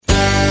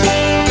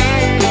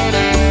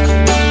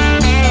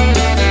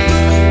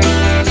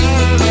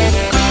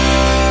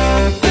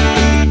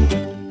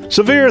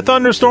Severe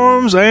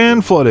thunderstorms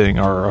and flooding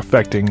are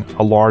affecting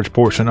a large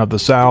portion of the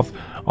South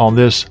on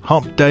this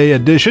Hump Day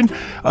edition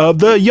of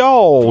the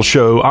Y'all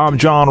Show. I'm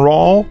John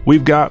Rawl.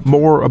 We've got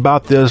more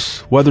about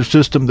this weather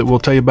system that we'll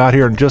tell you about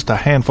here in just a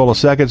handful of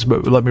seconds,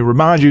 but let me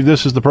remind you,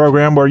 this is the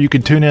program where you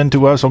can tune in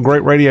to us on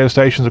great radio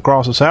stations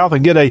across the South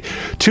and get a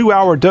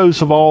 2-hour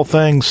dose of all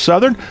things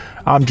Southern.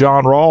 I'm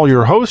John Rawl,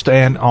 your host,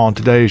 and on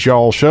today's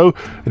Y'all Show,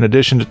 in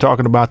addition to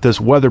talking about this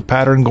weather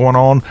pattern going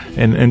on,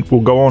 and will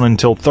go on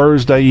until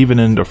Thursday, even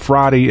into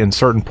Friday in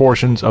certain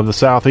portions of the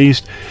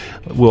Southeast,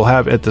 we'll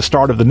have at the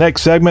start of the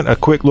next segment a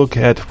quick look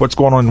at what's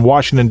going on in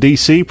Washington,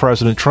 D.C.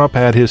 President Trump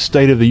had his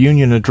State of the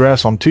Union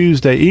address on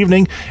Tuesday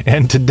evening,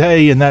 and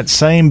today in that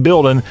same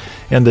building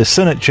in the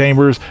Senate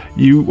chambers,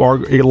 you are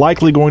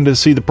likely going to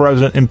see the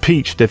president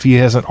impeached if he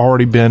hasn't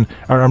already been,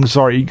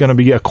 going to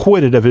be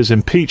acquitted of his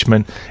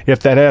impeachment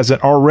if that hasn't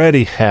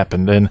already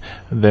happened, and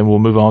then we'll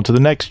move on to the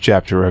next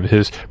chapter of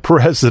his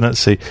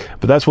presidency.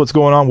 But that's what's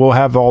going on. We'll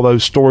have all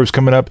those stories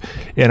coming up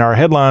in our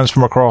headlines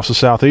from across the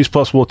Southeast.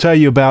 Plus, we'll tell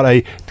you about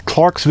a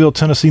Clarksville,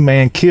 Tennessee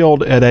man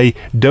killed at a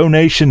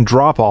donation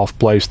drop-off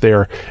place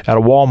there at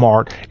a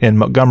Walmart in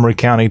Montgomery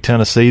County,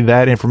 Tennessee.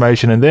 That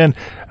information. And then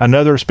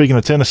another, speaking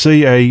of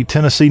Tennessee, a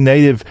Tennessee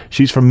native,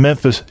 she's from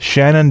Memphis,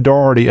 Shannon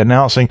Doherty,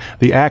 announcing,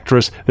 the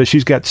actress, that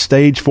she's got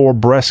stage 4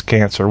 breast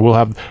cancer. We'll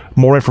have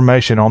more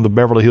information on the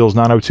Beverly Hills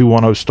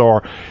 90210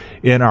 star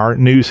in our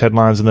news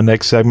headlines in the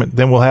next segment.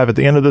 Then we'll have at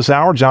the end of this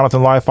hour,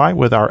 Jonathan Lifite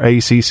with our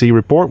ACC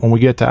report. When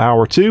we get to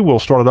hour 2, we'll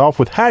start it off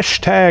with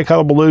hashtag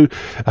Hullabaloo,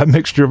 a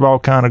mixture of all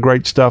kind of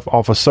great stuff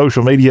off of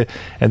social media.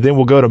 And then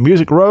we'll go to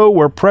Music Row,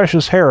 where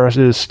Precious Harris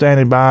is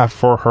standing by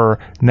for her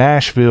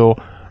Nashville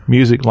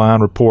Music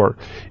Line report.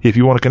 If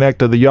you want to connect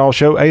to the Y'all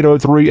Show,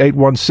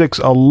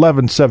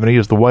 803-816-1170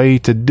 is the way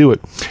to do it.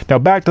 Now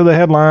back to the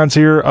headlines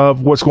here of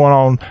what's going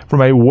on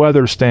from a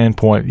weather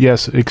standpoint.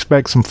 Yes,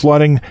 expect some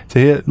flooding to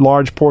hit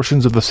large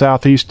portions of the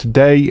Southeast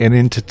today and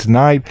into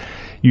tonight.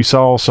 You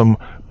saw some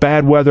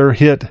bad weather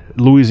hit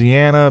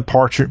Louisiana,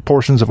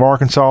 portions of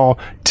Arkansas,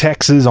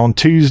 Texas on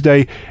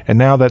Tuesday, and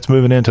now that's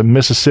moving into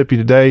Mississippi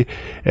today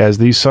as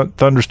these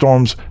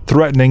thunderstorms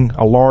threatening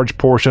a large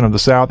portion of the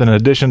South. In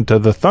addition to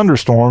the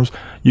thunderstorms,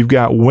 you've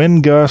got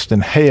wind gusts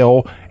and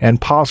hail and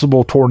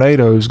possible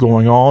tornadoes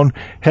going on.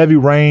 Heavy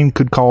rain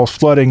could cause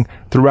flooding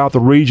throughout the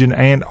region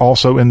and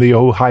also in the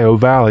Ohio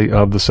Valley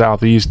of the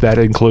Southeast. That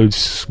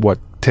includes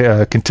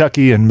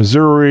Kentucky and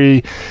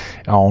Missouri,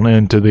 on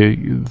into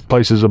the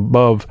places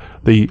above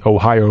the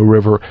Ohio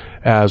River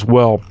as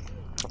well.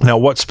 Now,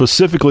 what's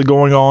specifically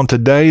going on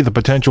today? The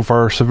potential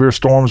for severe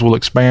storms will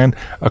expand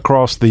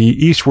across the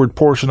eastward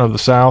portion of the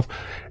South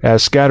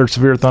as scattered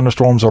severe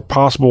thunderstorms are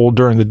possible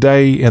during the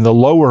day in the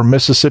lower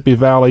Mississippi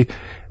Valley.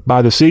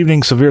 By this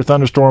evening, severe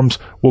thunderstorms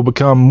will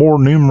become more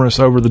numerous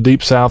over the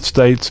deep South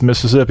states,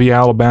 Mississippi,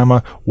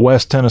 Alabama,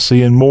 West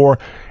Tennessee, and more.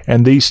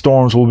 And these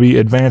storms will be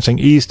advancing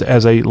east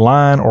as a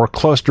line or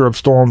cluster of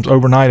storms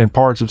overnight in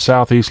parts of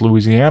southeast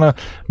Louisiana,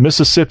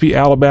 Mississippi,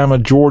 Alabama,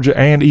 Georgia,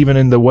 and even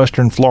in the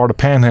western Florida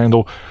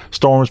Panhandle.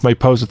 Storms may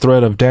pose a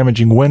threat of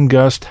damaging wind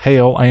gusts,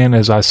 hail, and,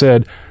 as I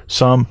said,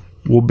 some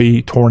will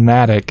be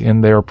tornadic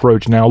in their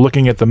approach. Now,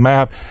 looking at the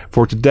map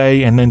for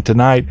today and then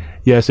tonight,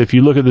 yes, if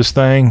you look at this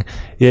thing,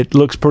 it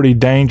looks pretty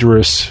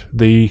dangerous.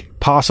 The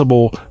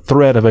possible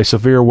threat of a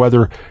severe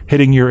weather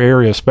hitting your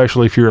area,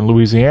 especially if you're in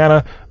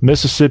Louisiana,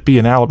 Mississippi,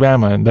 and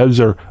Alabama, and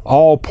those are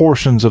all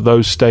portions of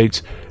those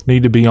states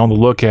need to be on the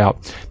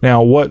lookout.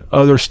 Now, what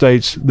other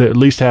states that at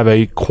least have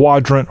a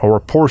quadrant or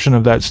a portion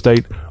of that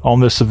state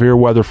on this severe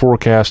weather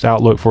forecast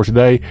outlook for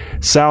today?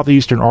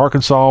 Southeastern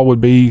Arkansas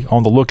would be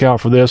on the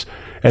lookout for this.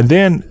 And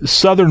then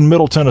southern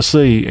Middle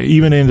Tennessee,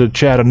 even into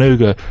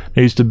Chattanooga,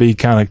 needs to be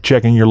kind of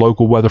checking your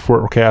local weather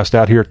forecast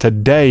out here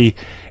today.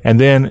 And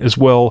then as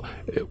well,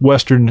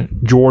 western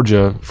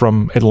Georgia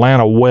from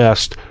Atlanta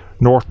west,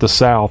 north to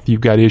south, you've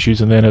got issues.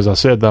 And then, as I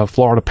said, the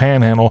Florida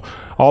Panhandle,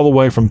 all the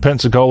way from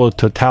Pensacola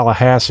to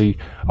Tallahassee,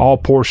 all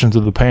portions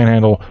of the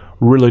Panhandle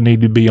really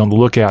need to be on the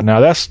lookout. Now,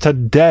 that's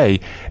today.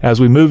 As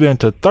we move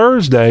into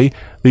Thursday,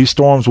 these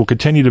storms will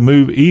continue to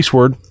move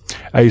eastward.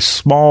 A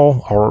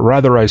small, or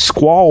rather a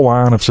squall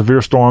line of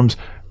severe storms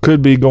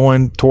could be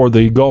going toward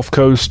the Gulf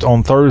Coast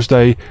on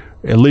Thursday,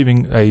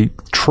 leaving a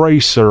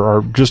trace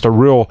or just a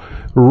real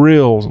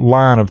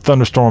line of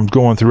thunderstorms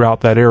going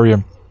throughout that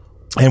area.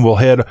 And we'll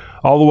head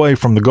all the way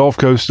from the Gulf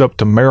Coast up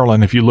to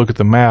Maryland. If you look at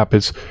the map,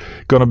 it's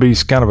going to be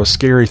kind of a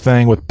scary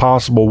thing with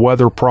possible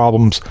weather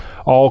problems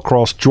all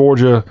across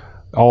Georgia,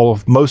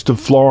 most of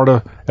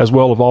Florida, as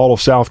well as all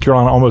of South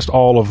Carolina, almost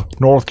all of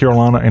North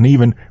Carolina, and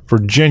even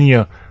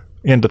Virginia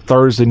into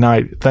Thursday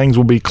night. Things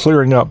will be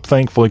clearing up,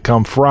 thankfully,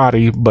 come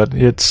Friday, but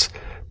it's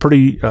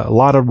a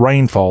lot of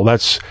rainfall.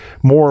 That's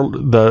more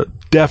the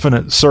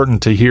definite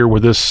certainty here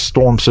with this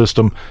storm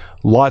system.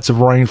 Lots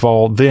of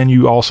rainfall. Then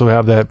you also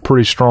have that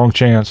pretty strong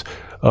chance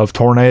of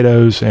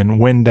tornadoes and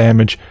wind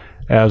damage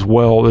as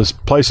well. As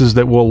places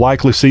that will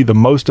likely see the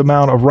most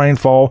amount of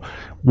rainfall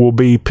will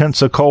be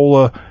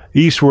Pensacola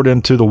eastward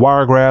into the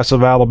Wiregrass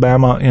of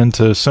Alabama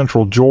into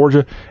central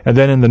Georgia, and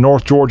then in the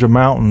North Georgia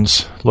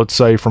mountains, let's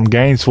say from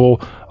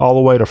Gainesville all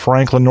the way to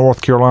Franklin,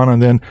 North Carolina,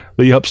 and then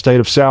the upstate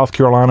of South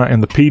Carolina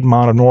and the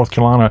Piedmont of North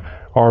Carolina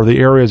are the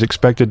areas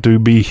expected to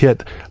be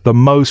hit the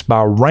most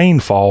by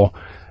rainfall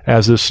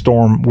as this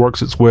storm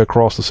works its way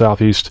across the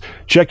southeast.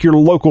 Check your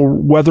local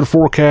weather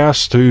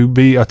forecast to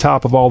be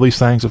atop of all these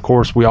things. Of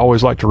course, we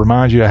always like to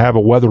remind you to have a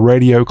weather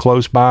radio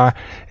close by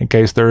in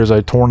case there is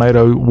a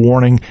tornado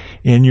warning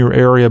in your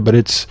area. But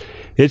it's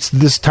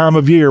this time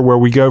of year where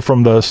we go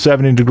from the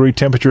 70-degree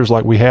temperatures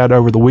like we had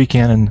over the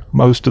weekend in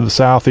most of the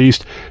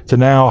southeast to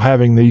now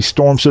having these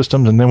storm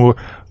systems, and then we're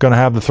going to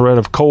have the threat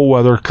of cold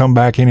weather come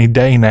back any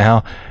day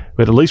now.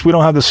 But at least we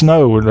don't have the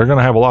snow. They're going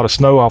to have a lot of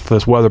snow off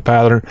this weather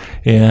pattern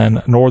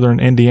in northern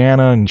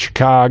Indiana and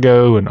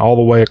Chicago and all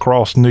the way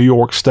across New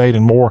York State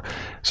and more.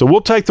 So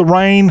we'll take the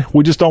rain.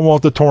 We just don't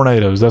want the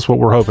tornadoes. That's what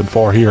we're hoping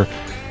for here.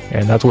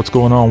 And that's what's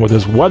going on with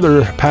this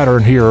weather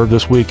pattern here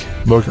this week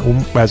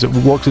as it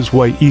works its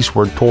way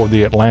eastward toward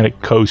the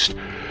Atlantic coast.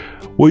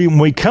 When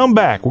we come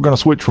back, we're going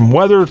to switch from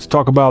weather to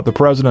talk about the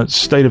President's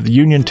State of the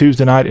Union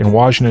Tuesday night in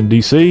Washington,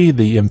 D.C.,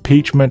 the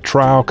impeachment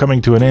trial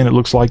coming to an end, it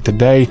looks like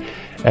today,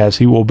 as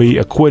he will be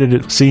acquitted,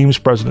 it seems,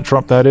 President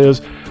Trump, that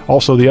is.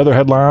 Also, the other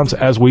headlines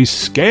as we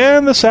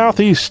scan the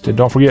Southeast. And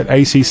don't forget,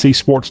 ACC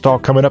Sports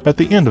Talk coming up at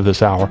the end of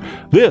this hour.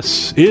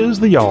 This is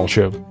The Y'all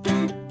Show.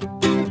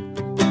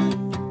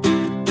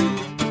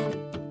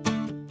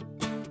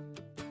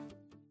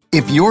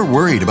 If you're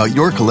worried about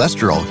your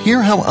cholesterol,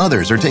 hear how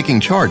others are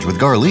taking charge with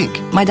Garlic.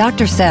 My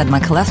doctor said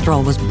my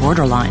cholesterol was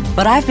borderline,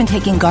 but I've been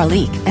taking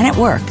Garlic, and it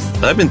works.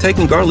 I've been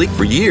taking Garlic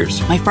for years.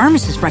 My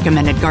pharmacist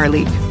recommended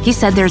Garlic. He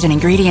said there's an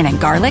ingredient in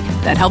garlic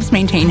that helps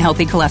maintain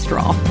healthy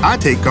cholesterol. I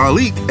take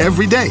Garlic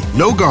every day.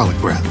 No garlic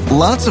breath.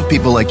 Lots of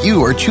people like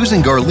you are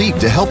choosing Garlic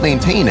to help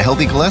maintain a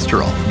healthy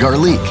cholesterol.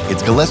 Garlic,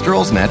 it's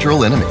cholesterol's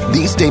natural enemy.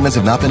 These statements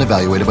have not been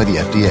evaluated by the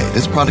FDA.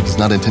 This product is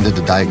not intended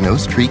to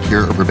diagnose, treat,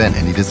 cure, or prevent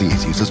any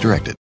disease. Use as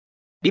directed.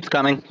 Beep's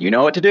coming. You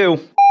know what to do.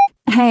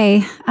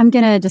 Hey, I'm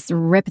gonna just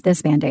rip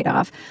this Band-Aid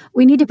off.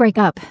 We need to break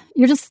up.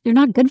 You're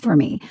not good for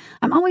me.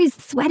 I'm always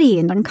sweaty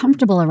and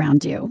uncomfortable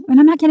around you, and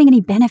I'm not getting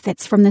any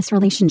benefits from this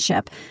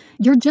relationship.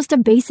 You're just a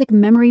basic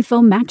memory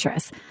foam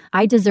mattress.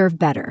 I deserve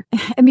better.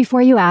 And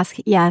before you ask,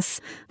 yes,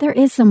 there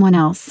is someone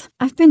else.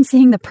 I've been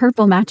seeing the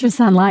Purple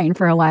mattress online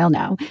for a while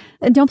now.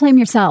 Don't blame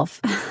yourself.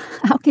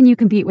 How can you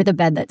compete with a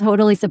bed that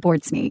totally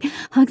supports me,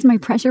 hugs my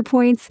pressure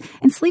points,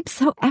 and sleeps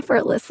so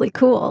effortlessly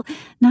cool?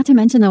 Not to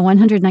mention the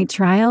 100-night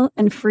trial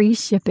and free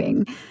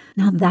shipping.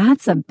 Now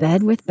that's a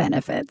bed with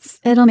benefits.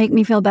 It'll make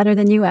me feel better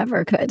than you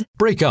ever could.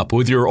 Break up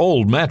with your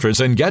old mattress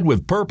and get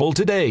with Purple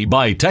today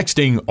by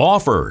texting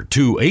OFFER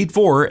to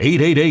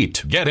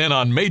 84888. Get in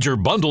on major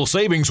bundle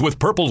savings with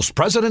Purple's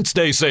President's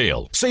Day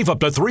sale. Save up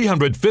to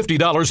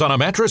 $350 on a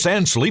mattress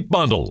and sleep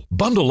bundle.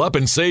 Bundle up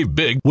and save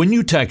big when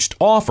you text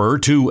OFFER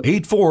to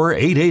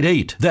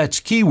 84888. That's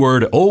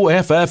keyword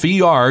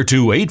OFFER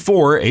to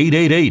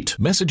 84888.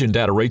 Message and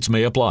data rates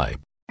may apply.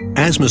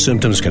 Asthma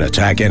symptoms can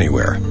attack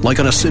anywhere, like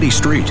on a city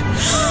street.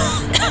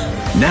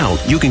 Now,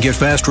 you can get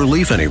fast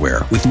relief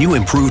anywhere with new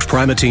improved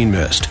Primatene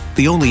Mist,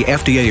 the only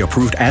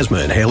FDA-approved asthma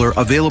inhaler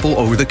available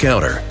over the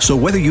counter. So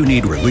whether you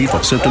need relief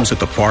of symptoms at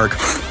the park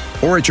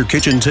or at your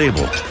kitchen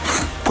table,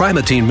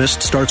 Primatene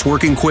Mist starts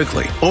working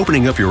quickly,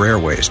 opening up your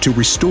airways to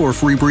restore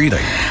free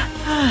breathing.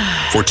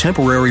 For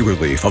temporary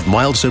relief of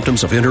mild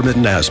symptoms of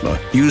intermittent asthma,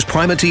 use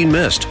Primatene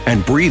Mist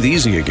and breathe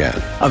easy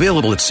again.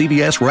 Available at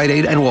CVS, Rite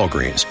Aid, and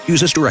Walgreens.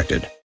 Use as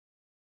directed.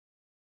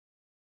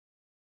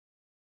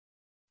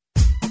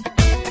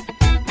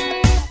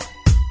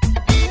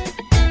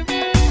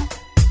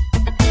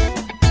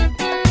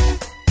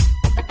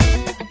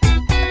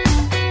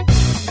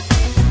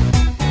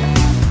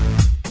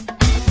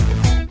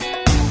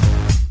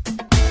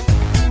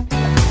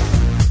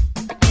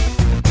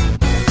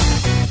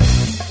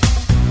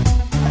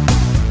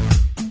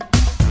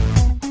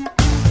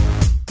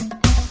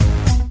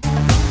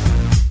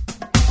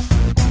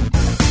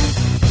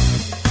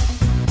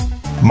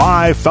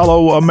 My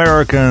fellow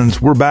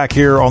Americans, we're back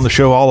here on the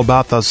show all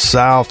about the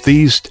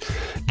Southeast.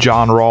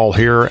 John Rawl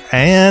here.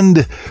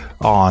 And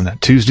on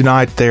Tuesday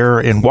night there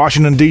in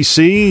Washington,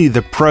 D.C.,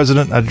 the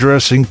president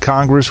addressing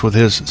Congress with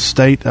his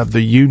State of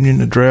the Union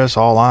address.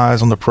 All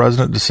eyes on the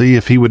president to see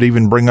if he would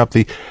even bring up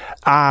the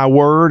I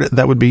word.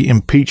 That would be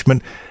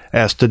impeachment.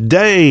 As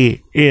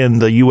today in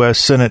the U.S.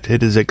 Senate,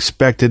 it is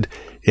expected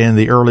in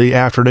the early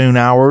afternoon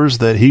hours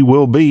that he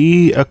will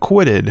be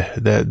acquitted,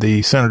 that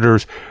the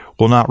senators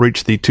will not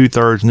reach the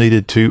 2/3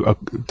 needed to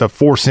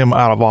force him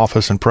out of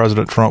office, and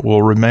President Trump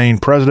will remain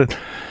president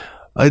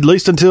at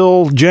least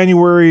until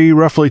January,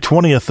 roughly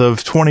 20th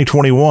of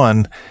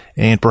 2021,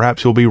 and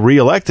perhaps he'll be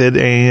reelected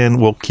and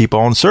will keep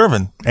on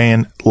serving,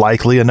 and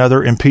likely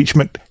another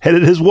impeachment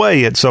headed his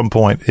way at some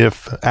point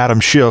if Adam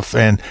Schiff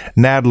and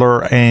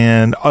Nadler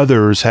and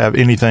others have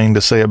anything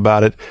to say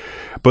about it.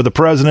 But the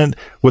president,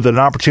 with an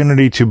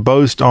opportunity to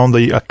boast on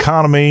the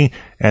economy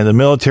and the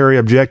military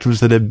objectives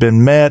that have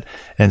been met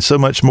and so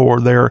much more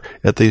there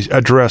at the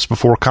address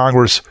before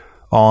Congress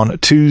on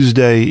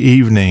Tuesday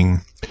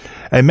evening.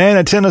 A man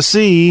in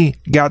Tennessee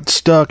got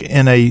stuck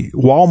in a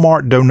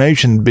Walmart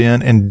donation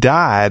bin and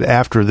died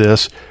after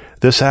this.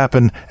 This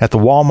happened at the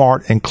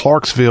Walmart in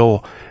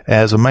Clarksville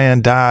as a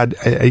man died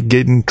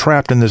getting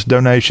trapped in this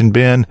donation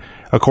bin.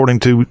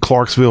 According to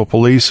Clarksville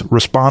police,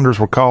 responders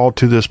were called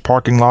to this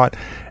parking lot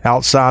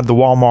outside the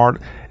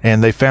Walmart,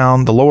 and they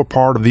found the lower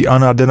part of the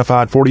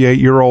unidentified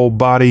 48-year-old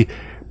body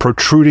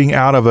protruding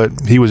out of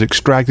it. He was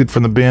extracted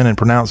from the bin and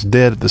pronounced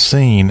dead at the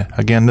scene.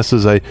 Again, this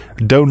is a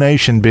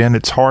donation bin.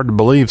 It's hard to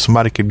believe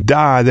somebody could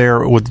die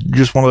there with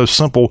just one of those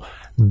simple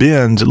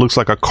bins. It looks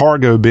like a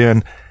cargo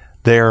bin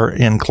there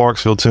in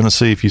Clarksville,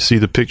 Tennessee, if you see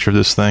the picture of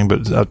this thing,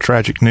 but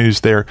tragic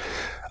news there.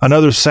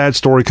 Another sad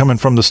story coming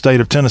from the state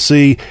of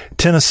Tennessee.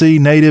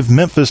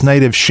 Memphis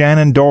native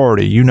Shannon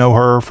Doherty. You know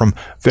her from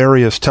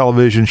various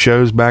television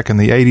shows back in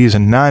the 80s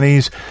and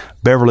 90s.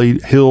 Beverly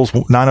Hills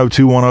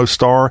 90210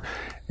 star.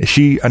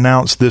 She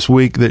announced this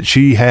week that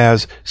she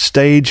has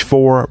stage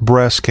 4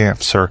 breast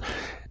cancer.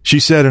 She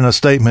said in a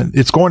statement,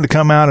 "It's going to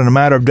come out in a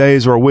matter of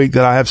days or a week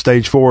that I have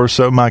stage 4,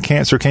 so my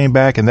cancer came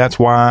back and that's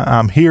why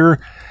I'm here."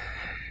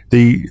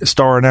 The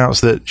star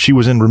announced that she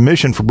was in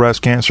remission for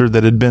breast cancer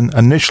that had been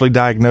initially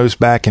diagnosed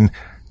back in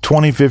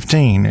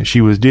 2015. She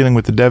was dealing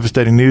with the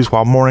devastating news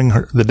while mourning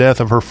the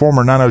death of her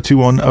former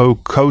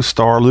 90210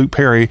 co-star Luke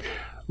Perry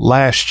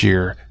last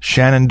year.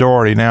 Shannon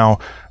Doherty now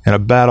in a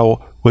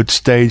battle with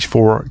stage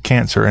 4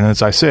 cancer. And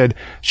as I said,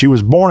 she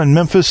was born in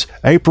Memphis,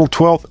 April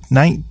 12th,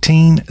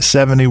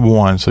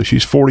 1971. So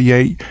she's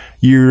 48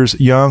 years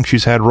young.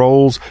 She's had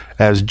roles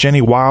as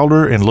Jenny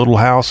Wilder in Little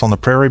House on the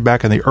Prairie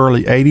back in the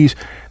early 80s.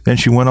 Then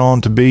she went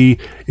on to be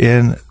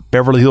in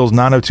Beverly Hills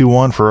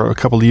 90210 for a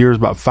couple of years,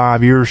 about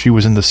 5 years. She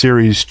was in the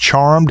series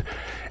Charmed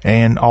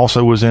and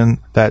also was in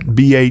that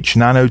BH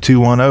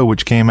 90210,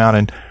 which came out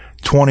in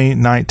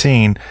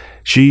 2019.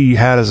 She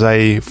had as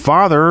a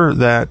father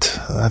that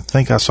I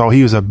think I saw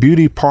he was a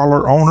beauty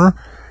parlor owner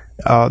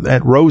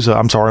at Rosa.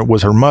 I'm sorry, it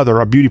was her mother,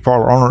 a beauty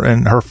parlor owner,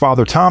 and her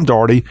father, Tom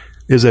Doherty,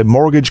 is a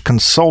mortgage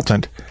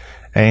consultant.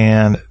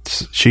 And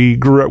she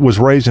was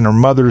raised in her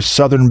mother's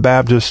Southern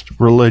Baptist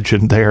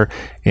religion there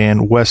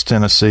in West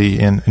Tennessee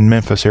in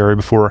Memphis area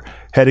before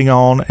heading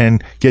on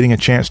and getting a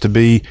chance to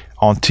be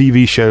on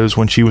TV shows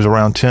when she was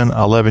around 10,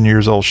 11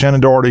 years old.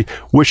 Shannon Doherty,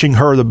 wishing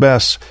her the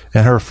best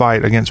in her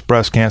fight against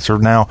breast cancer,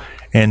 now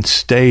in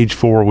stage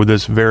 4 with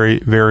this very,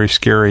 very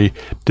scary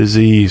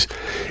disease.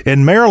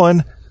 In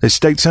Maryland,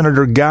 State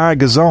Senator Guy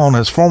Gazon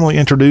has formally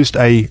introduced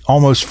a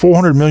almost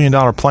 $400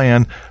 million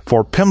plan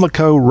for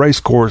Pimlico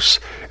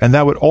Racecourse, and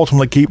that would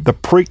ultimately keep the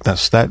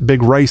Preakness, that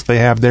big race they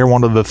have there,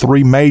 one of the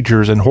 3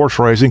 majors in horse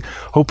racing,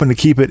 hoping to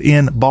keep it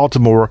in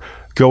Baltimore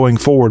going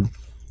forward.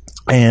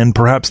 And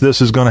perhaps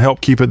this is going to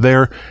help keep it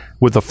there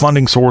with a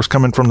funding source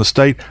coming from the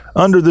state.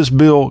 Under this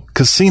bill,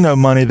 casino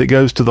money that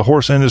goes to the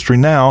horse industry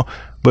now,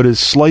 but is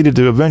slated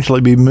to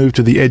eventually be moved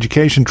to the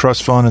Education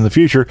Trust Fund in the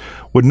future,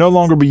 would no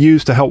longer be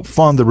used to help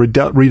fund the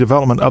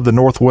redevelopment of the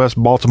Northwest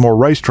Baltimore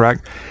racetrack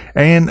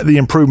and the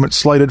improvements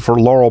slated for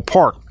Laurel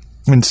Park.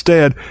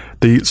 Instead,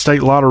 the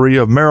State Lottery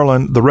of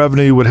Maryland, the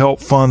revenue would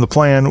help fund the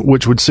plan,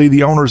 which would see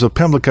the owners of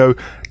Pimlico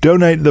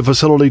donate the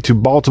facility to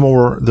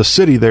Baltimore, the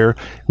city there,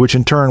 which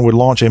in turn would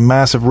launch a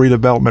massive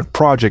redevelopment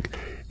project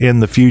in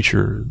the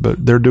future.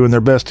 But they're doing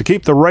their best to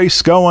keep the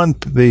race going.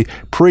 The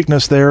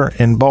Preakness there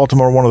in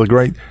Baltimore, one of the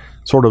great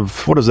sort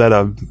of, what is that,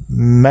 a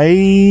May,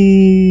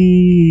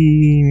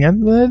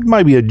 it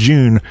might be a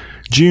June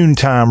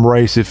time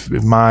race if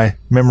my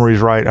memory is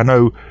right. I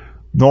know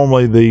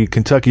normally the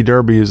Kentucky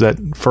Derby is that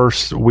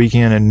first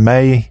weekend in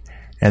May,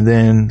 and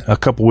then a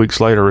couple weeks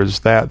later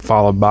is that,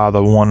 followed by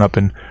the one up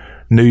in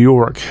New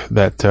York,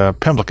 that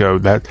Pimlico,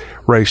 that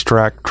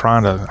racetrack,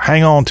 trying to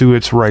hang on to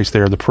its race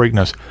there, the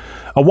Preakness.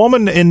 A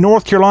woman in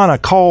North Carolina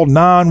called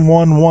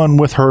 911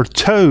 with her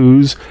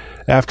toes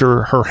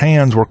after her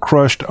hands were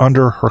crushed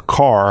under her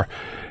car.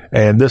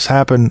 And this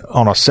happened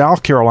on a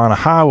South Carolina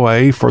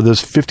highway for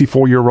this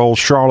 54-year-old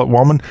Charlotte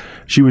woman.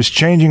 She was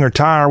changing her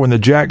tire when the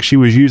jack she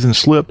was using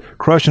slipped,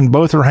 crushing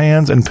both her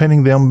hands and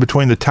pinning them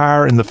between the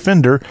tire and the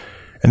fender.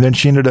 And then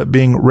she ended up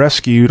being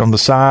rescued on the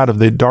side of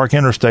the dark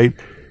interstate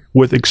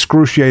with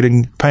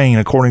excruciating pain,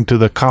 according to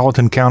the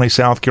Colleton County,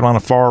 South Carolina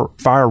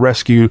Fire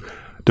Rescue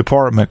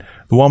Department.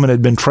 The woman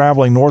had been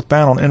traveling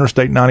northbound on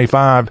Interstate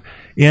 95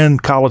 in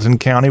Colleton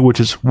County, which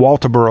is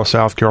Walterboro,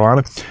 South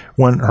Carolina,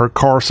 when her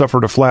car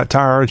suffered a flat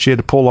tire and she had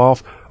to pull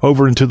off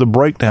over into the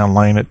breakdown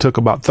lane. It took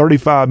about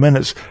 35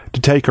 minutes to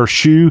take her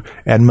shoe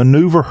and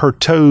maneuver her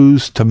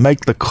toes to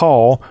make the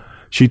call.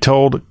 She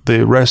told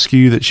the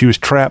rescue that she was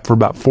trapped for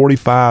about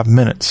 45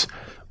 minutes,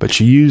 but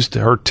she used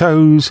her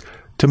toes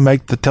to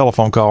make the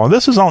telephone call. And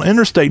this is on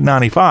Interstate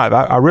 95.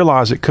 I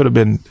realize it could have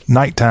been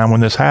nighttime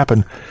when this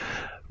happened,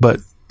 but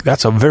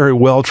that's a very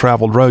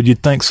well-traveled road.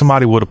 You'd think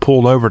somebody would have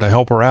pulled over to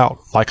help her out,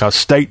 like a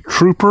state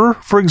trooper,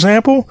 for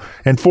example.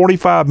 In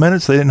 45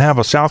 minutes, they didn't have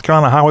a South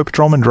Carolina highway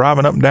patrolman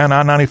driving up and down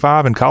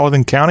I-95 in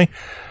Colleton County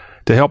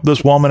to help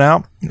this woman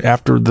out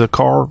after the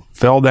car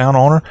fell down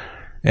on her.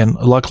 and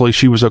luckily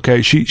she was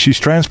okay. She's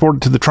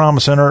transported to the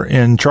trauma center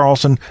in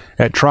Charleston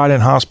at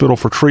Trident Hospital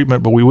for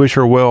treatment, but we wish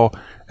her well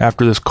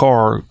after this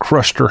car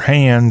crushed her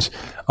hands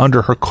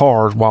under her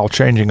car while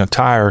changing a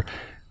tire,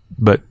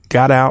 but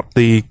got out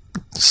the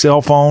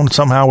cell phone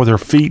somehow with her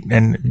feet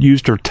and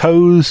used her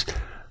toes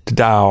to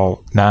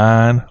dial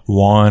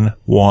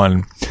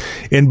 911.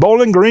 In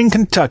Bowling Green,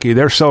 Kentucky,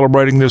 they're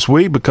celebrating this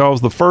week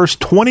because the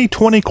first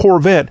 2020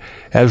 Corvette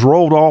has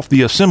rolled off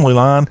the assembly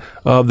line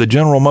of the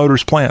General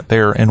Motors plant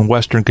there in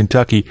western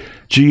Kentucky.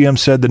 GM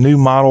said the new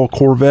model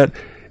Corvette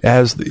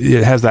has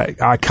that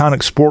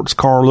iconic sports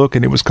car look,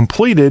 and it was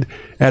completed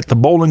at the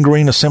Bowling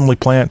Green assembly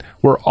plant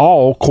where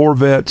all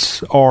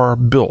Corvettes are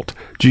built.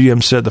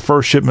 GM said the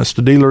first shipments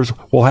to dealers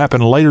will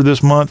happen later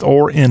this month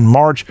or in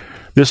March.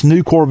 This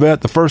new Corvette,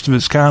 the first of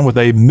its kind with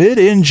a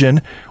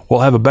mid-engine,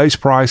 will have a base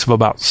price of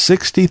about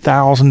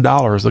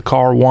 $60,000. The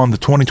car won the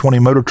 2020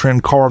 Motor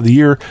Trend Car of the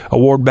Year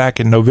award back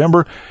in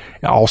November,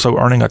 also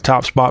earning a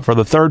top spot for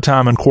the third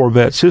time in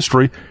Corvette's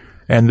history.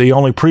 And the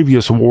only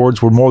previous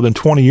awards were more than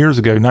 20 years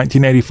ago,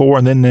 1984,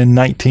 and then in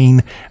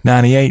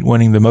 1998,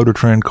 winning the Motor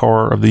Trend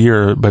Car of the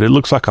Year. But it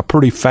looks like a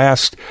pretty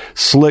fast,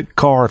 slick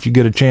car if you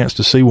get a chance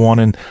to see one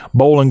in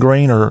Bowling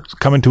Green or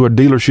coming to a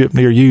dealership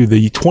near you.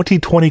 The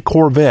 2020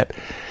 Corvette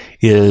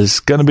is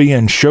going to be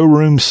in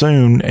showroom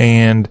soon,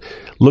 and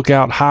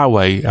Lookout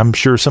Highway. I'm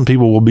sure some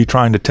people will be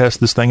trying to test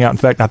this thing out. In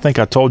fact, I think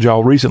I told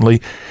y'all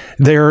recently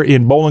there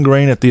in Bowling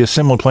Green at the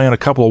assembly plant, a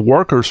couple of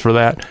workers for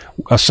that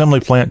assembly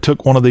plant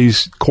took one of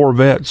these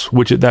Corvettes,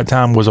 which at that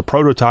time was a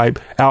prototype,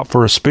 out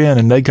for a spin,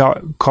 and they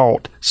got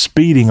caught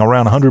speeding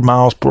around 100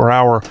 miles per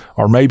hour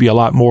or maybe a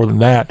lot more than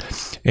that.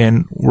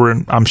 And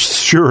I'm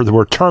sure they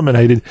were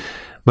terminated,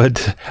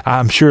 but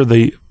I'm sure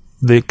the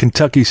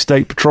Kentucky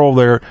State Patrol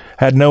there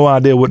had no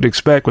idea what to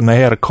expect when they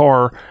had a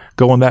car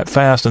going that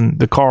fast, and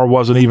the car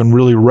wasn't even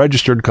really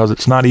registered because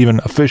it's not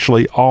even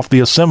officially off the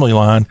assembly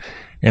line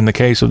in the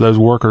case of those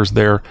workers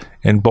there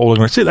in Bowling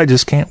Green. See, they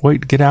just can't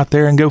wait to get out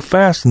there and go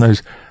fast in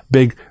those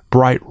big,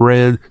 bright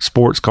red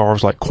sports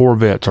cars like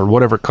Corvettes or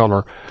whatever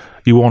color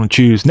you want to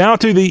choose. Now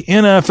to the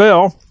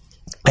NFL.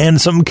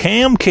 And some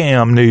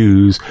Cam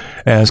news,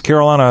 as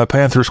Carolina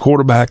Panthers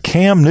quarterback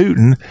Cam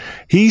Newton,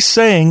 he's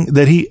saying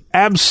that he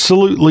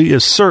absolutely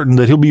is certain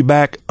that he'll be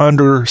back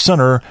under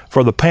center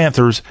for the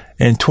Panthers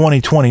in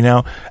 2020.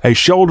 Now, a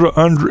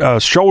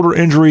shoulder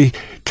injury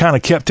kind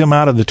of kept him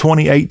out of the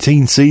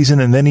 2018 season,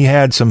 and then he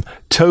had some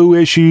toe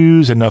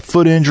issues and a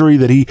foot injury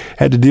that he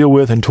had to deal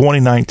with in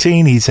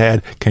 2019. He's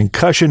had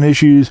concussion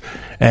issues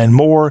and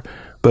more.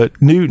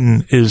 But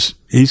Newton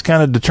he's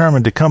kind of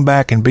determined to come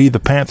back and be the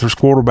Panthers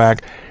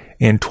quarterback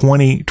in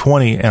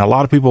 2020. And a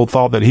lot of people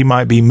thought that he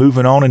might be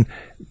moving on. And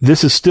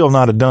this is still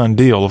not a done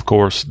deal, of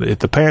course. If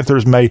the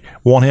Panthers may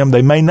want him,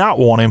 they may not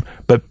want him.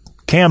 But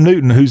Cam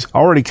Newton, who's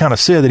already kind of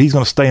said that he's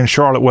going to stay in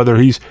Charlotte, whether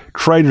he's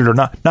traded or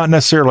not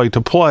necessarily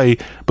to play,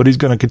 but he's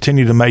going to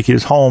continue to make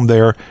his home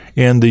there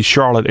in the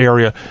Charlotte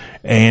area.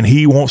 And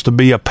he wants to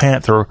be a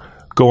Panther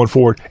going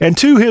forward. And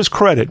to his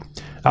credit,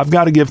 I've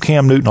got to give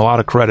Cam Newton a lot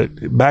of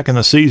credit. Back in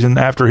the season,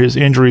 after his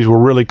injuries were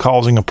really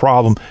causing a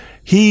problem,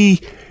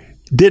 he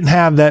didn't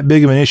have that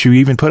big of an issue.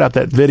 He even put out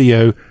that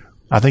video.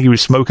 I think he was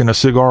smoking a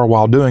cigar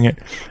while doing it,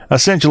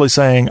 essentially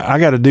saying, I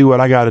got to do what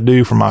I got to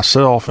do for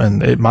myself,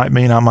 and it might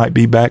mean I might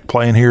be back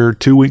playing here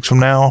 2 weeks from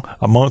now,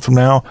 a month from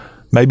now,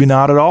 maybe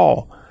not at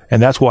all.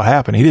 And that's what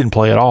happened. He didn't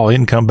play at all. He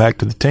didn't come back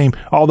to the team,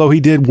 although he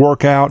did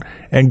work out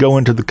and go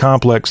into the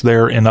complex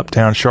there in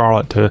Uptown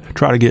Charlotte to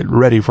try to get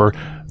ready for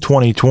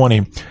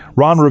 2020.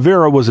 Ron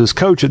Rivera was his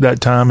coach at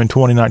that time in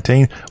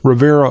 2019.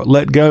 Rivera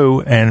let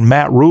go, and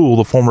Matt Rule,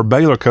 the former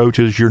Baylor coach,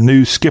 is your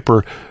new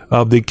skipper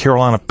of the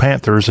Carolina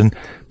Panthers. And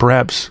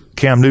perhaps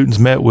Cam Newton's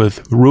met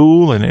with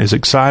Rule and is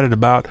excited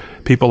about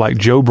people like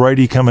Joe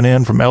Brady coming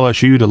in from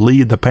LSU to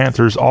lead the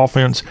Panthers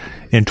offense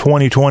in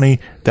 2020.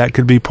 That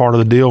could be part of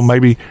the deal.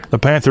 Maybe the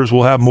Panthers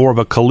will have more of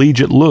a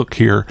collegiate look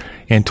here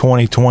in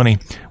 2020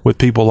 with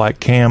people like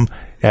Cam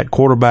at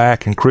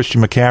quarterback and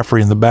Christian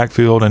McCaffrey in the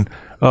backfield and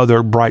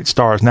other bright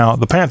stars. Now,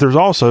 the Panthers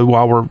also,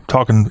 while we're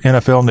talking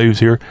NFL news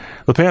here,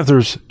 the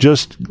Panthers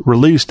just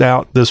released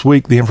out this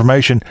week the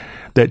information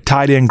that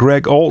tight end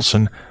Greg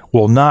Olsen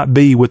will not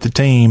be with the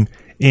team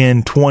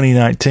in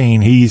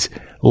 2019. He's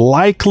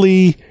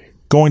likely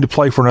going to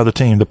play for another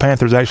team. The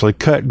Panthers actually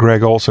cut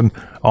Greg Olsen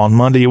on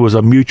Monday. It was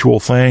a mutual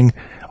thing.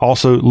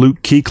 Also,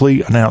 Luke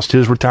Kuechly announced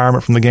his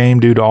retirement from the game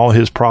due to all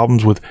his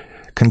problems with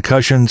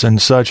concussions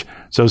and such.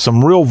 So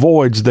some real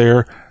voids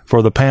there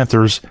for the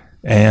Panthers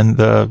and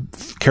the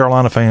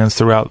Carolina fans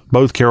throughout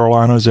both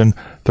Carolinas and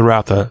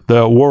throughout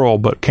the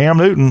world. But Cam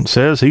Newton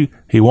says he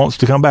wants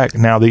to come back.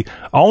 Now, the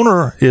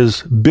owner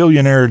is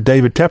billionaire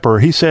David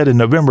Tepper. He said in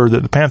November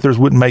that the Panthers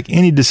wouldn't make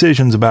any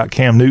decisions about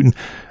Cam Newton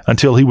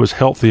until he was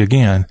healthy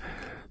again.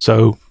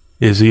 So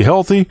is he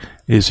healthy?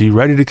 Is he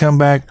ready to come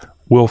back?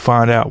 We'll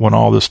find out when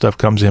all this stuff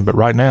comes in. But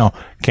right now,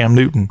 Cam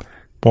Newton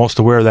wants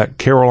to wear that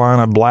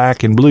Carolina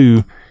black and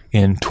blue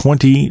in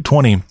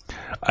 2020.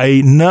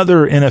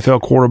 Another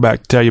NFL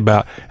quarterback to tell you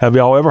about. Have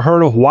y'all ever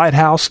heard of White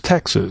House,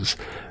 Texas?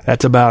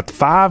 That's about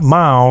 5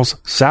 miles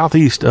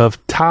southeast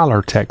of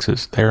Tyler,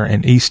 Texas, there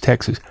in East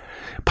Texas.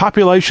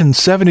 Population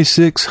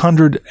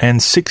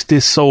 7,660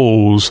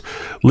 souls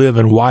live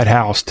in White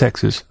House,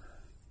 Texas.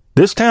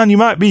 This town you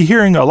might be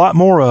hearing a lot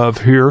more of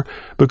here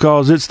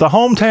because it's the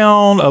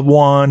hometown of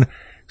one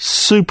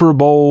Super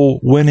Bowl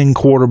winning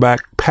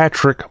quarterback,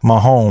 Patrick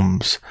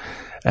Mahomes.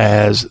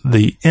 As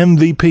the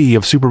MVP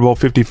of Super Bowl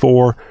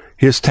 54,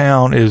 his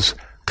town is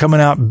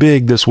coming out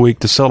big this week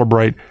to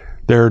celebrate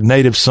their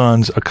native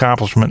son's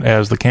accomplishment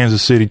as the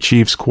Kansas City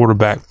Chiefs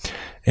quarterback.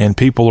 And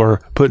people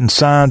are putting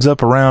signs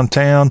up around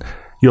town.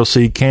 You'll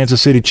see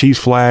Kansas City Chiefs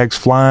flags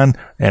flying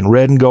and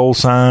red and gold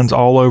signs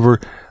all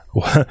over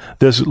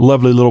this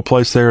lovely little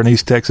place there in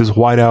East Texas,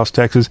 White House,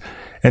 Texas.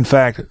 In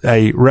fact,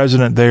 a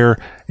resident there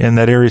in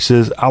that area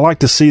says, I like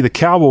to see the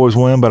Cowboys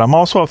win, but I'm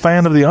also a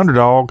fan of the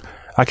underdog.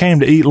 I came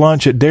to eat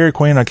lunch at Dairy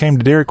Queen. I came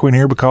to Dairy Queen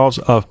here because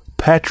of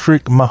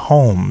Patrick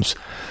Mahomes.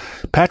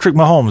 Patrick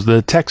Mahomes,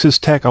 the Texas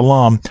Tech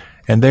alum,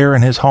 and there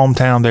in his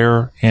hometown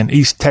there in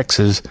East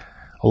Texas,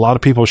 a lot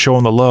of people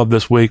showing the love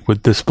this week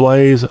with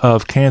displays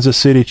of Kansas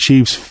City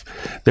Chiefs,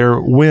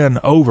 their win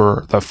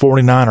over the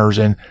 49ers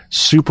in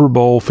Super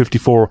Bowl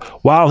 54.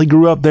 While he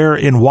grew up there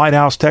in White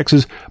House,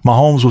 Texas,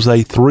 Mahomes was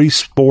a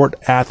 3-sport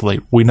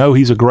athlete. We know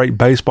he's a great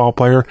baseball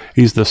player.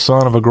 He's the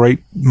son of a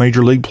great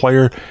major league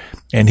player,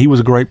 and he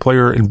was a great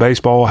player in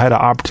baseball, had an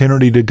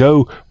opportunity to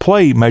go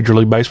play Major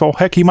League Baseball.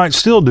 Heck, he might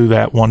still do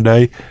that one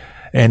day.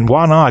 And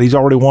why not? He's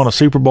already won a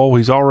Super Bowl.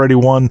 He's already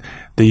won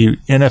the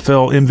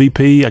NFL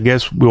MVP. I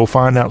guess we'll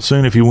find out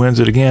soon if he wins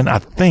it again. I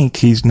think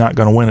he's not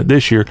going to win it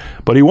this year,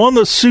 but he won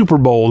the Super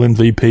Bowl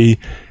MVP.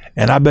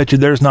 And I bet you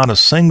there's not a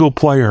single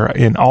player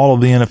in all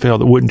of the NFL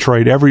that wouldn't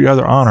trade every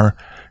other honor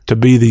to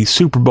be the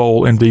Super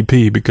Bowl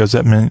MVP, because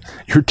that meant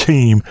your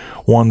team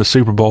won the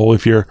Super Bowl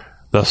if you're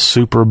the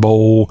Super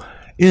Bowl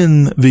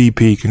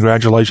MVP.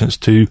 Congratulations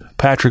to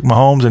Patrick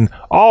Mahomes and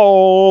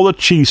all the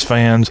Chiefs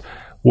fans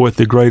with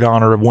the great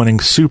honor of winning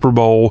Super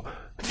Bowl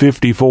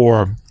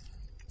 54.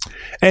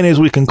 And as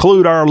we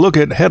conclude our look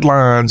at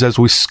headlines as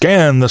we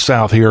scan the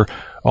South here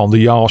on the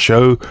Y'all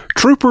Show,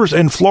 troopers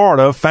in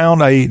Florida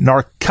found a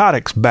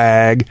narcotics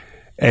bag,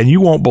 and you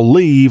won't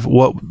believe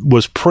what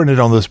was printed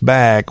on this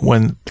bag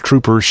when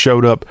troopers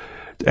showed up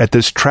at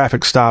this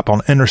traffic stop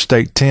on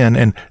Interstate 10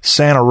 in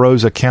Santa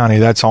Rosa County.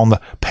 That's on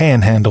the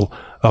panhandle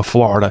of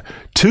Florida.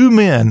 2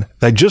 men,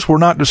 they just were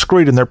not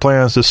discreet in their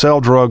plans to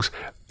sell drugs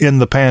in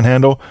the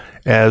panhandle,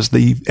 as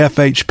the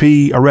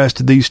FHP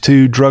arrested these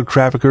 2 drug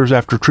traffickers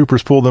after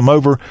troopers pulled them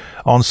over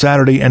on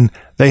Saturday, and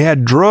they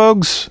had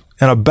drugs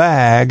in a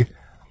bag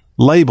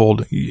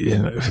labeled.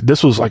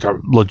 This was like a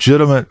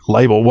legitimate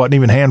label. It wasn't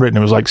even handwritten.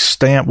 It was like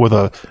stamped with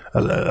it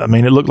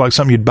looked like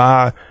something you'd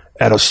buy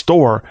at a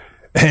store,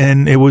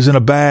 and it was in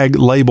a bag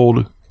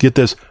labeled, get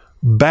this,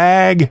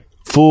 bag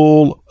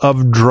full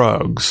of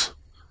drugs.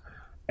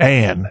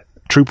 And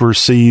troopers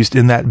seized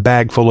in that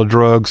bag full of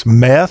drugs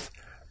meth,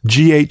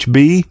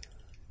 GHB,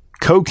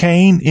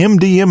 cocaine,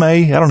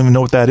 MDMA, I don't even know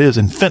what that is,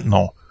 and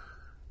fentanyl.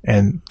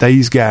 And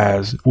these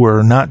guys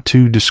were not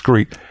too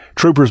discreet.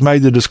 Troopers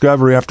made the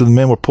discovery after the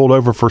men were pulled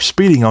over for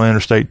speeding on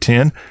Interstate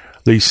 10.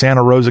 The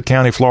Santa Rosa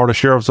County, Florida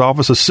Sheriff's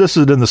Office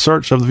assisted in the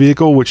search of the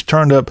vehicle, which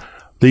turned up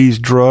these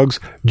drugs.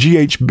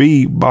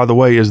 GHB, by the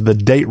way, is the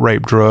date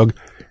rape drug.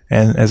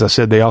 And as I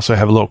said, they also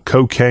have a little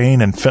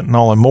cocaine and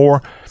fentanyl and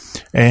more.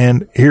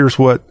 And here's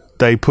what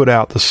they put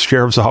out, the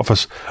sheriff's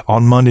office,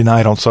 on Monday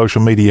night on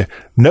social media.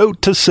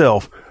 Note to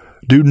self,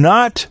 do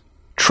not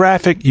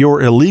traffic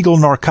your illegal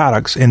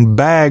narcotics in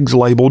bags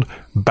labeled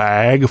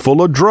bag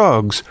full of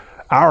drugs.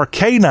 Our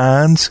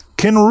canines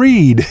can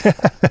read.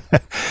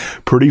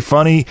 Pretty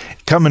funny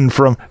coming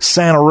from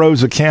Santa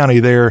Rosa County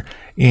there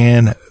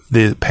in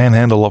the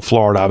panhandle of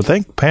Florida. I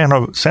think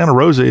Santa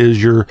Rosa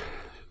is your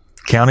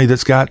county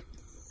that's got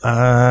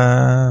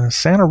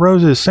Santa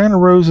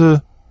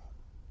Rosa.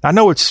 I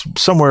know it's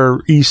somewhere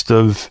east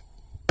of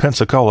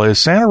Pensacola. Is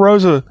Santa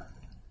Rosa?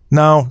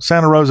 No,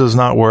 Santa Rosa is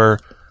not where.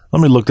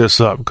 Let me look this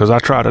up because I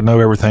try to know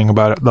everything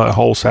about it, the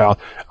whole South.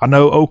 I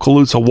know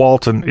Okaloosa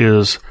Walton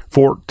is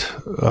Fort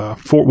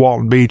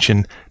Walton Beach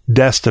in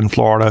Destin,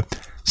 Florida.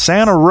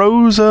 Santa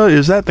Rosa,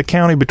 is that the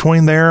county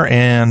between there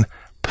and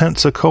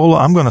Pensacola?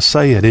 I'm going to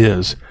say it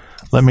is.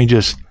 Let me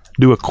just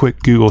do a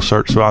quick Google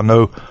search so I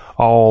know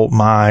all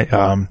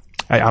my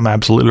I'm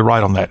absolutely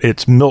right on that.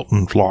 It's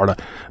Milton, Florida.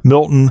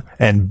 Milton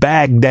and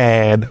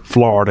Baghdad,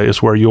 Florida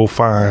is where you'll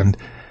find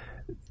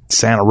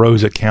Santa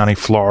Rosa County,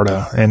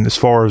 Florida. And as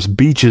far as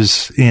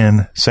beaches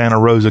in Santa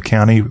Rosa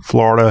County,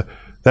 Florida,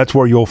 that's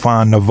where you'll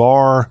find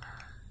Navarre.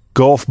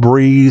 Gulf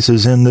Breeze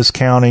is in this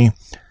county.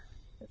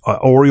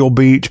 Oriole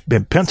Beach,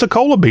 and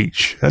Pensacola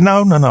Beach.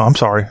 No, I'm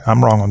sorry.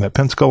 I'm wrong on that.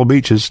 Pensacola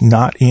Beach is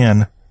not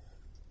in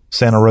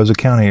Santa Rosa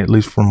County, at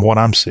least from what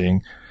I'm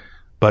seeing.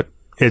 But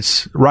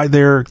it's right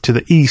there to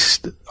the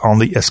east on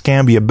the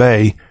Escambia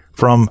Bay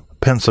from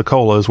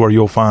Pensacola is where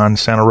you'll find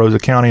Santa Rosa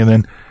County, and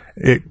then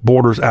it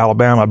borders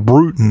Alabama.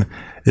 Brewton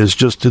is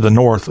just to the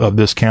north of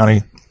this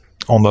county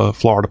on the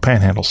Florida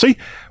Panhandle. See,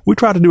 we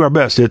try to do our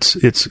best.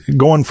 It's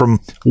going from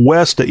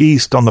west to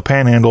east on the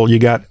Panhandle. You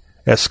got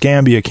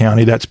Escambia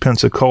County, that's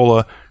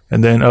Pensacola,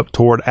 and then up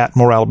toward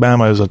Atmore,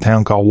 Alabama is a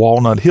town called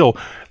Walnut Hill.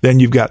 Then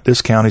you've got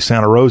this county,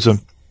 Santa Rosa.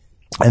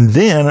 And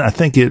then I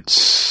think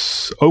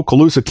it's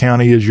Okaloosa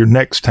County is your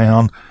next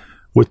town,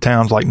 with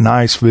towns like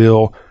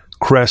Niceville,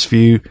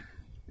 Crestview.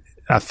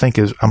 I think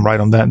I'm right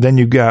on that. Then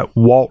you've got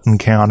Walton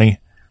County,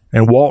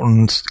 and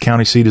Walton's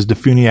county seat is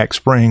Defuniak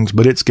Springs,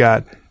 but it's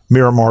got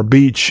Miramar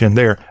Beach in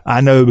there.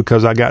 I know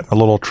because I got a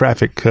little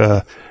traffic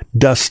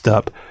dust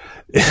up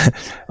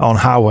on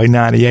Highway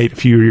 98 a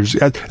few years.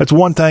 That's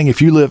one thing. If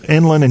you live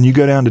inland and you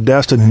go down to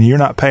Destin and you're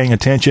not paying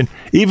attention,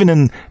 even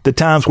in the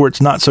times where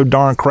it's not so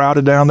darn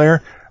crowded down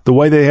there, the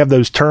way they have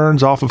those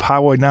turns off of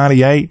Highway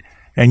 98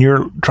 and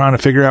you're trying to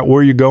figure out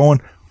where you're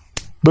going,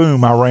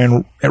 boom, I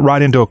ran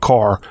right into a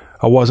car.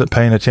 I wasn't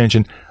paying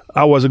attention.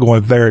 I wasn't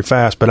going very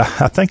fast, but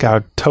I think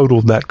I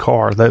totaled that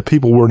car. That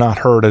people were not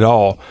hurt at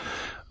all.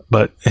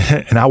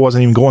 And I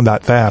wasn't even going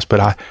that fast,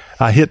 but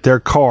I hit their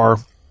car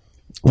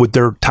with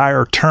their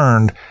tire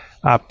turned.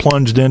 I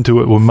plunged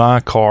into it with my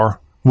car,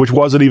 which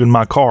wasn't even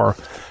my car.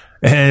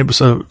 And it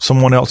was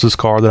someone else's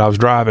car that I was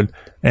driving,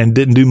 and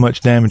didn't do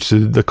much damage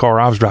to the car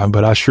I was driving.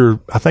 But I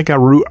think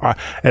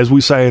as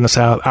we say in the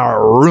South, I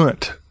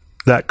ruined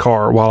that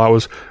car while I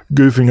was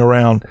goofing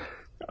around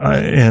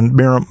in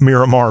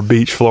Miramar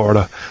Beach,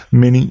 Florida,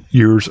 many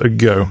years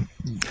ago.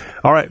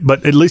 All right,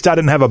 but at least I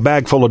didn't have a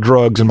bag full of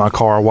drugs in my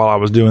car while I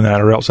was doing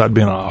that, or else I'd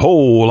be in a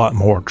whole lot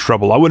more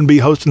trouble. I wouldn't be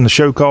hosting the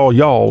show called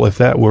Y'all if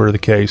that were the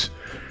case.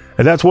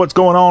 And that's what's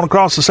going on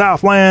across the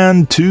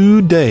Southland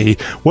today.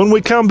 When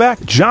we come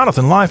back,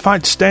 Jonathan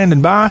Leifheit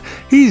standing by.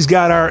 He's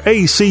got our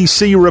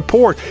ACC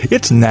report.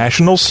 It's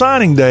National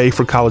Signing Day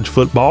for college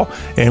football,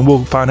 and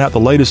we'll find out the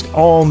latest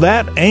on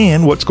that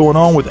and what's going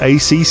on with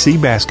ACC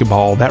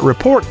basketball. That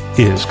report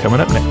is coming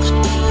up next.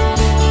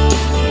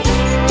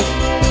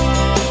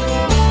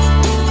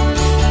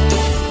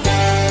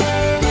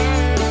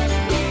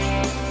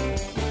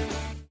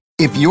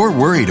 If you're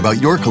worried about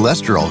your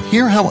cholesterol,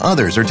 hear how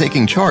others are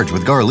taking charge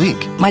with Garlic.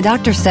 My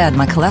doctor said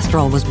my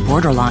cholesterol was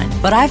borderline,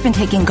 but I've been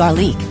taking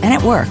Garlic, and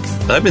it works.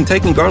 I've been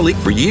taking Garlic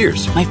for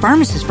years. My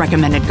pharmacist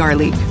recommended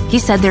Garlic. He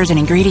said there's an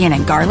ingredient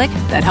in garlic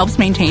that helps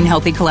maintain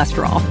healthy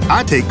cholesterol.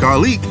 I take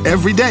Garlic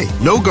every day.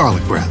 No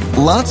garlic breath.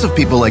 Lots of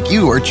people like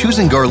you are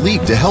choosing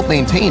Garlic to help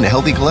maintain a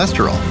healthy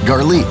cholesterol.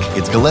 Garlic,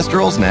 it's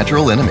cholesterol's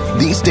natural enemy.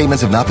 These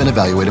statements have not been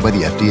evaluated by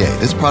the FDA.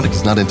 This product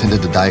is not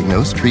intended to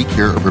diagnose, treat,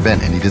 cure, or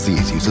prevent any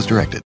disease. Use as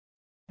directed.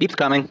 Beep's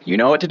coming. You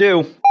know what to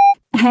do.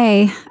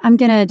 Hey, I'm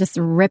gonna just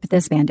rip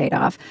this Band-Aid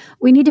off.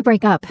 We need to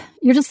break up.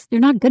 You're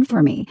not good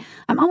for me.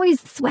 I'm always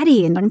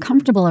sweaty and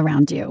uncomfortable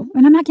around you,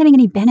 and I'm not getting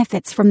any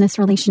benefits from this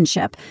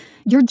relationship.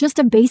 You're just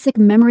a basic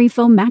memory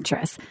foam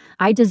mattress.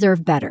 I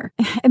deserve better.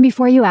 And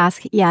before you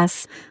ask,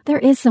 yes, there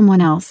is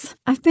someone else.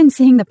 I've been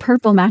seeing the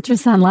Purple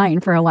mattress online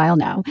for a while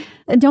now.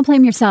 Don't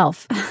blame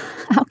yourself.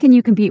 How can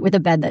you compete with a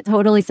bed that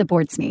totally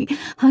supports me,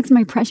 hugs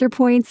my pressure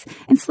points,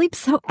 and sleeps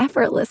so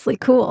effortlessly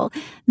cool?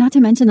 Not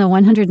to mention the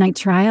 100-night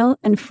trial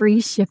and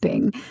free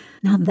shipping.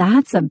 Now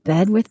that's a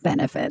bed with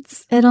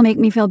benefits. It'll make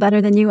me feel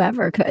better than you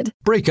ever could.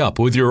 Break up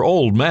with your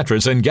old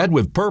mattress and get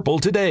with Purple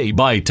today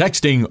by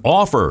texting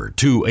OFFER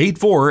to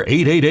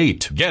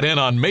 84888. Get in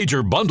on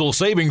major bundle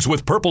savings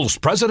with Purple's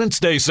President's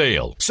Day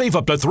sale. Save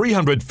up to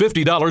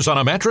 $350 on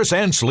a mattress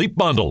and sleep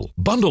bundle.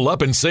 Bundle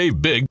up and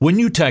save big when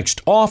you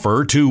text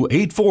OFFER to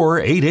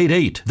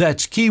 84888.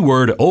 That's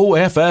keyword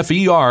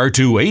OFFER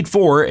to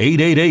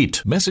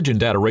 84888. Message and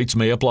data rates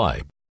may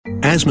apply.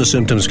 Asthma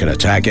symptoms can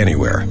attack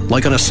anywhere,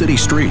 like on a city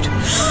street.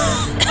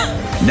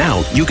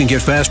 Now you can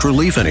get fast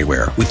relief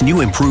anywhere with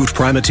new improved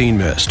Primatene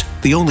Mist,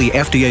 the only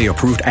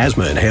FDA-approved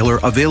asthma inhaler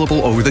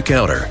available over the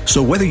counter.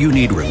 So whether you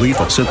need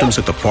relief of symptoms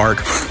at the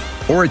park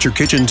or at your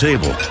kitchen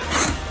table,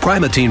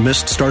 Primatene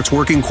Mist starts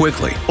working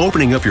quickly,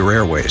 opening up your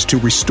airways to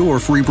restore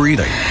free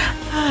breathing.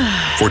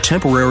 For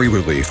temporary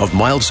relief of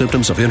mild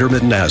symptoms of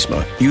intermittent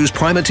asthma, use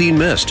Primatene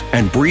Mist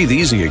and breathe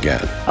easy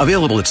again.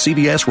 Available at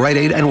CVS, Rite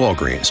Aid, and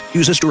Walgreens.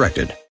 Use as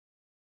directed.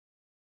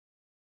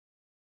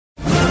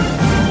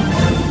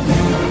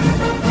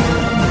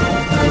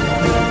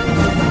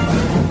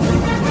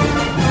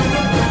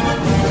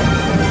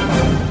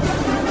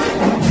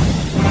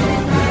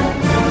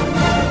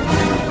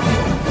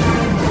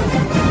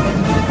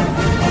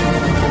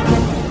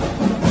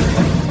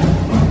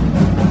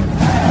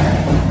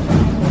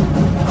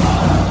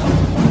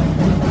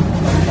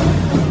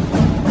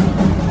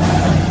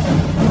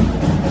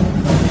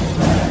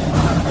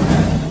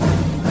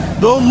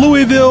 The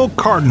Louisville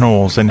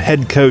Cardinals and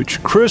head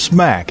coach Chris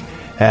Mack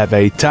have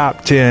a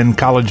top 10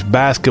 college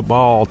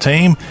basketball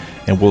team,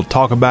 and we'll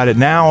talk about it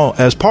now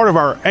as part of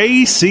our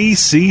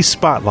ACC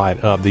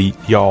Spotlight of the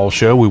Y'all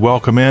Show. We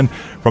welcome in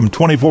from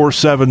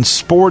 24/7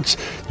 Sports,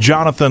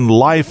 Jonathan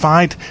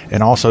Leifheit,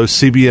 and also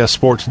CBS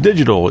Sports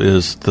Digital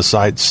is the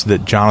sites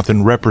that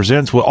Jonathan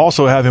represents. We'll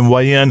also have him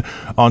weigh in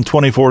on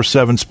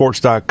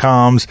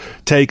 247sports.com's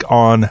take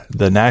on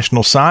the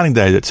National Signing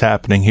Day that's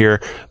happening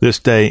here this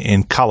day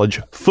in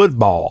college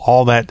football.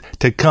 All that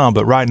to come.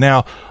 But right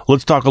now,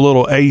 let's talk a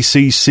little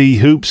ACC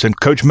hoops. And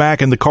Coach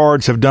Mack and the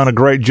Cards have done a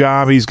great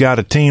job. He's got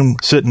a team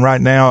sitting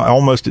right now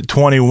almost at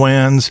 20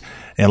 wins.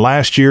 And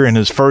last year, in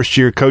his first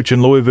year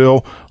coaching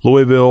Louisville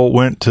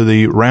went to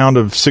the round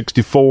of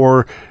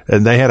 64,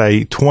 and they had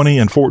a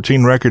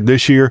 20-14 record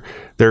this year.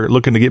 They're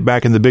looking to get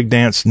back in the big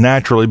dance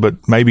naturally,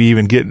 but maybe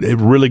even get a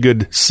really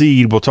good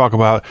seed. We'll talk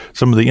about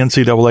some of the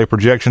NCAA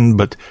projection.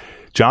 But,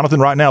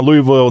 Jonathan, right now,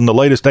 Louisville in the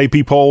latest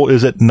AP poll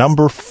is at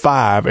number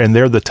 5, and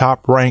they're the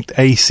top-ranked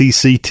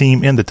ACC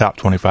team in the top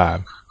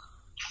 25.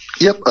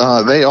 Yep,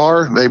 they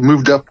are. They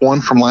moved up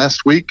one from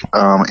last week,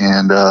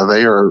 and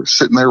they are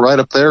sitting there right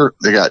up there.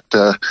 They got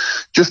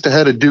just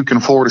ahead of Duke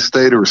and Florida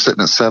State, who are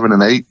sitting at 7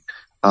 and 8.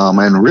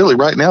 And really,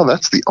 right now,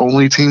 that's the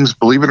only teams,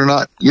 believe it or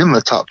not, in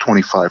the top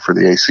 25 for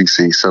the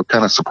ACC. So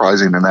kind of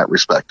surprising in that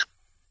respect.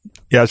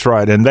 Yeah, that's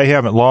right. And they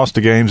haven't lost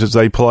the games as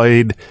they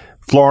played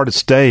Florida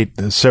State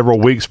several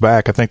weeks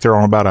back. I think they're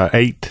on about a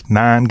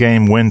 8-9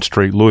 game win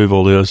streak.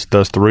 Louisville is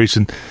thus the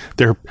reason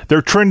they're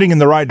trending in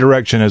the right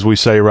direction, as we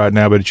say right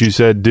now. But as you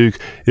said, Duke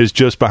is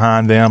just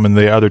behind them and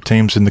the other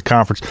teams in the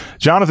conference.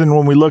 Jonathan,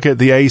 when we look at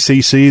the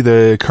ACC,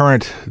 the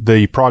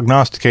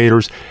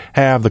prognosticators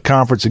have the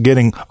conference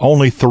getting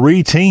only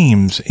 3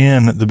 teams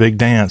in the big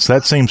dance.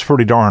 That seems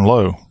pretty darn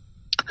low.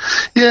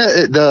 Yeah,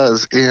 it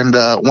does. And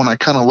when I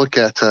kind of look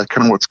at kind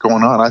of what's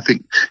going on, I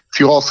think if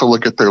you also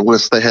look at their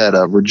list, they had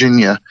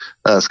Virginia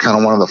as kind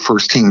of one of the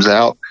first teams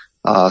out.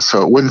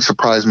 So it wouldn't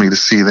surprise me to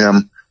see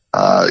them.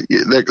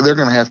 They're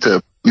going to have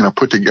to,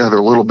 put together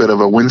a little bit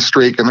of a win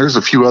streak. And there's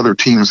a few other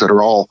teams that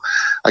are all,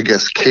 I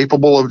guess,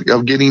 capable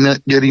of getting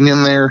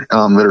in there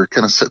that are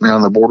kind of sitting there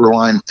on the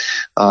borderline.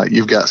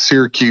 You've got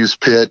Syracuse,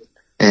 Pitt,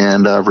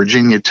 and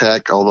Virginia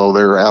Tech, although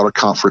they're out of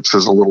conference,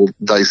 is a little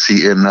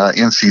dicey, in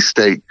NC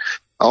State.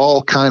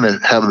 All kind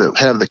of have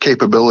the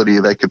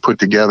capability they could put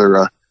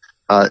together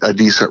a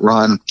decent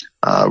run.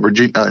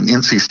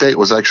 NC State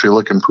was actually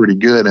looking pretty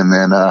good, and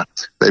then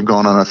they've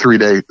gone on a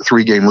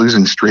 3-game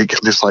losing streak,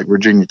 just like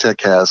Virginia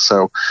Tech has.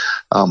 So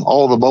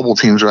all the bubble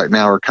teams right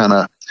now are kind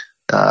of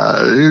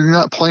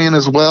not playing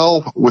as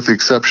well, with the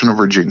exception of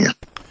Virginia.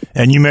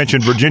 And you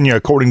mentioned Virginia.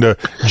 According to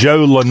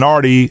Joe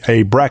Lunardi,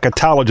 a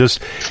bracketologist,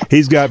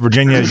 he's got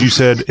Virginia, as you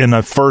said, in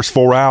the first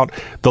 4 out.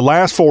 The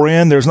last 4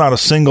 in, there's not a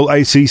single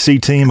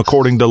ACC team,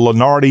 according to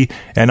Lunardi.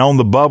 And on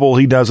the bubble,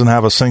 he doesn't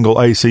have a single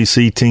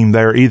ACC team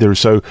there either.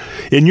 So,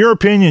 in your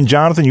opinion,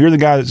 Jonathan, you're the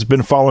guy that's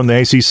been following the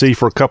ACC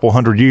for a couple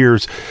hundred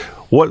years.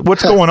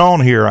 What's going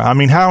on here? I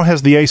mean, how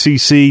has the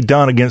ACC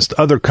done against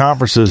other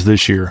conferences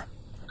this year?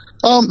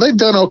 They've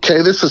done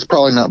okay. This has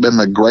probably not been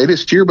the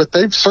greatest year, but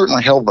they've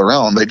certainly held their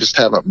own. They just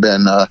haven't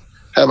been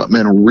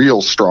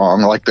real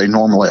strong like they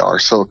normally are.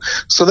 So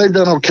they've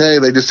done okay.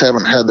 They just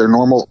haven't had their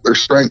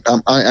strength.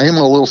 I am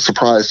a little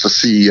surprised to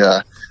see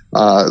them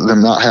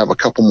not have a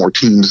couple more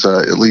teams,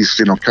 at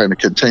least, kind of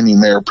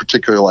contending there,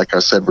 particularly, like I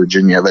said,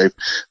 Virginia.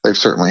 They've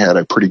certainly had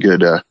a pretty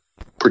good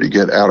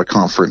out of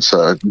conference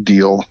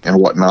deal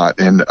and whatnot,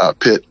 and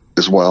Pitt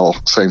as well,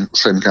 same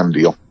kind of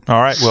deal. All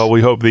right. Well,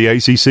 we hope the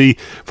ACC,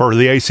 for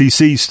the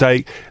ACC's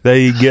sake,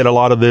 they get a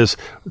lot of this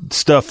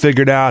stuff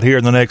figured out here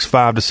in the next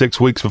 5 to 6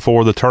 weeks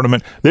before the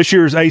tournament. This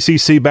year's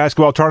ACC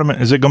basketball tournament,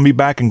 is it going to be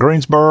back in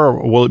Greensboro,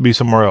 or will it be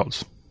somewhere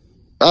else?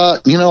 I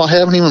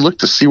haven't even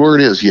looked to see where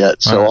it is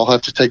yet, so I'll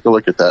have to take a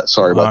look at that.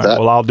 Sorry about that.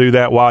 Well, I'll do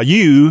that while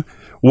you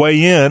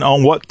weigh in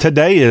on what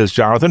today is,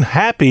 Jonathan.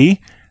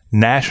 Happy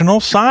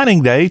National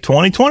Signing Day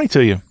 2020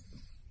 to you.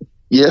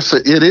 Yes,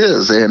 it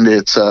is, and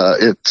it's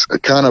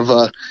kind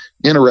of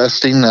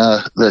interesting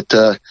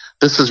that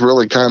this is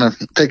really kind of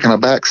taking a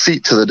back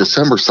seat to the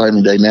December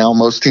signing day now.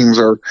 Most teams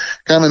are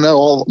kind of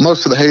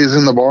most of the hay's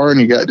in the barn.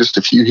 You got just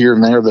a few here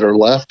and there that are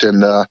left,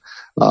 and so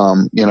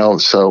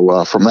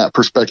from that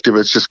perspective,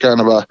 it's just kind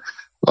of a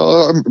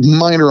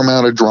minor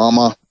amount of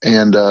drama,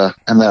 and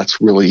that's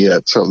really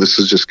it. So this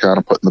is just kind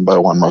of putting the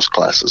bow on most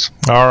classes.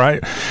 All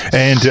right.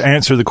 And to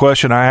answer the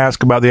question I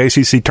asked about the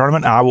ACC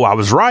tournament, I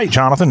was right,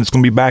 Jonathan. It's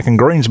going to be back in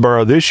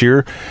Greensboro this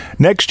year.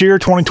 Next year,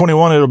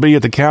 2021, it'll be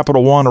at the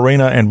Capital One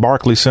Arena and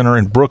Barclays Center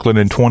in Brooklyn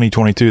in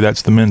 2022.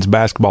 That's the men's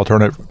basketball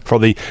tournament for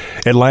the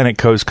Atlantic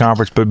Coast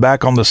Conference. But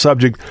back on the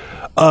subject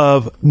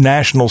of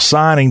National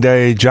Signing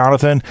Day,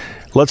 Jonathan,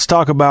 let's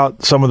talk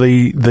about some of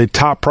the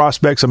top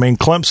prospects. I mean,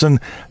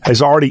 Clemson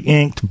has already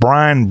inked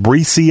Brian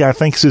Bresee, I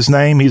think is his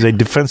name. He's a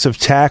defensive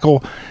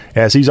tackle,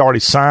 as he's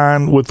already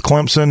signed with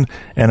Clemson,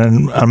 and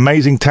an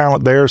amazing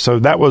talent there. So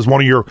that was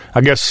one of your,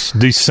 I guess,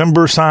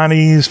 December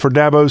signees for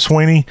Dabo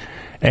Swinney.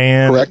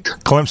 And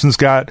correct. Clemson's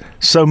got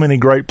so many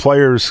great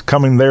players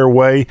coming their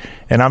way.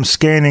 And I'm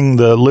scanning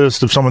the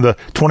list of some of the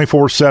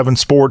 24/7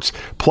 Sports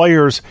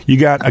players. You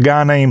got a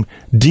guy named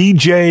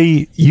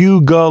DJ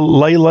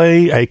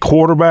Uiagalelei, a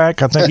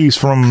quarterback. I think he's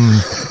from,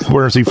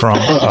 where is he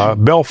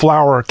from?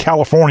 Bellflower,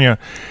 California.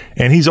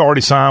 And he's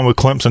already signed with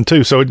Clemson,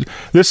 too. So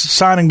this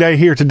signing day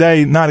here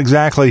today, not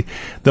exactly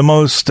the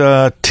most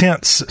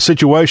tense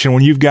situation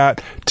when you've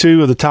got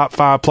two of the top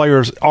 5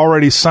 players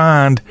already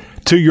signed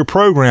to your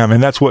program.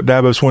 And that's what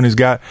Dabo Swinney's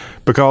got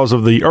because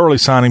of the early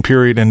signing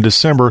period in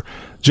December.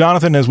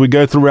 Jonathan, as we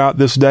go throughout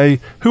this day,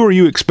 who are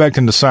you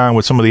expecting to sign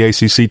with some of the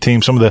ACC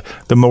teams, some of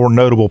the more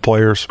notable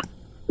players?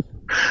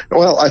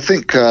 Well, I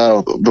think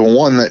the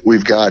one that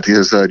we've got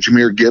is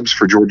Jahmyr Gibbs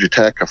for Georgia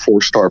Tech, a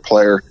 4-star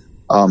player.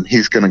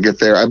 He's going to get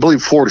there. I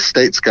believe Florida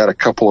State's got a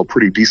couple of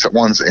pretty decent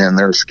ones, and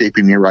they're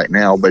escaping me right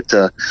now. But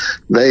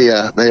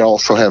they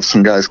also have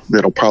some guys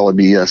that'll probably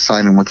be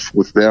signing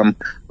with them.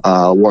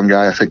 One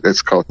guy I think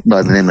that's called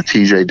by the name of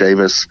TJ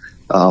Davis.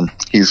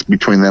 He's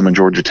between them and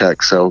Georgia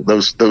Tech. So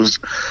those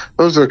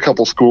are a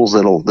couple schools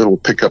that'll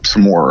pick up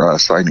some more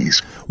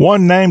signees.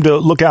 One name to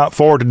look out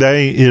for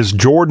today is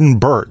Jordan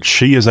Burch.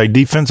 He is a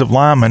defensive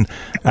lineman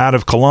out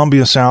of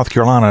Columbia, South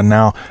Carolina.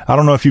 Now, I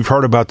don't know if you've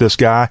heard about this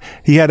guy.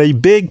 He had a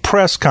big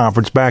press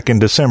conference back in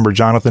December,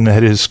 Jonathan,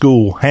 at his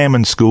school,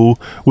 Hammond School,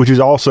 which is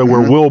also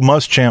where Will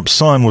Muschamp's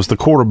son was the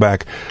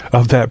quarterback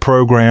of that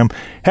program.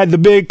 Had the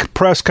big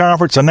press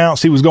conference,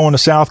 announced he was going to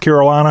South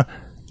Carolina,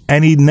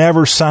 and he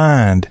never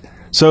signed.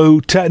 So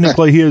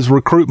technically his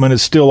recruitment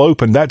is still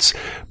open. That's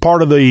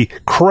part of the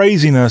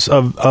craziness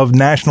of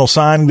National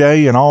Signing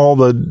Day and all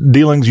the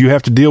dealings you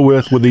have to deal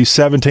with these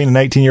 17 and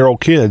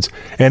 18-year-old kids.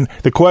 And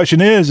the question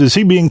is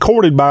he being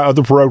courted by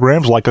other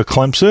programs like a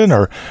Clemson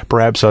or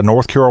perhaps a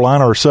North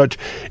Carolina or such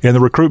in the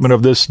recruitment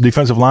of this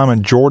defensive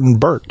lineman, Jordan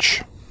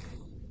Burch?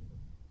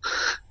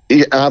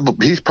 Yeah,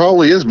 he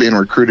probably is being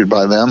recruited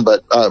by them,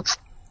 but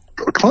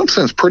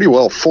Clemson's pretty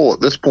well full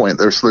at this point.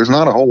 There's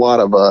not a whole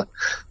lot of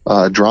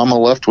drama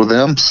left with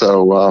them.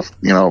 So,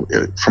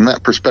 from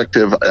that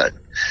perspective,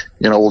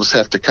 we'll just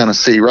have to kind of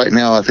see. Right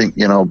now, I think,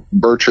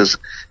 Burch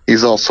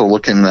he's also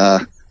looking,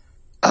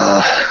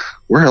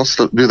 where else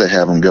do they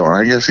have him going?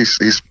 I guess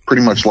he's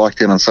pretty much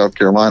locked in on South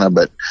Carolina,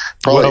 but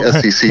probably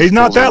SEC. He's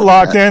not that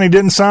locked in. He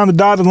didn't sign the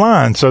dotted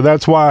line, so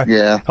that's why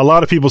a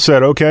lot of people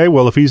said, okay,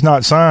 well, if he's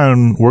not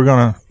signed, we're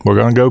gonna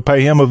go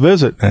pay him a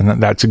visit,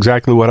 and that's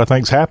exactly what I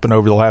think's happened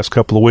over the last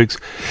couple of weeks.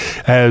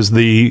 As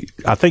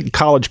I think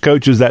college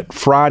coaches that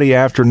Friday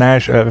after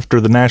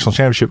the national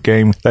championship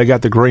game, they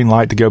got the green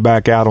light to go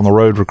back out on the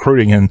road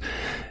recruiting, and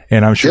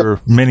I'm sure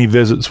many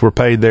visits were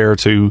paid there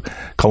to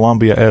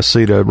Columbia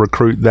SC to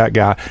recruit that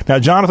guy. Now,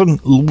 Jonathan,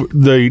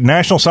 the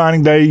National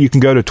Signing Day, you can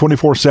go to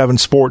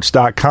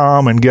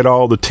 247sports.com and get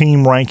all the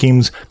team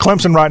rankings.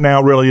 Clemson right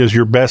now really is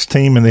your best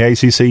team in the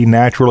ACC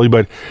naturally.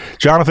 But,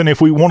 Jonathan,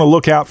 if we want to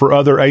look out for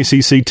other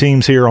ACC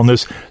teams here on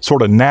this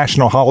sort of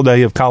national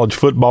holiday of college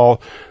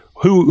football,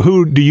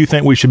 who do you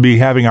think we should be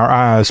having our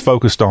eyes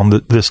focused on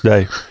this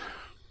day?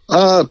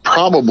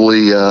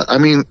 Probably.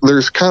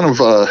 There's kind of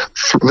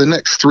the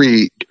next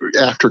 3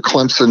 after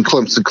Clemson.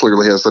 Clemson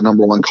clearly has the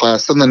number 1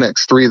 class. Then the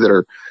next 3 that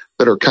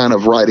are kind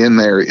of right in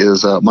there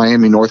is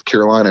Miami, North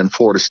Carolina, and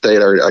Florida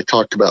State. I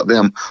talked about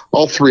them.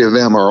 All 3 of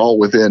them are all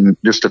within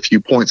just a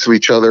few points of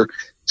each other,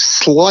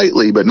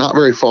 slightly, but not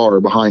very far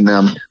behind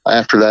them.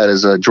 After that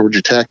is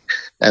Georgia Tech,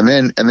 and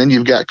then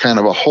you've got kind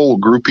of a whole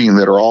grouping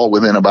that are all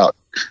within about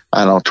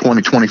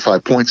 20,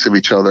 25 points of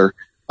each other.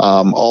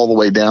 All the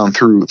way down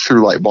through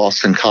like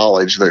Boston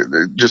College.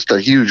 They're just a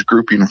huge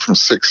grouping from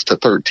 6 to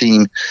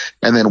 13.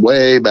 And then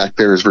way back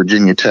there is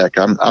Virginia Tech.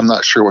 I'm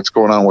not sure what's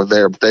going on with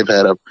there, but they've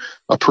had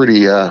a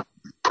pretty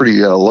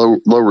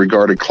low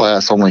regarded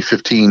class. Only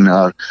 15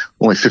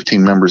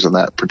 members in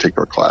that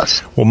particular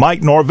class. Well,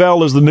 Mike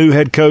Norvell is the new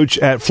head coach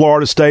at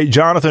Florida State.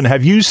 Jonathan,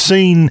 have you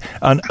seen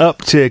an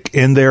uptick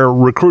in their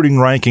recruiting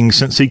rankings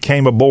since he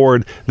came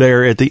aboard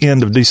there at the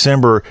end of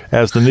December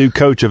as the new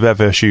coach of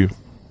FSU?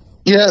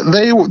 Yeah,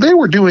 they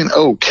were doing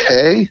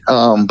okay,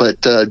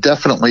 but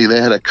definitely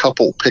they had a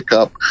couple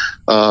pickup.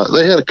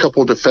 They had a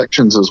couple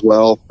defections as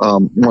well.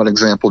 One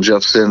example,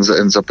 Jeff Sims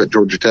ends up at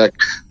Georgia Tech,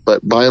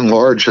 but by and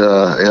large,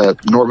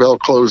 Norvell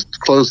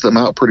closed them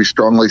out pretty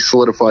strongly,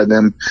 solidified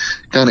them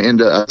kind of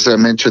into, as I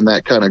mentioned,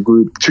 that kind of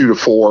group 2 to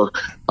 4.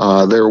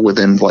 They're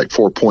within like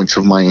 4 points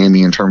of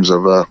Miami in terms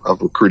of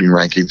recruiting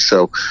rankings.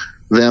 So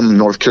them,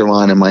 North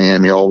Carolina, and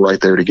Miami, all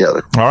right there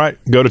together. All right.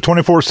 Go to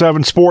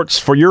 247 Sports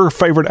for your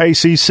favorite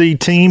ACC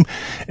team.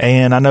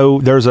 And I know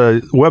there's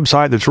a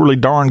website that's really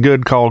darn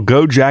good called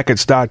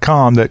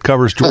GoJackets.com that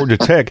covers Georgia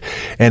Tech.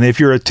 And if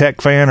you're a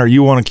Tech fan or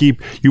you want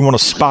to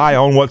spy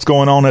on what's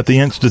going on at the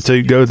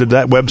Institute, go to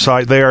that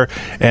website there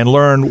and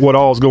learn what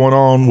all is going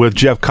on with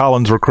Jeff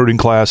Collins' recruiting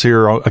class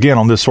here, again,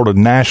 on this sort of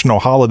national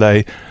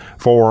holiday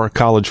for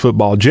college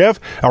football.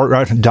 Jonathan,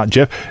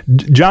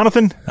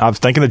 I was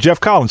thinking of Jeff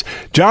Collins.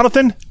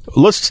 Jonathan,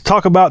 let's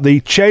talk about the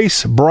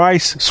Chase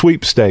Bryce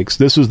sweepstakes.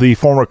 This was the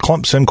former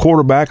Clemson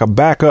quarterback, a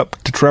backup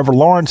to Trevor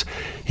Lawrence.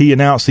 He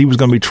announced he was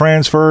going to be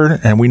transferred,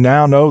 and we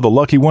now know the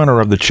lucky winner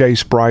of the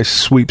Chase Bryce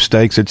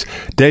sweepstakes. It's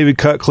David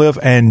Cutcliffe,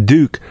 and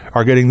Duke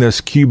are getting this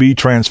QB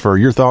transfer.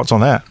 Your thoughts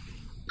on that?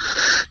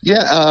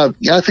 Yeah,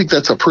 I think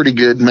that's a pretty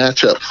good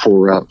matchup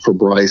for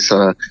Bryce.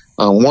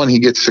 One, he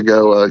gets to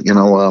go,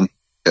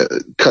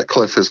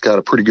 Cutcliffe has got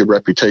a pretty good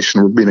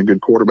reputation for being a good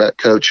quarterback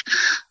coach.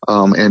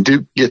 And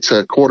Duke gets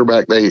a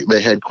quarterback.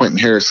 They had Quentin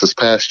Harris this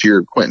past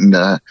year. Quentin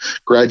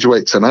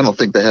graduates, and I don't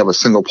think they have a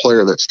single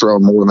player that's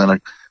thrown more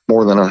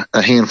than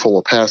a handful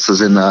of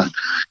passes in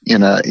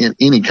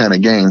any kind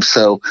of game.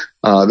 So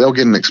they'll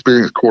get an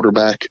experienced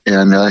quarterback.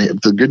 And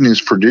the good news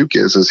for Duke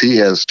is he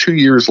has 2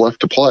 years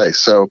left to play.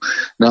 So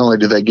not only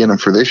do they get him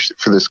for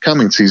this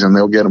coming season,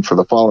 they'll get him for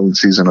the following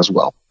season as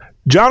well.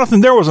 Jonathan,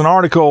 there was an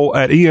article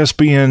at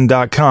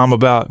ESPN.com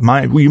about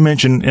you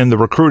mentioned in the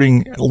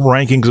recruiting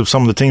rankings of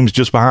some of the teams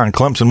just behind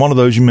Clemson. One of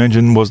those you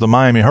mentioned was the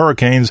Miami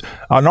Hurricanes.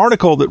 An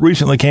article that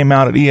recently came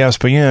out at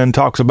ESPN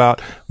talks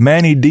about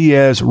Manny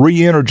Diaz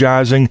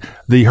re-energizing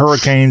the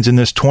Hurricanes in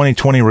this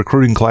 2020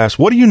 recruiting class.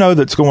 What do you know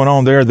that's going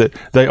on there that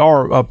they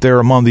are up there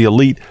among the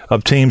elite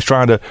of teams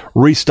trying to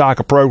restock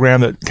a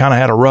program that kind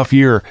of had a rough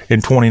year in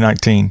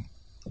 2019?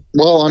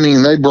 Well, I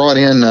mean, they brought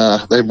in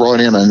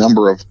a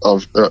number of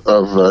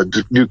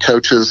new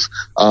coaches.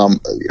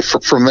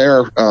 From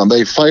there,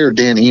 they fired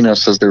Dan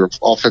Enos as their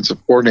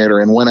offensive coordinator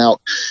and went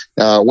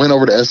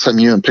over to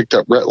SMU and picked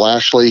up Rhett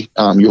Lashley.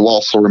 You'll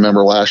also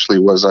remember Lashley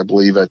was, I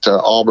believe, at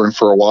Auburn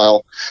for a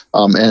while,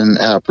 and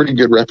a pretty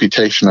good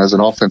reputation as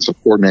an offensive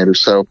coordinator.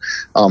 So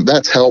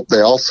that's helped.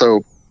 They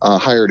also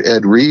hired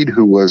Ed Reed,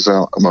 who was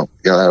a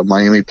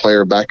Miami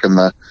player back in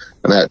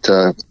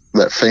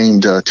that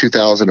famed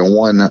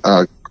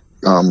 2001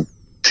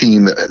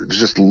 team that was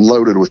just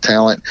loaded with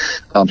talent.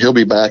 He'll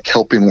be back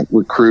helping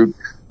recruit.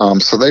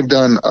 So they've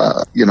done,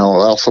 I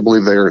also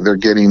believe they're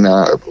getting,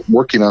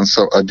 working on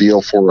a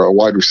deal for a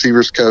wide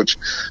receivers coach.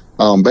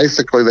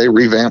 Basically they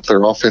revamped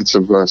their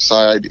offensive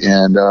side,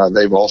 and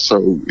they've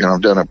also,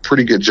 done a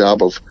pretty good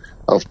job of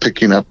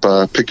picking up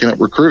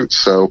recruits.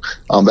 So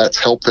that's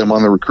helped them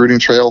on the recruiting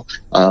trail.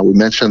 We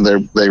mentioned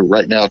they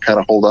right now kind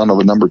of hold on to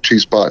the number 2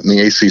 spot in the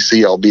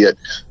ACC, albeit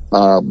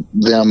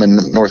them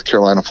and North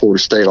Carolina,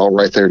 Florida State all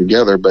right there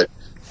together. But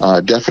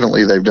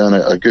definitely they've done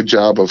a good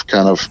job of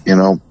kind of,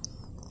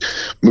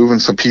 moving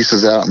some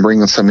pieces out and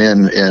bringing some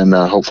in, and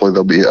hopefully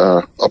there'll be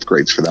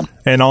upgrades for them.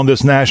 And on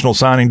this National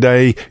Signing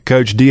Day,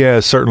 Coach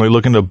Diaz certainly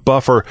looking to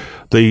buffer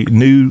the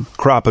new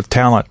crop of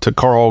talent to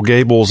Coral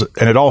Gables,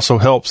 and it also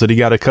helps that he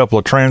got a couple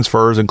of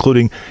transfers,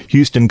 including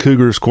Houston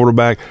Cougars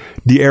quarterback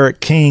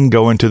De'Eric King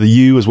going to the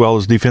U, as well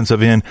as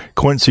defensive end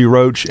Quincy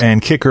Roach and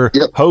kicker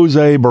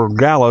Jose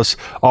Bergalis,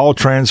 all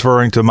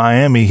transferring to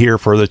Miami here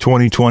for the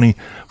 2020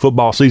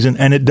 football season.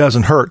 And it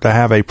doesn't hurt to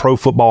have a Pro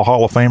Football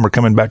Hall of Famer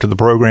coming back to the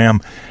program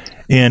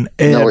in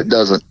No, it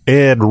doesn't.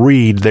 Ed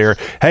Reed there.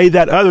 Hey,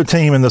 that other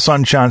team in the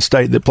Sunshine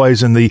State that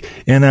plays in the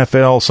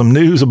NFL, some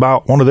news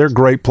about one of their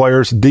great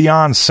players,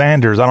 Deion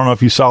Sanders. I don't know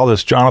if you saw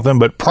this, Jonathan,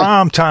 but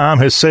Prime Time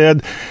has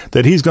said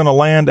that he's going to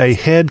land a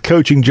head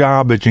coaching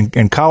job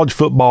in college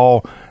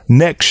football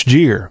next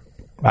year.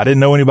 I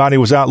didn't know anybody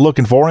was out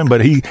looking for him,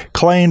 but he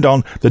claimed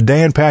on the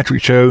Dan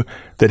Patrick Show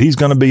that he's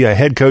going to be a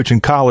head coach in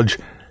college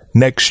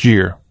next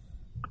year.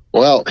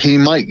 Well, he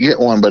might get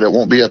one, but it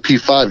won't be a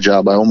P5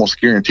 job. I almost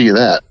guarantee you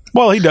that.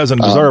 Well, he doesn't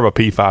deserve a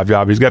P5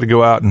 job. He's got to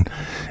go out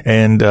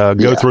and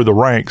go through the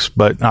ranks,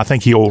 but I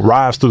think he'll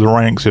rise through the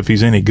ranks if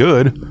he's any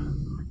good.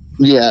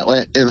 Yeah,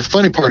 and the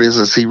funny part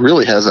is he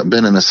really hasn't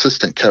been an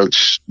assistant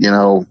coach,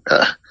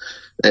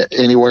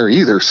 anywhere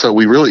either. So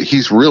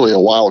he's really a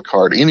wild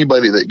card.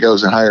 Anybody that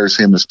goes and hires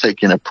him is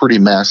taking a pretty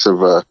massive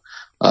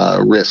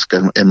risk,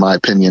 in my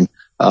opinion.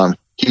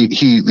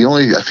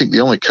 The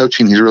only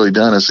coaching he's really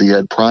done is he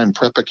had Prime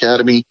Prep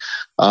Academy,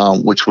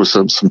 which was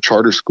some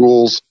charter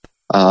schools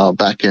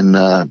back in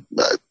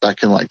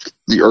like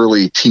the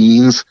early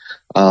teens,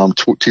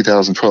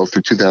 2012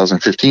 through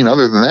 2015.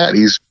 Other than that,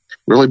 he's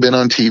really been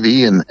on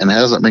TV and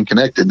hasn't been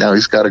connected. Now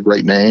he's got a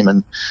great name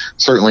and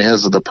certainly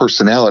has the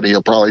personality.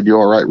 He'll probably do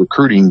all right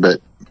recruiting,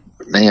 but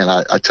man,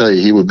 I tell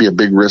you, he would be a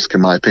big risk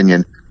in my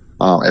opinion.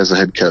 As a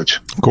head coach.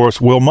 Of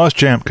course, Will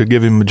Muschamp could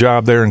give him a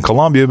job there in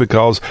Columbia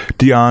because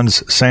Deion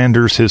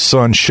Sanders, his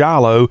son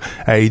Shiloh,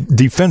 a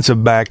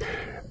defensive back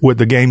with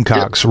the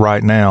Gamecocks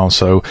right now.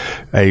 So,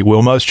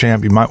 Will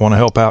Muschamp, you might want to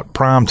help out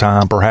Prime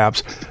Time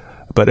perhaps.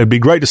 But it'd be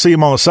great to see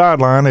him on the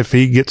sideline if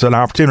he gets an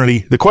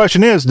opportunity. The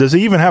question is, does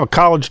he even have a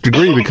college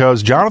degree?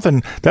 Because,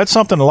 Jonathan, that's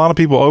something a lot of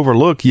people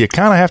overlook. You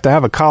kind of have to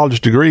have a college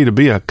degree to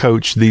be a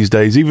coach these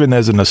days, even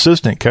as an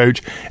assistant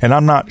coach. And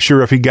I'm not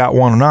sure if he got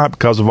one or not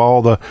because of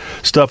all the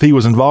stuff he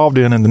was involved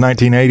in the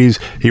 1980s.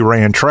 He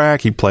ran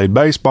track. He played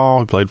baseball.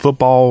 He played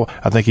football.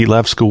 I think he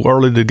left school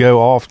early to go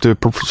off to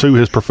pursue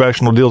his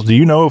professional deals. Do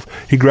you know if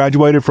he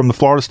graduated from the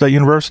Florida State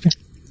University?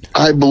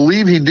 I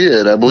believe he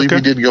did. He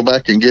did go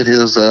back and get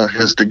his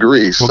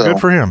degree. Well, good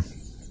for him.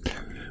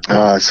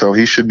 So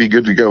he should be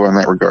good to go in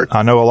that regard.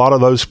 I know a lot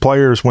of those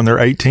players, when they're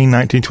 18,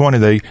 19, 20,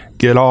 they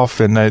get off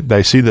and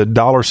they see the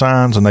dollar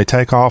signs and they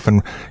take off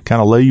and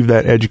kind of leave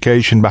that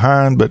education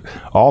behind. But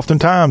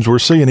oftentimes we're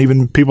seeing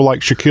even people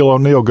like Shaquille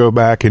O'Neal go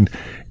back and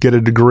get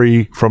a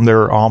degree from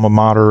their alma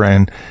mater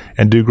and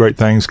do great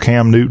things.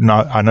 Cam Newton,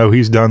 I know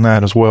he's done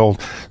that as well.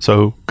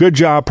 So good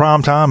job,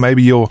 Primetime.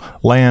 Maybe you'll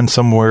land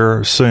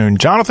somewhere soon.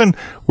 Jonathan,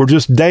 we're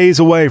just days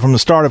away from the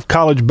start of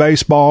college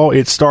baseball.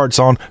 It starts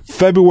on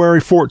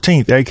February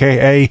 14th,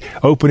 a.k.a.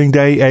 opening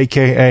day,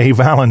 a.k.a.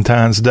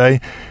 Valentine's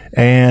Day.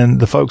 And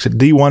the folks at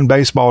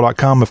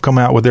D1Baseball.com have come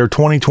out with their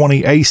 2020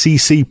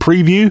 ACC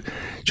preview.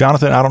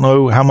 Jonathan, I don't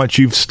know how much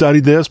you've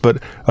studied this,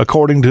 but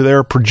according to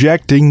their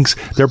projected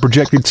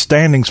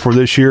standings for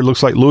this year, it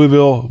looks like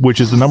Louisville, which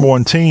is the number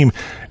one team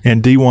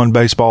in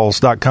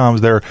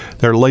D1Baseballs.com's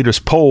their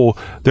latest poll,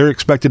 they're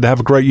expected to have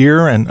a great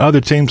year, and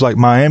other teams like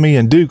Miami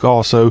and Duke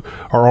also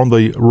are on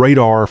the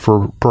radar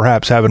for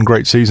perhaps having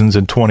great seasons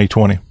in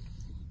 2020.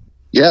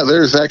 Yeah,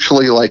 there's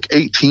actually like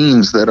 8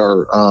 teams that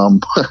are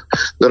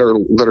that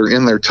are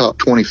in their top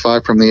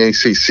 25 from the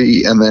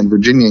ACC, and then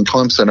Virginia and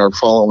Clemson are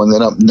following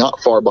them up, not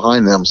far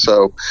behind them.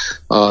 So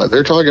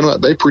they're talking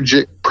about they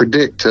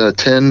predict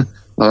 10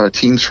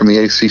 teams from the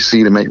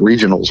ACC to make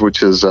regionals,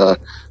 which is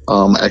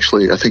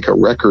actually I think a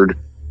record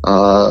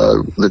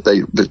that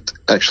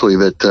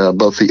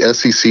both the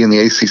SEC and the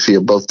ACC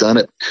have both done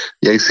it.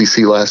 The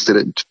ACC last did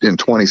it in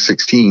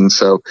 2016,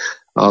 so.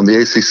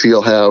 The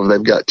ACC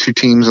they've got 2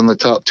 teams in the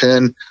top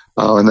 10,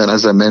 and then,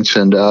 as I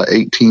mentioned,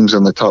 8 teams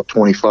in the top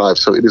 25.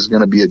 So it is going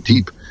to be a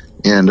deep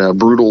and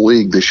brutal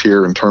league this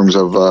year in terms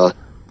of the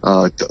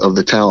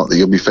talent that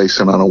you'll be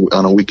facing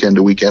on a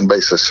weekend-to-weekend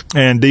basis.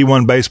 And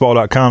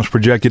D1Baseball.com's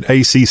projected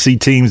ACC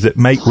teams that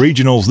make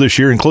regionals this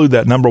year include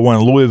that number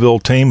 1 Louisville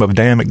team of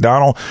Dan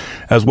McDonnell,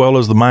 as well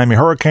as the Miami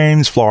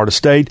Hurricanes, Florida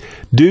State,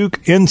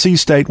 Duke, NC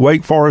State,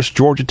 Wake Forest,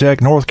 Georgia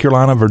Tech, North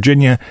Carolina,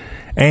 Virginia,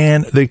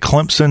 and the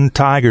Clemson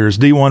Tigers.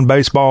 D1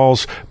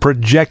 Baseball's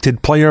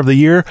projected player of the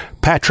year,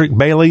 Patrick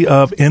Bailey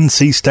of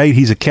NC State.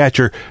 He's a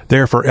catcher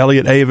there for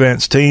Elliott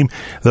Avent's team.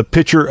 The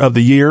pitcher of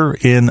the year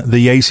in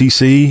the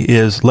ACC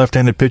is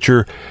left-handed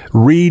pitcher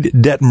Reed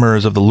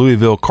Detmers of the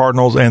Louisville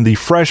Cardinals, and the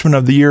freshman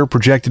of the year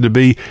projected to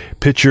be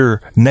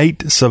pitcher Nate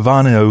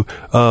Savano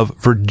of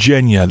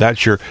Virginia.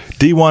 That's your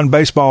D1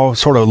 Baseball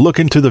sort of look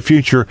into the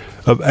future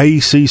of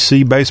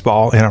ACC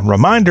baseball. And a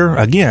reminder,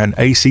 again,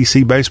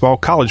 ACC baseball,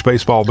 college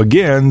baseball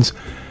begins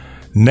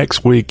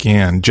next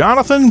weekend.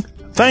 Jonathan,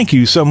 thank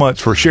you so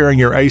much for sharing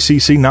your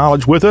ACC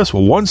knowledge with us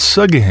once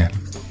again.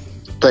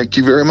 Thank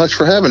you very much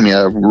for having me.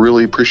 I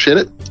really appreciate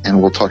it,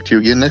 and we'll talk to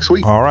you again next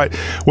week. All right.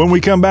 When we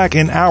come back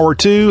in hour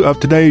 2 of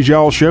today's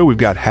Y'all Show, we've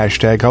got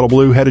hashtag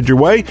Hullabaloo headed your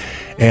way,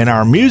 and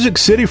our Music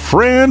City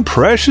friend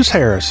Precious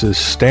Harris is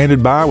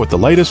standing by with the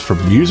latest from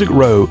Music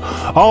Row.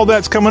 All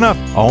that's coming up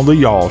on the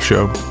Y'all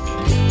Show.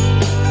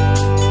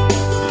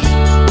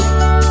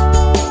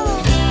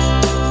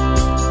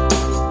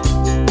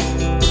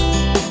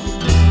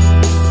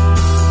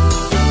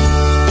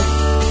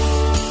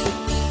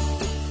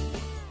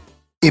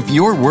 If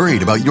you're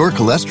worried about your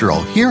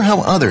cholesterol, hear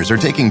how others are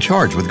taking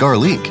charge with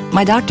Garlic.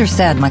 My doctor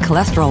said my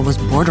cholesterol was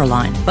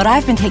borderline, but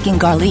I've been taking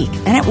Garlic,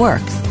 and it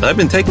works. I've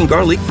been taking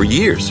Garlic for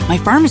years. My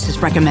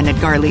pharmacist recommended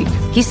Garlic.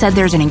 He said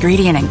there's an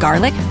ingredient in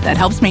garlic that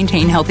helps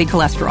maintain healthy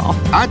cholesterol.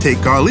 I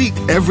take Garlic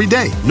every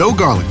day. No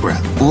garlic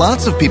breath.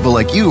 Lots of people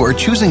like you are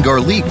choosing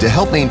Garlic to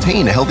help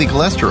maintain a healthy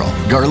cholesterol.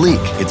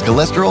 Garlic, it's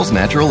cholesterol's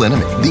natural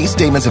enemy. These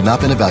statements have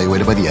not been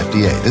evaluated by the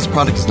FDA. This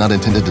product is not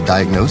intended to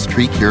diagnose,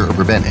 treat, cure, or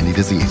prevent any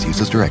disease. Use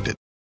as directed.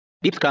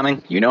 Beep's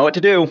coming. You know what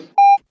to do.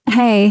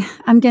 Hey,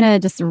 I'm gonna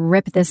just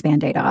rip this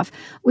Band-Aid off.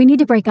 We need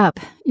to break up.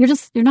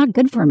 You're not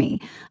good for me.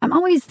 I'm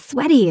always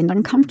sweaty and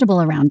uncomfortable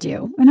around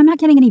you, and I'm not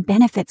getting any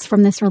benefits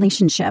from this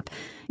relationship.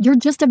 You're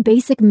just a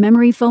basic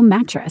memory foam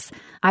mattress.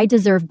 I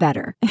deserve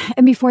better.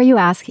 And before you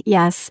ask,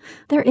 yes,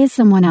 there is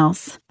someone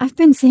else. I've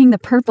been seeing the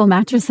Purple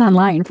mattress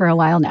online for a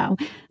while now.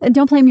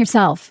 Don't blame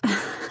yourself.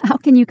 How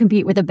can you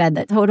compete with a bed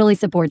that totally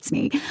supports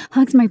me,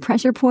 hugs my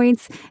pressure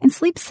points, and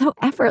sleeps so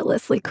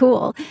effortlessly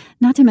cool?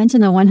 Not to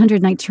mention the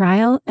 100-night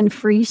trial and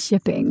free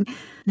shipping.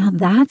 Now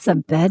that's a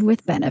bed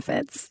with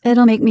benefits.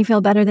 It'll make me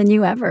feel better than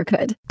you ever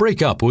could.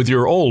 Break up with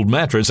your old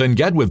mattress and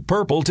get with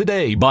Purple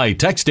today by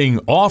texting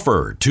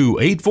OFFER to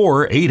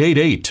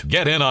 84888.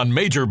 Get in on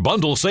major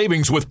bundle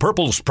savings with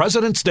Purple's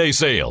President's Day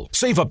sale.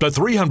 Save up to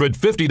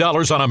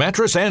 $350 on a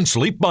mattress and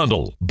sleep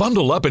bundle.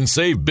 Bundle up and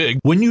save big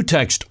when you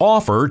text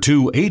OFFER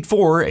to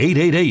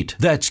 84888.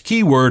 That's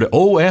keyword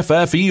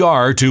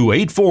OFFER to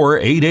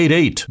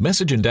 84888.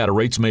 Message and data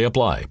rates may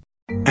apply.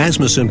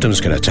 Asthma symptoms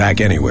can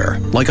attack anywhere,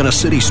 like on a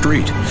city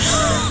street.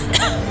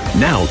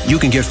 Now you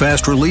can get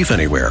fast relief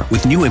anywhere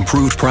with new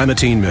improved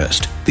Primatene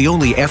Mist, the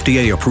only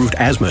FDA-approved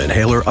asthma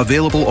inhaler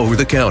available over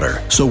the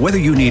counter. So whether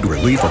you need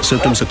relief of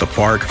symptoms at the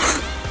park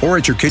or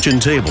at your kitchen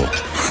table,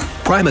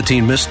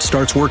 Primatene Mist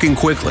starts working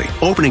quickly,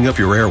 opening up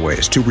your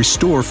airways to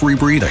restore free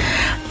breathing.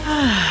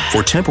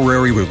 For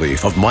temporary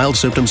relief of mild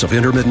symptoms of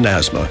intermittent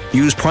asthma,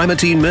 use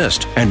Primatene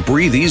Mist and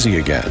breathe easy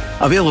again.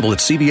 Available at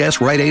CVS,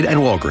 Rite Aid,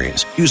 and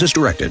Walgreens. Use as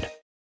directed.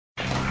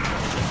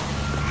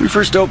 We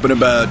first opened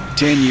about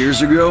 10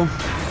 years ago.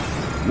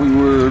 We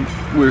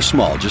were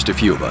small, just a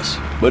few of us,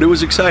 but it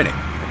was exciting.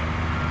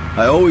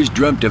 I always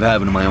dreamt of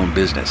having my own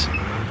business.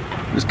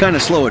 It was kind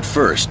of slow at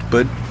first,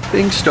 but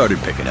things started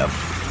picking up.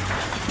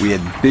 We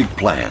had big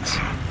plans.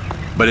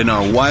 But in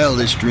our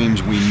wildest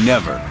dreams, we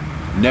never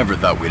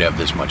thought we'd have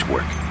this much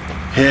work.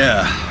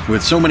 Yeah,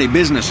 with so many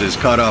businesses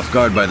caught off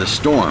guard by the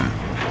storm,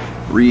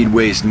 Reed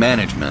Waste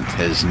Management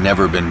has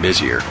never been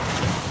busier.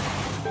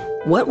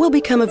 What will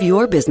become of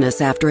your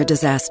business after a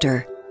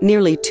disaster?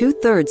 Nearly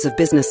 2/3 of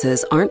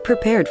businesses aren't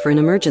prepared for an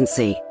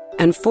emergency,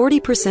 and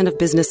 40% of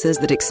businesses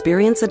that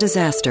experience a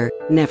disaster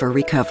never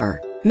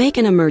recover. Make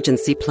an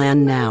emergency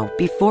plan now,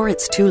 before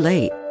it's too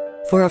late.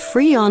 For a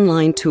free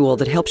online tool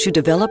that helps you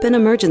develop an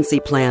emergency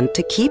plan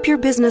to keep your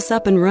business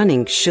up and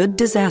running should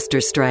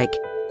disaster strike,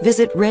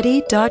 visit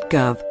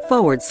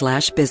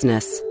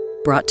ready.gov/business.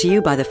 Brought to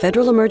you by the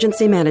Federal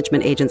Emergency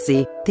Management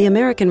Agency, the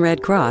American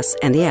Red Cross,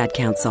 and the Ad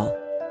Council.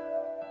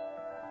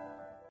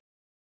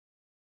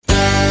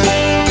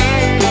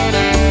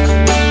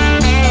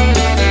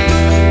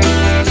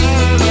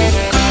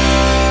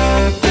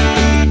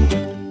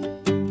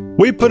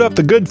 We put up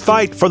the good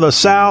fight for the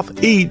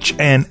South each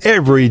and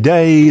every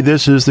day.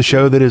 This is the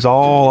show that is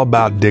all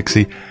about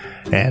Dixie.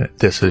 And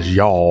this is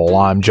y'all.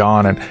 I'm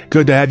John, and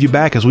good to have you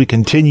back as we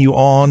continue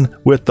on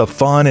with the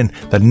fun. And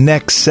the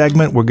next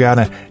segment, we're going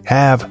to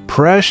have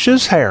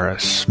Precious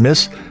Harris,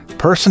 Miss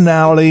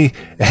Personality,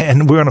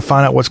 and we're going to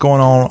find out what's going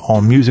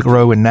on Music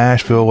Row in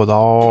Nashville with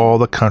all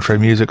the country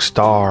music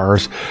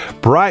stars.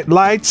 Bright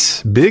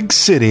lights, big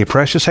city.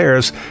 Precious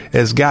Harris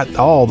has got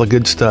all the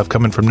good stuff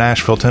coming from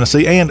Nashville,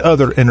 Tennessee, and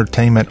other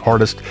entertainment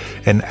artists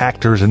and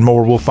actors and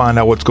more. We'll find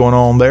out what's going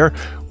on there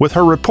with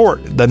her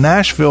report, the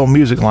Nashville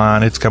Music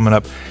Line. It's coming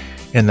up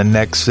in the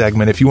next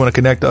segment. If you want to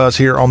connect to us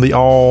here on the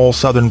All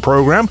Southern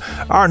program,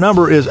 our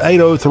number is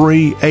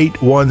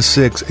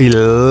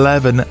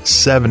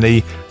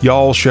 803-816-1170.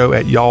 Y'all show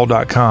at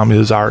y'all.com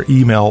is our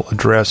email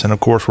address. And of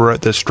course, we're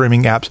at the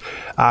streaming apps,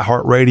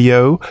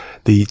 iHeartRadio,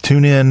 the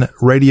TuneIn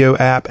Radio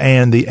app,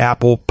 and the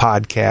Apple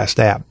Podcast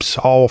apps,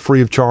 all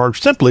free of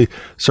charge. Simply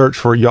search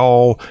for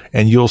Y'all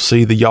and you'll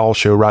see the Y'all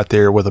Show right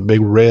there with a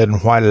big red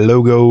and white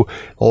logo.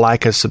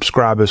 Like us,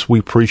 subscribe us. We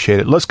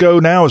appreciate it. Let's go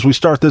now as we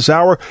start this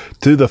hour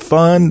to the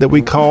fun that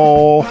we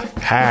call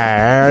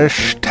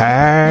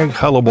hashtag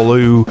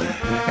Hullabaloo.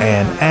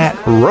 And at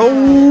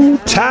Roll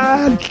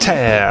Tide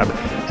Tab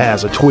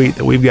has a tweet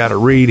that we've got to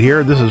read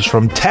here. This is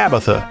from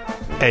Tabitha,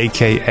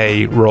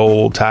 a.k.a.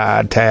 Roll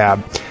Tide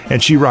Tab.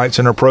 And she writes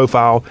in her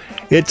profile,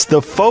 "It's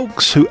the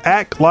folks who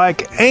act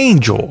like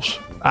angels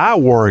I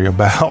worry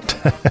about."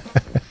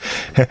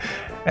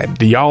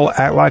 Do y'all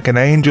act like an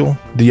angel?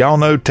 Do y'all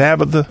know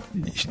Tabitha?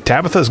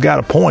 Tabitha's got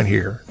a point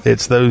here.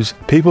 It's those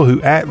people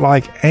who act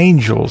like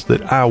angels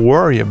that I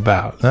worry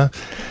about. Huh?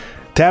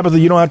 Tabitha,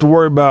 you don't have to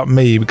worry about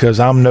me because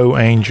I'm no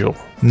angel.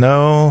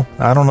 No,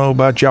 I don't know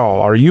about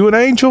y'all. Are you an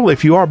angel?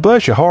 If you are,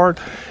 bless your heart.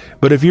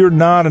 But if you're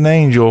not an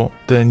angel,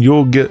 then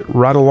you'll get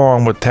right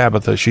along with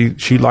Tabitha.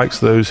 She likes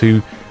those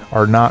who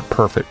are not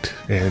perfect.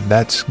 And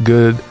that's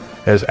good.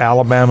 As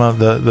Alabama,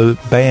 the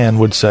band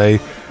would say,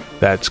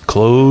 that's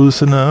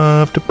close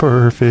enough to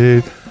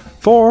perfect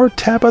for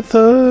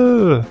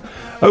Tabitha.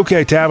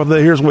 Okay,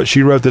 Tabitha, here's what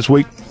she wrote this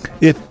week.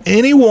 If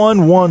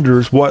anyone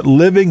wonders what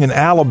living in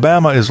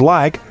Alabama is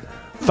like,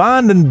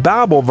 finding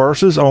Bible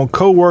verses on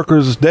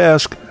coworkers'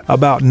 desk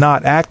about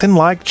not acting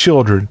like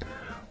children,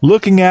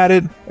 looking at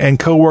it and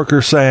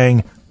coworker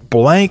saying,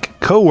 blank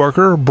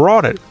coworker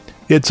brought it.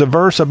 It's a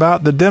verse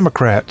about the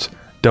Democrats,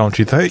 don't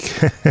you think?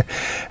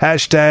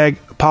 Hashtag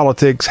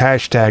politics,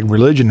 hashtag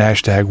religion,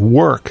 hashtag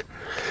work.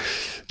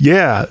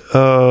 Yeah,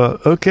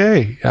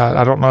 okay.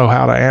 I don't know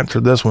how to answer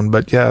this one,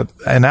 but yeah,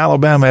 in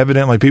Alabama,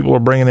 evidently people are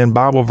bringing in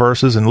Bible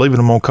verses and leaving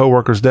them on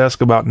coworkers'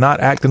 desk about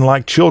not acting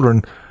like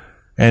children.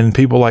 And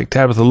people like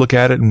Tabitha look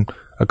at it and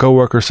a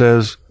coworker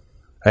says,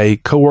 a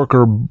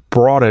coworker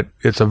brought it.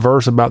 It's a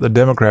verse about the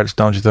Democrats,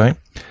 don't you think?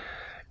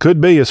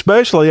 Could be,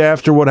 especially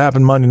after what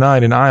happened Monday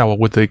night in Iowa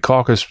with the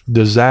caucus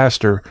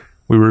disaster.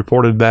 We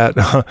reported that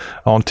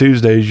on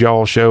Tuesday's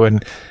Y'all Show,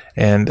 and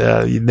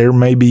there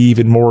may be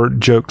even more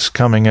jokes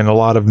coming and a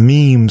lot of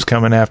memes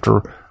coming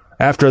after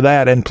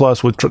that. And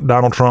plus, with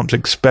Donald Trump's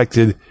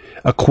expected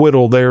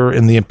acquittal there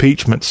in the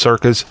impeachment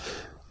circus,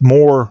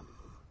 more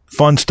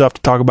fun stuff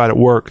to talk about at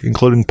work,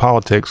 including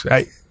politics.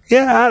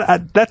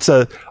 That's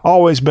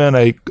always been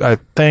a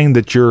thing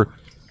that you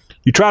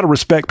try to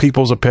respect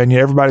people's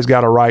opinion. Everybody's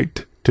got a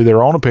right to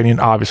their own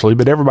opinion, obviously,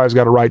 but everybody's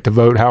got a right to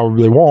vote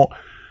however they want.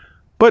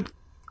 But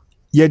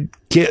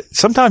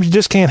sometimes you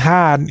just can't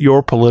hide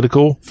your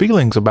political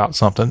feelings about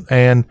something.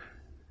 And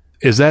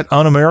is that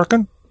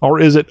un-American, or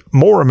is it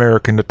more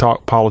American to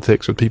talk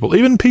politics with people,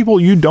 even people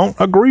you don't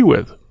agree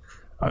with?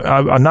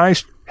 A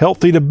nice,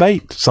 healthy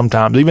debate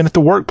sometimes, even at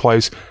the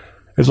workplace,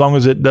 as long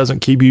as it doesn't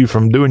keep you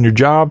from doing your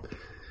job.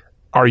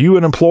 Are you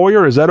an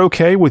employer? Is that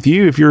okay with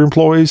you if your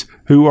employees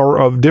who are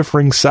of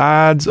differing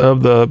sides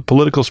of the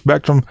political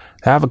spectrum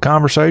have a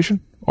conversation?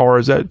 Or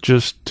is that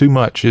just too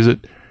much? Is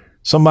it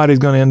somebody's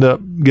going to end up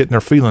getting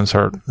their feelings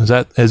hurt? Is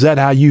that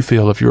how you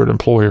feel if you're an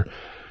employer?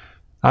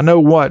 I know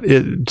what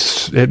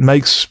it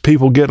makes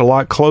people get a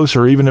lot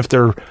closer, even if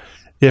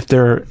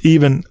they're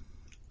even,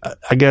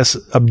 I guess,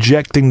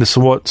 objecting to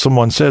what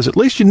someone says. At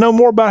least you know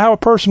more about how a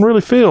person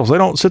really feels. They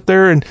don't sit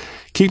there and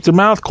keep their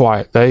mouth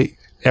quiet.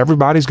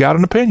 Everybody's got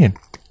an opinion.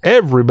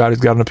 Everybody's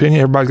got an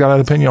opinion. Everybody's got an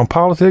opinion on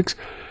politics.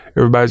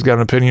 Everybody's got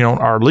an opinion on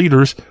our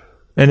leaders.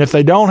 And if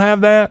they don't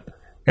have that,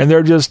 and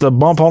they're just a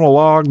bump on a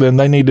log, then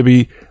they need to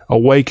be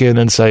awakened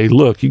and say,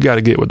 look, you got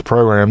to get with the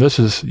program. This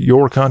is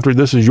your country.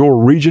 This is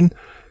your region.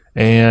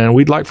 And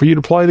we'd like for you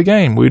to play the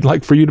game. We'd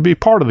like for you to be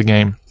part of the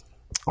game.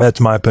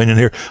 That's my opinion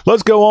here.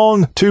 Let's go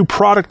on to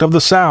Product of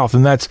the South,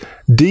 and that's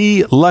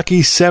D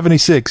Lucky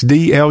 76,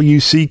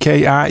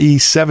 DLUCKIE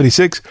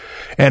 76.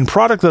 And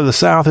Product of the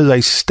South is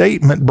a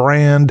statement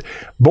brand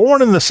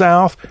born in the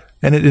South,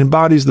 and it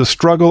embodies the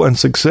struggle and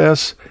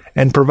success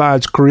and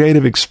provides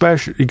creative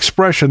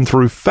expression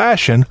through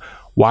fashion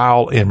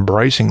while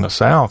embracing the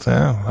South.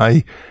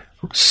 A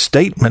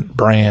statement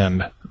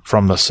brand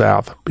from the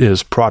South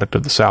is Product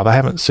of the South. I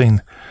haven't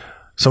seen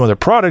some of their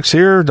products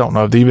here. Don't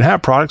know if they even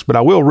have products, but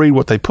I will read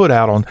what they put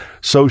out on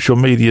social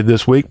media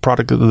this week.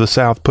 Product of the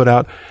South put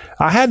out,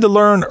 I had to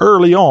learn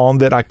early on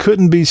that I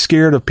couldn't be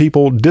scared of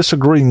people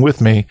disagreeing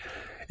with me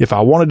if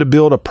I wanted to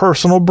build a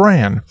personal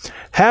brand.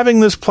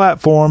 Having this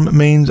platform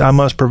means I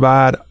must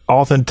provide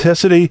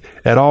authenticity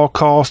at all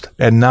cost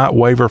and not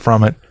waver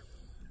from it.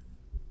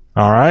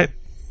 All right.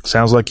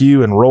 Sounds like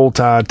you and Roll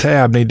Tide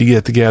Tab need to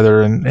get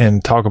together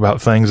and talk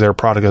about things that are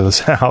Product of the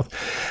South.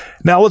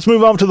 Now let's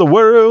move on to the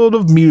world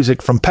of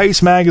music from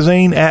Pace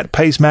Magazine at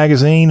Pace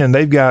Magazine, and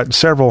they've got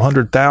several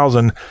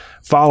 100,000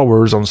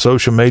 followers on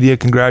social media.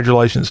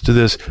 Congratulations to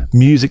this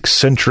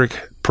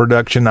music-centric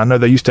production. I know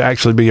they used to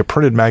actually be a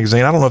printed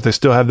magazine. I don't know if they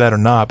still have that or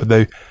not, but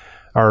they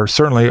are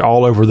certainly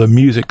all over the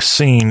music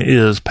scene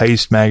is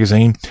Pace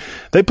Magazine.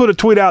 They put a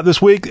tweet out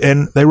this week,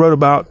 and they wrote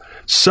about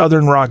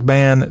Southern rock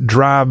band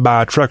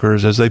Drive-By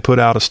Truckers as they put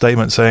out a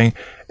statement saying,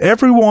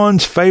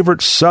 everyone's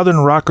favorite Southern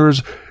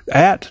rockers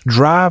at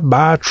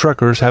Drive-By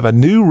Truckers have a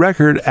new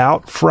record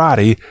out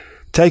Friday.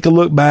 Take a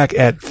look back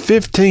at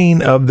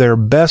 15 of their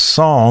best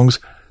songs,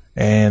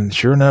 and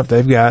sure enough,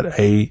 they've got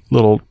a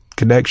little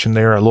connection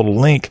there, a little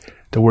link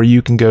to where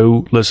you can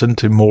go listen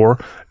to more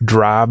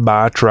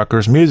Drive-By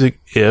Truckers music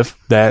if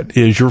that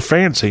is your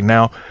fancy.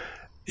 Now,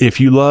 if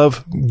you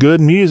love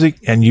good music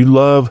and you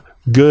love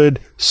good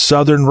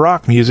Southern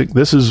rock music,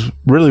 this is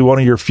really one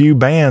of your few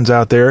bands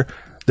out there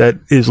that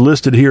is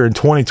listed here in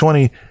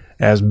 2020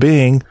 as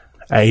being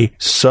a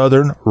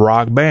Southern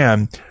rock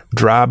band,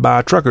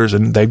 Drive-By Truckers.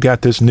 And they've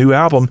got this new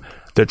album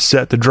that's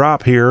set to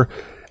drop here,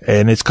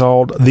 and it's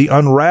called The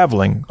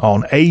Unraveling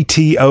on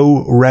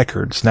ATO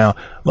Records. Now,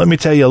 let me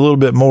tell you a little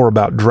bit more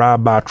about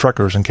Drive-By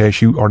Truckers in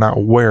case you are not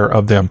aware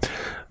of them.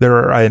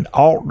 They're an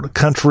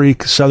alt-country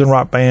Southern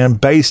rock band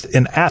based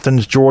in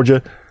Athens,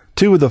 Georgia.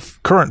 Two of the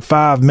current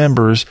 5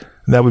 members,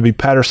 that would be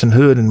Patterson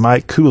Hood and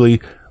Mike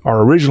Cooley,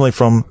 are originally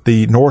from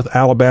the North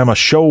Alabama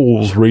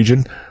Shoals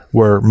region,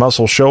 where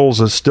Muscle Shoals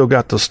has still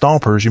got the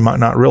Stompers. You might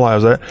not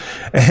realize that.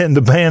 And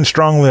the band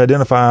strongly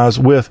identifies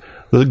with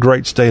the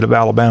great state of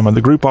Alabama.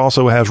 The group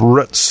also has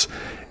roots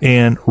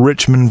in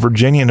Richmond,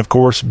 Virginia, and of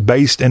course,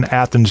 based in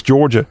Athens,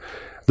 Georgia.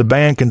 The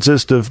band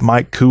consists of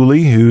Mike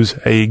Cooley, who's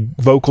a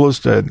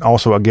vocalist and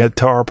also a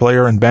guitar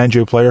player and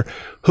banjo player.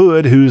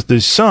 Hood, who's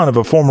the son of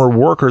a former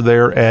worker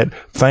there at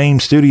Fame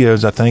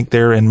Studios, I think,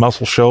 there in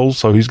Muscle Shoals.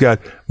 So he's got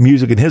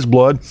music in his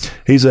blood.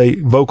 He's a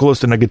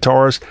vocalist and a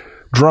guitarist.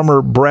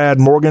 Drummer Brad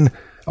Morgan,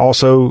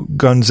 also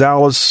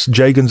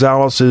Jay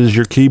Gonzalez is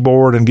your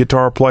keyboard and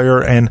guitar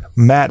player, and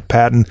Matt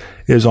Patton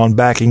is on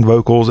backing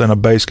vocals and a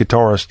bass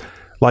guitarist.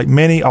 Like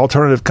many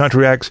alternative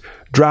country acts,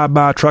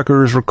 Drive-By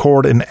Truckers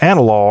record in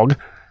analog,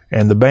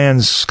 and the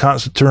band's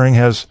constant touring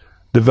has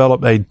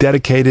developed a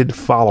dedicated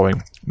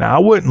following. Now, I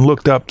went and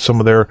looked up some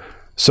of their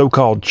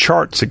so-called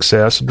chart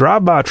success.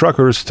 Drive-By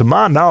Truckers, to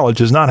my knowledge,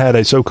 has not had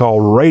a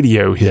so-called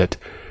radio hit.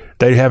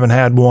 They haven't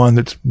had one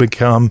that's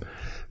become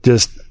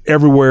just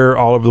everywhere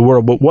all over the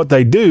world. But what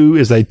they do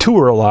is they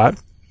tour a lot,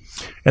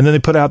 and then they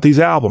put out these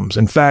albums.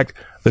 In fact,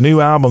 the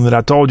new album that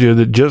I told you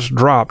that just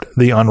dropped,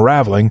 The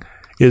Unraveling,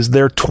 is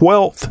their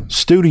 12th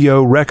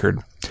studio record.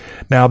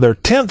 Now, their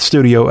 10th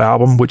studio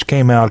album, which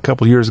came out a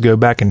couple years ago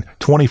back in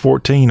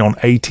 2014 on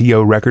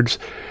ATO Records,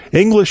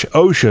 English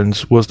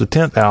Oceans was the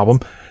 10th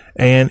album,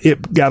 and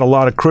it got a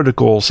lot of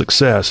critical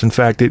success. In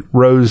fact, it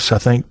rose, I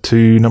think,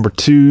 to number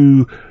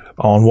 2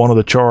 on one of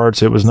the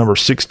charts. It was number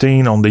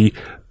 16 on the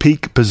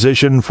peak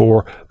position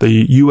for the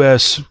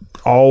U.S.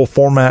 all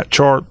format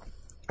chart.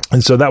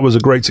 And so that was a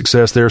great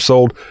success there.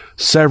 Sold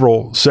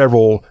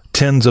several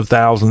tens of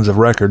thousands of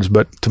records,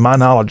 but to my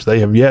knowledge, they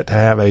have yet to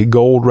have a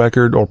gold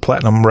record or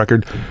platinum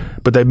record.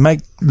 But they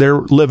make their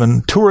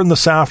living touring the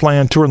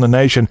Southland, touring the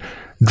nation,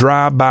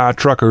 Drive-By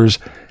Truckers,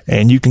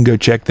 and you can go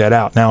check that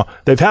out. Now,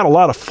 they've had a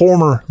lot of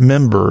former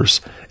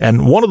members,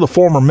 and one of the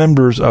former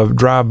members of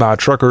Drive-By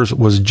Truckers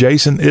was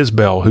Jason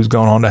Isbell, who's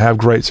gone on to have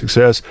great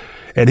success.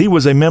 And he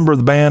was a member of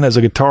the band as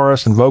a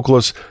guitarist and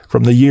vocalist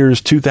from the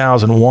years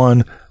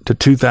 2001 to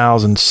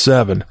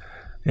 2007.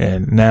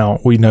 And now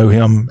we know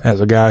him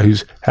as a guy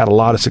who's had a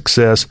lot of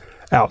success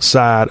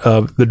outside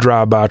of the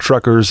Drive-By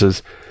Truckers,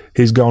 as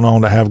he's gone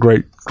on to have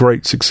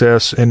great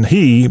success. And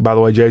he, by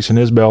the way, Jason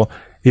Isbell,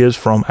 is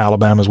from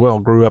Alabama as well.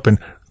 Grew up in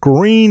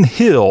Green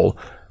Hill,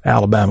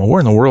 Alabama.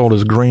 Where in the world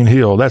is Green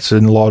Hill? That's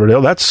in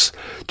Lauderdale. That's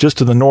just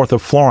to the north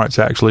of Florence,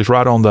 actually. It's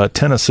right on the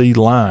Tennessee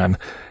line.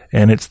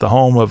 And it's the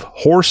home of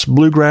Horse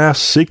Bluegrass,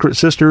 Secret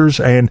Sisters,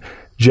 and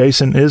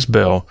Jason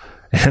Isbell.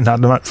 And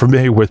I'm not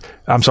familiar with,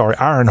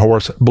 Iron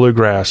Horse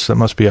Bluegrass. That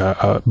must be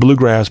a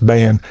bluegrass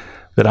band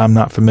that I'm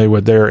not familiar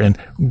with there in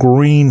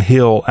Green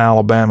Hill,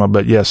 Alabama.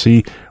 But yes,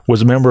 he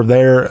was a member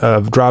there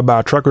of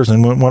Drive-By Truckers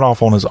and went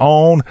off on his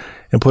own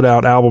and put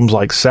out albums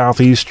like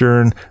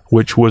Southeastern,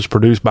 which was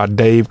produced by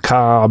Dave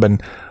Cobb,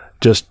 and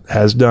just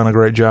has done a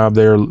great job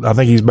there. I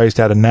think he's based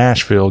out of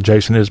Nashville,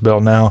 Jason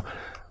Isbell, now,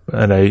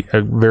 and a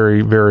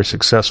very, very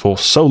successful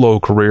solo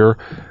career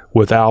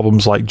with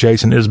albums like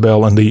Jason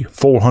Isbell and the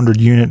 400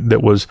 unit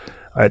that was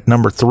at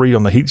number 3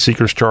 on the Heat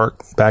Seekers chart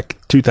back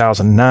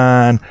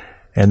 2009.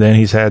 And then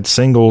he's had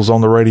singles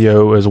on the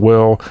radio as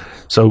well.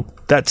 So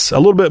that's a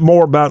little bit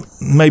more about,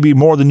 maybe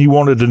more than you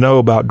wanted to know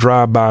about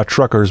Drive-By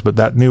Truckers, but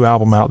that new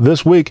album out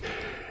this week,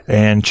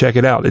 and check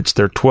it out. It's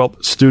their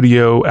 12th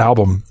studio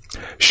album.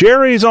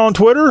 Sherry's on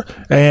Twitter,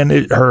 and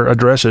her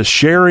address is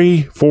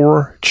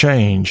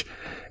Sherry4Change.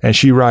 And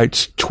she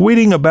writes,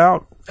 tweeting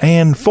about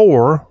and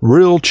for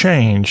real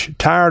change.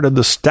 Tired of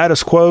the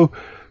status quo.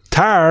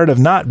 Tired of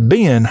not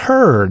being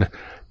heard.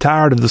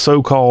 Tired of the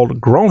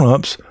so-called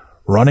grown-ups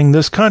running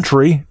this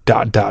country, ...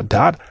 and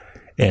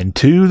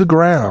to the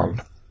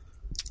ground.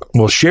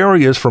 Well,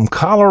 Sherry is from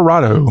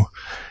Colorado,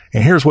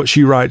 and here's what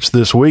she writes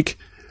this week.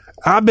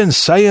 I've been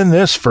saying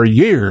this for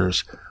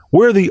years.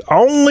 We're the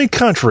only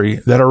country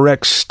that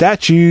erects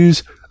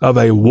statues of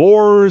a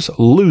war's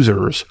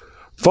losers.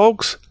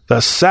 Folks, the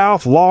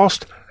South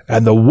lost,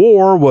 and the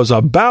war was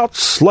about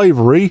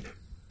slavery,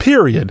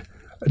 period.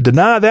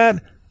 Deny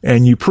that,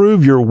 and you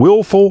prove your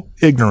willful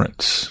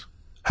ignorance.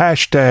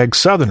 Hashtag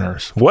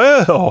Southerners.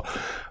 Well,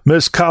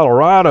 Miss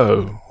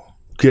Colorado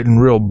getting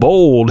real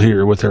bold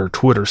here with her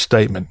Twitter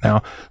statement.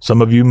 Now,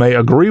 some of you may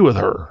agree with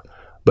her,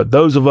 but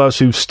those of us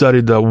who've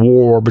studied the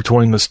war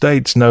between the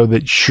states know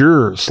that,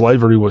 sure,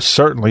 slavery was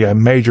certainly a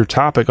major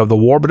topic of the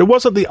war, but it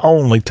wasn't the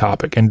only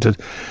topic. And to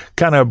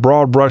kind of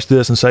broad brush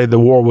this and say the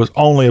war was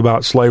only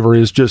about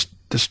slavery is just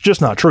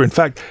not true. In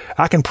fact,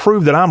 I can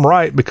prove that I'm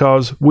right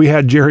because we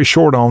had Jerry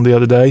Short on the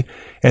other day,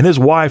 and his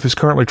wife is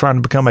currently trying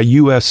to become a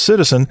U.S.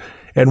 citizen.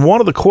 And one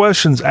of the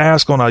questions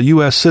asked on a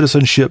U.S.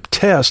 citizenship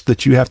test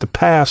that you have to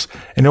pass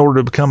in order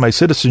to become a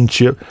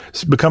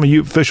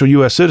official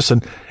U.S.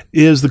 citizen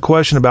is the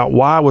question about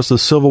why was the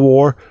Civil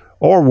War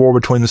or War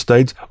Between the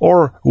States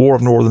or War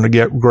of Northern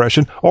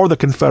Aggression or the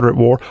Confederate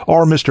War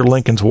or Mr.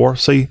 Lincoln's War.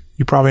 See,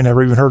 you probably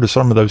never even heard of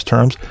some of those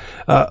terms.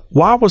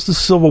 Why was the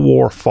Civil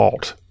War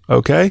fought?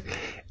 Okay.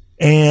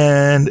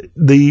 And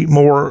the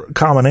more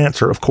common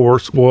answer, of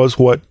course, was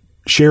what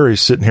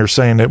Sherry's sitting here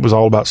saying, it was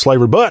all about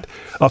slavery. But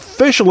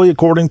officially,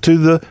 according to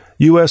the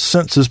U.S.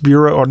 Census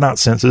Bureau, or not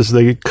census,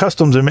 the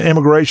Customs and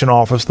Immigration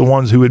Office, the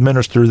ones who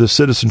administer the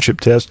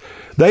citizenship test,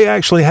 they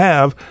actually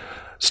have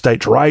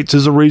states' rights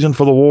as a reason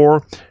for the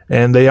war.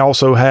 And they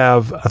also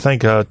have, I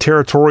think,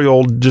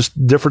 territorial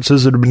just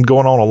differences that have been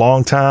going on a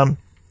long time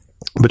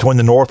between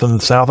the North and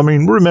the South. I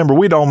mean, remember,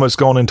 we'd almost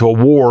gone into a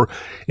war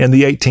in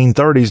the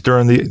 1830s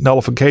during the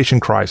nullification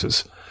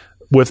crisis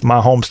with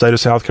my home state of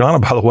South Carolina,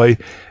 by the way.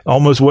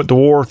 Almost went to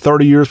war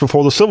 30 years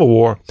before the Civil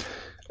War.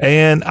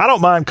 And I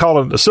don't mind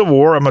calling it a Civil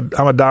War. I'm a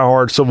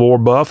diehard Civil War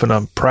buff and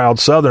a proud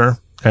Southerner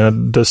and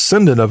a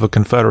descendant of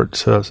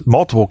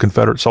multiple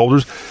Confederate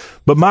soldiers.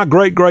 But my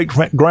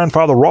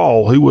great-great-grandfather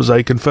Rawl, who was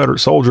a Confederate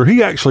soldier,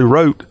 he actually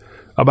wrote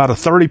about a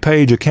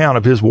 30-page account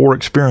of his war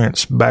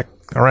experience back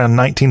around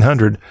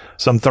 1900,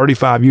 some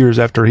 35 years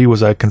after he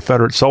was a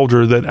Confederate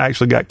soldier that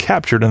actually got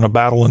captured in a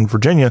battle in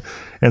Virginia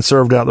and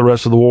served out the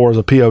rest of the war as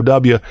a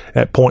POW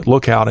at Point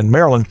Lookout in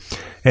Maryland.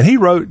 And he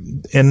wrote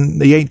in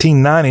the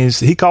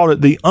 1890s, he called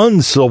it the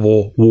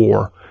Uncivil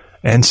War.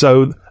 And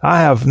so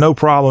I have no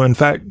problem. In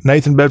fact,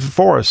 Nathan Bedford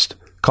Forrest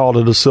called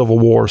it a Civil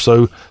War.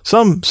 So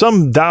some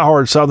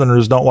diehard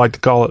Southerners don't like to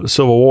call it a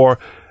Civil War.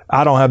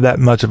 I don't have that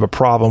much of a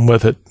problem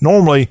with it.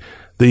 Normally,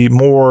 the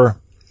more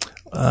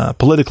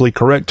politically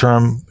correct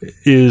term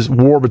is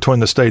war between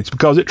the states,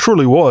 because it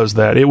truly was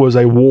that. It was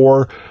a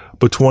war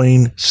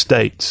between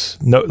states,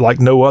 like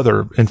no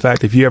other. In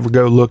fact, if you ever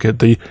go look at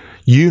the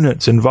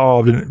units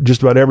involved in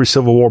just about every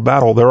Civil War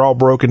battle, they're all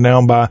broken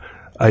down by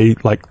a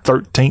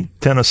 13th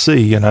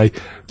Tennessee and a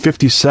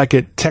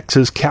 52nd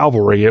Texas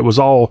Cavalry. It was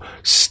all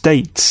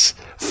states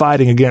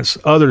fighting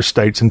against other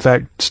states. In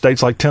fact,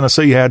 states like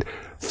Tennessee had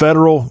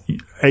federal,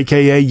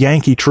 aka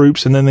Yankee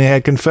troops, and then they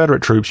had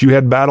Confederate troops. You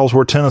had battles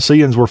where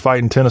Tennesseans were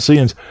fighting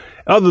Tennesseans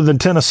Other than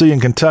Tennessee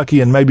and Kentucky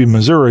and maybe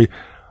Missouri,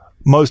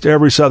 most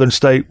every southern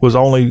state was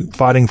only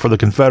fighting for the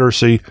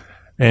Confederacy,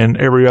 and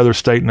every other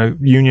state in the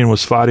Union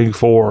was fighting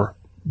for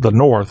the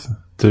North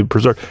to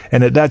preserve.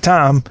 And at that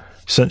time,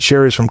 since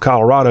Sherry's from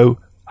Colorado,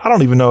 I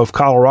don't even know if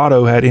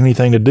Colorado had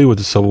anything to do with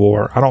the Civil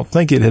War. I don't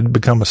think it had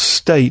become a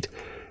state,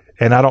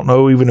 and I don't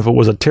know even if it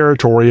was a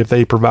territory, if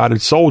they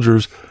provided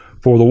soldiers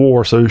for the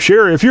war. So,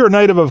 Sherry, if you're a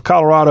native of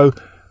Colorado,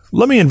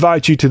 let me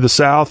invite you to the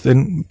South,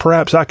 and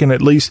perhaps I can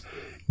at least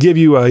give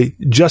you a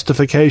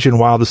justification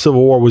why the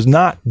Civil War was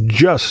not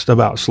just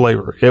about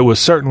slavery. It was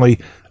certainly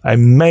a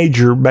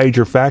major,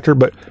 major factor,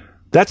 but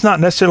that's not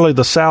necessarily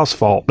the South's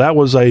fault. That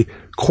was a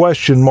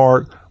question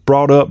mark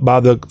brought up by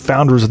the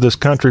founders of this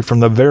country from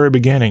the very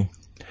beginning,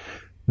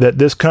 that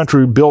this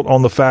country built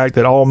on the fact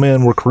that all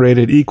men were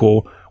created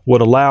equal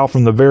would allow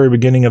from the very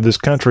beginning of this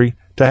country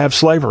to have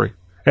slavery.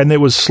 And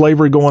there was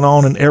slavery going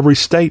on in every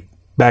state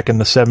back in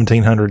the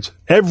 1700s.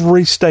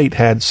 Every state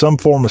had some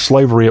form of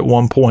slavery at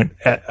one point,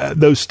 at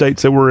those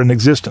states that were in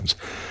existence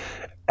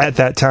at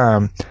that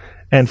time.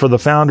 And for the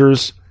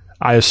founders,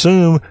 I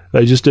assume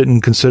they just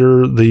didn't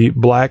consider the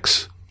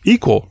blacks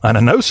equal. And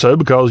I know so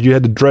because you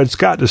had the Dred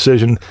Scott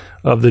decision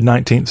of the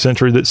 19th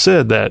century that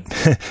said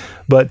that.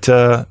 But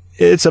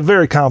it's a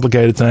very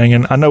complicated thing.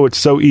 And I know it's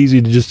so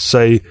easy to just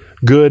say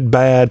good,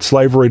 bad,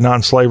 slavery,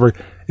 non-slavery.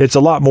 It's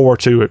a lot more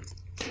to it.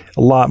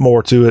 A lot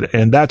more to it.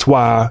 And that's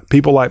why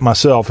people like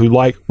myself who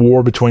like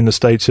War Between the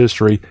States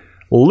history,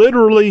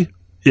 literally,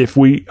 if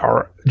we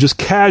are just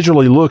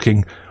casually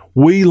looking,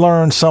 we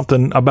learn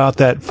something about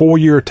that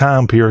 4-year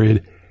time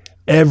period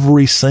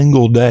every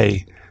single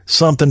day.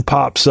 Something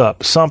pops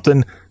up.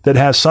 Something that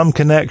has some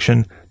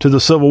connection to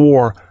the Civil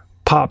War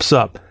pops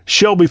up.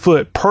 Shelby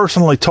Foote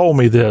personally told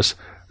me this.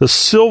 The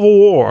Civil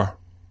War,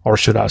 or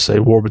should I say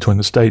War Between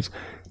the States,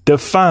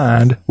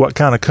 defined what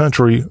kind of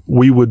country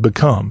we would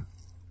become.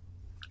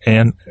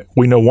 And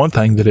we know one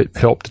thing that it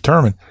helped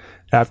determine.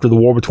 After the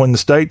War Between the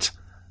States,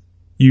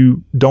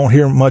 you don't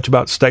hear much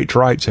about states'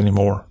 rights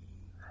anymore.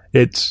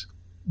 It's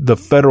the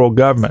federal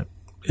government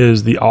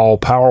is the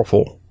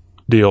all-powerful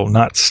deal,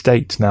 not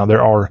states. Now,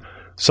 there are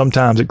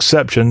sometimes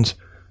exceptions,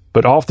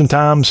 but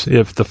oftentimes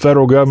if the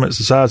federal government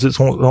decides it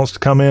wants to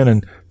come in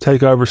and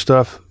take over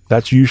stuff,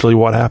 that's usually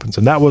what happens.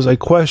 And that was a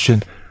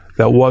question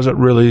that wasn't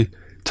really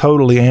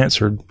totally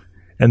answered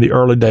in the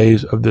early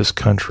days of this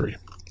country.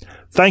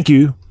 Thank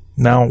you.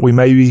 Now, we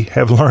maybe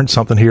have learned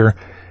something here,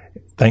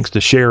 thanks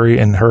to Sherry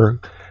and her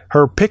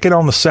picking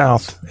on the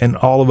South and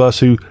all of us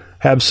who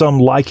have some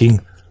liking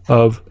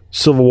of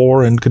Civil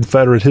War and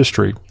Confederate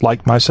history,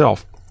 like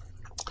myself.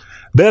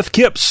 Beth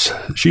Kipps,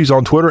 she's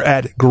on Twitter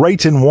at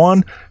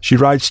Grayton1. She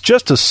writes,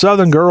 just a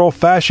Southern girl,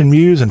 fashion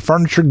muse, and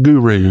furniture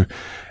guru.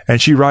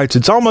 And she writes,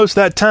 it's almost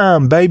that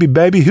time, baby,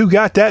 baby. Who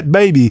got that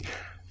baby?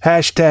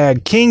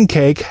 Hashtag King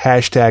Cake,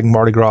 hashtag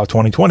Mardi Gras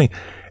 2020.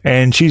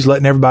 And she's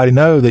letting everybody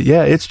know that,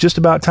 yeah, it's just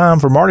about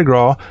time for Mardi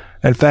Gras.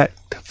 In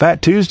fact,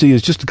 Fat Tuesday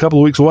is just a couple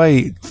of weeks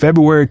away.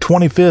 February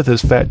 25th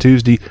is Fat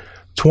Tuesday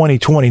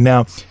 2020.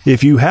 Now,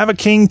 if you have a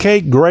king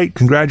cake, great.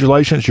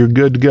 Congratulations. You're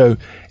good to go.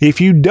 If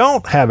you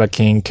don't have a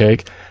king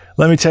cake,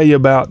 let me tell you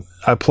about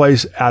a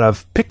place out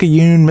of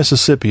Picayune,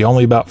 Mississippi,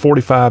 only about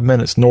 45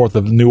 minutes north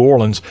of New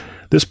Orleans.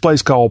 This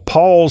place called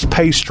Paul's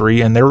Pastry,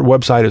 and their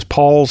website is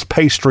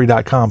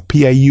paulspastry.com,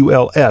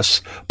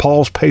 P-A-U-L-S,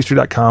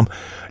 paulspastry.com.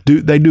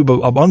 They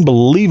do an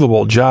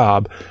unbelievable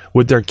job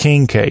with their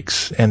king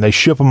cakes, and they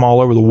ship them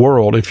all over the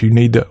world if you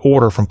need to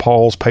order from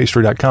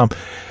paulspastry.com.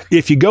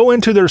 If you go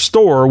into their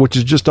store, which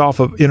is just off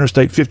of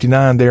Interstate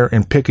 59 there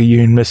in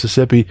Picayune,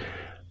 Mississippi,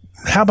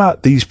 how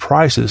about these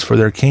prices for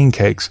their king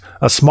cakes?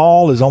 A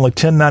small is only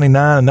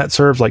 $10.99, and that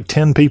serves like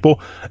 10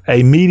 people.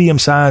 A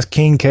medium-sized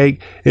king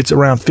cake, it's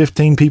around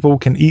 15 people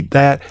can eat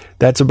that.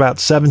 That's about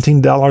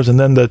 $17, and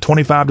then the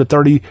 25 to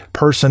 30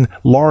 person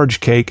large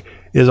cake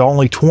is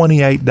only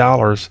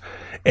 $28.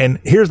 And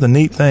here's the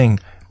neat thing.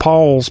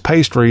 Paul's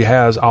Pastry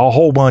has a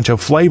whole bunch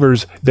of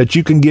flavors that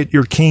you can get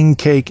your king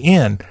cake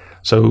in.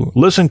 So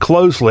listen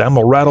closely. I'm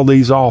going to rattle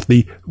these off,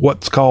 the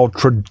what's called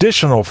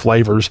traditional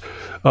flavors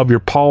of your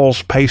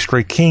Paul's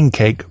Pastry king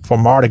cake for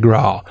Mardi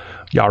Gras.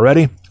 Y'all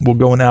ready? We'll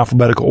go in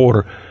alphabetical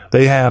order.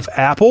 They have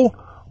apple,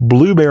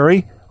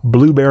 blueberry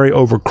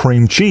over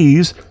cream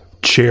cheese,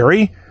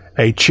 cherry,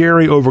 a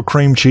cherry over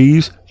cream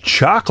cheese,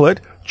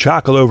 chocolate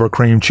over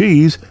cream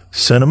cheese,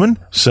 cinnamon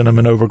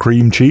over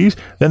cream cheese.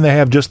 Then they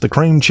have just the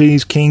cream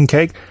cheese king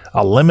cake,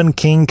 a lemon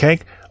king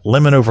cake,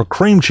 lemon over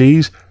cream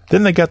cheese.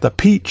 Then they got the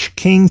peach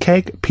king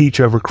cake, peach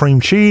over cream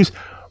cheese,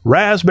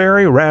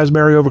 raspberry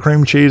over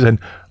cream cheese, and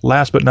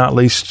last but not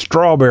least,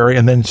 strawberry,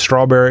 and then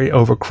strawberry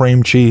over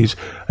cream cheese.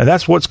 And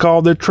that's what's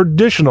called the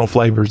traditional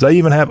flavors. They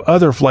even have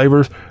other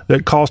flavors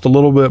that cost a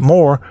little bit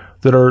more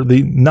that are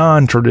the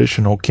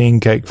non-traditional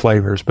king cake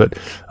flavors. But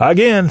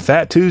again,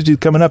 Fat Tuesday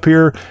coming up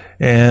here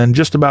in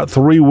just about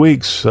 3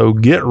 weeks. So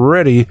get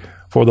ready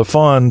for the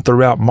fun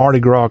throughout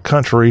Mardi Gras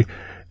country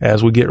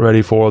as we get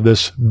ready for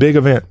this big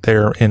event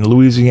there in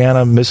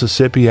Louisiana,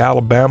 Mississippi,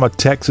 Alabama,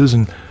 Texas,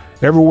 and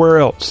everywhere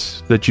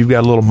else that you've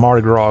got a little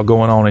Mardi Gras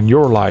going on in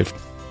your life.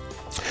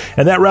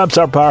 And that wraps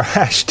up our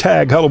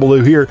hashtag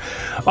Hullabaloo here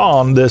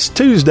on this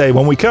Tuesday.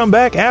 When we come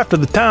back after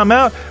the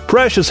timeout,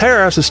 Precious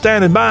Harris is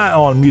standing by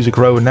on Music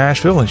Row in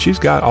Nashville, and she's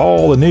got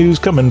all the news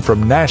coming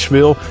from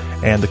Nashville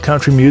and the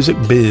country music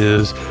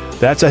biz.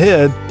 That's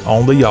ahead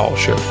on The Y'all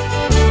Show.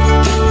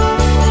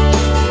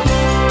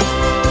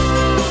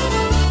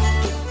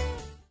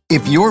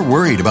 If you're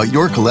worried about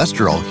your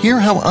cholesterol, hear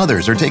how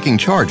others are taking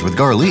charge with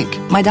Garlic.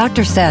 My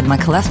doctor said my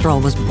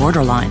cholesterol was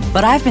borderline,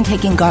 but I've been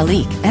taking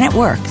Garlic, and it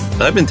works.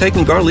 I've been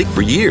taking Garlic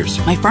for years.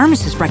 My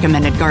pharmacist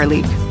recommended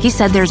Garlic. He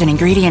said there's an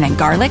ingredient in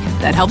garlic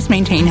that helps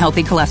maintain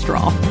healthy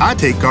cholesterol. I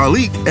take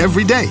Garlic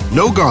every day.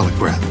 No garlic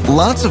breath.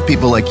 Lots of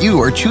people like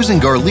you are choosing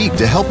Garlic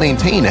to help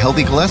maintain a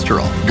healthy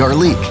cholesterol.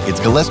 Garlic, it's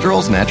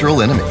cholesterol's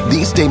natural enemy.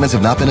 These statements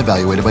have not been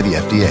evaluated by the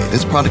FDA.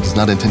 This product is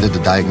not intended to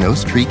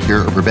diagnose, treat,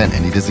 cure, or prevent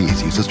any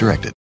disease. Use as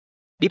directed.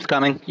 Beep's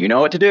coming. You know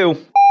what to do.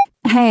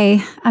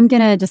 Hey, I'm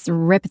gonna just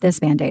rip this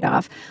Band-Aid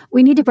off.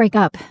 We need to break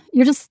up.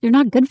 You're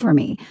not good for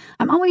me.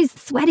 I'm always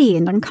sweaty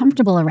and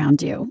uncomfortable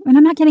around you, and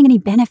I'm not getting any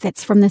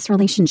benefits from this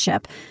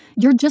relationship.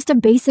 You're just a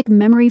basic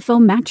memory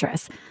foam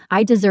mattress.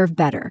 I deserve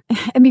better.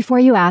 And before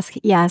you ask,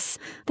 yes,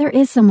 there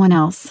is someone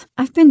else.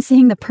 I've been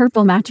seeing the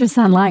purple mattress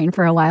online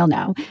for a while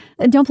now.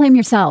 Don't blame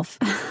yourself.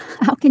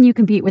 How can you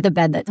compete with a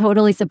bed that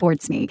totally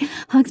supports me,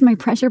 hugs my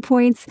pressure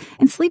points,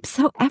 and sleeps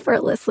so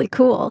effortlessly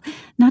cool?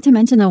 Not to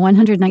mention the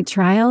 100-night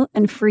trial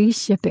and free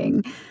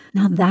shipping.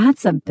 Now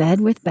that's a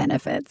bed with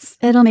benefits.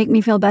 It'll make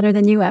me feel better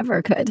than you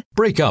ever could.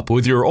 Break up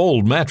with your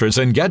old mattress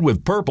and get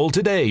with Purple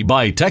today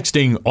by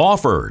texting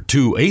OFFER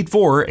to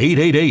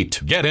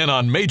 84888. Get in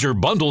on major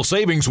bundle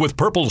savings with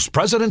Purple's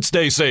President's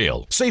Day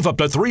sale. Save up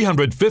to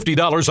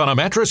 $350 on a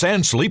mattress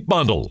and sleep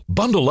bundle.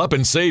 Bundle up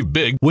and save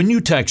big when you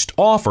text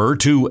OFFER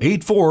to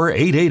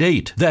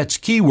 84888. That's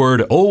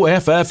keyword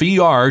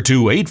OFFER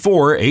to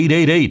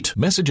 84888.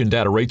 Message and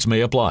data rates may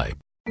apply.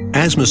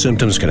 Asthma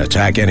symptoms can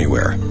attack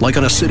anywhere, like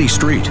on a city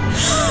street.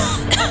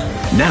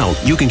 Now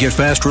you can get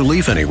fast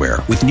relief anywhere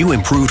with new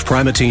improved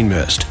Primatene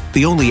Mist,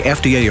 the only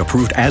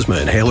FDA-approved asthma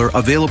inhaler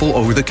available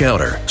over the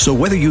counter. So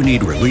whether you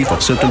need relief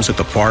of symptoms at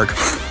the park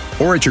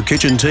or at your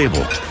kitchen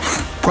table,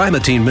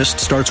 Primatene Mist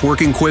starts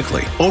working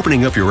quickly,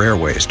 opening up your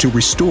airways to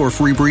restore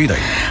free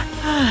breathing.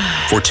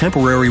 For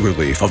temporary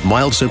relief of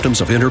mild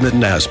symptoms of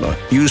intermittent asthma,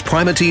 use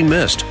Primatene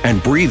Mist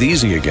and breathe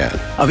easy again.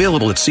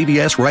 Available at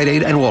CVS, Rite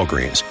Aid, and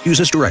Walgreens. Use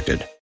as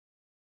directed.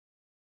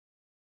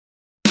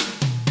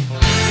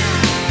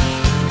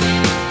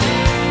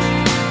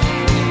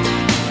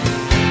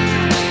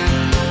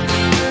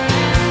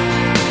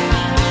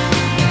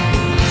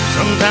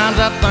 Sometimes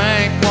I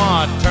think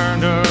what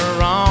turned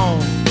her on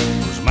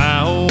was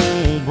my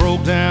old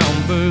broke down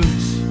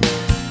boots.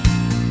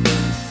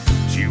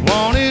 She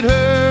wanted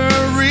her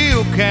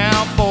real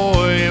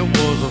cowboy, it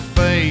was a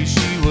phase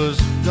she was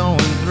going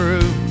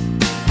through.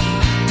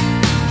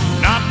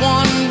 Not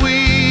 1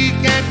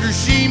 week after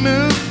she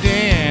moved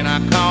in, I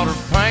caught her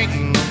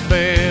painting the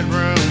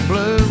bedroom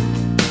blue.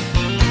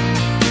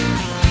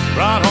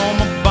 Brought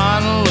home a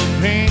bottle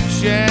of pink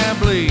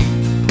Chablis,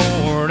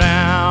 poured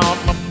out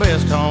my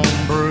best home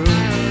brew.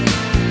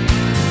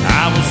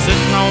 I was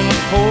sitting on the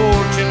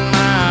porch in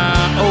my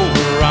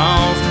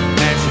overalls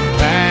as she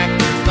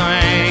packed her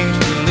things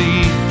to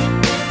leave.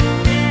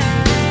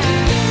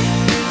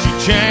 She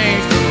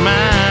changed her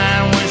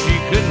mind when she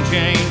couldn't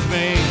change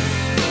me.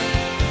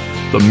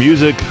 The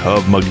music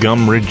of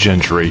Montgomery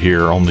Gentry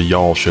here on The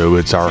Y'all Show.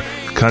 It's our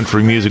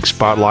country music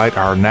spotlight,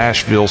 our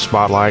Nashville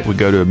spotlight. We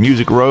go to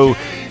Music Row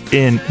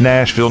in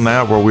Nashville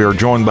now, where we are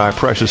joined by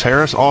Precious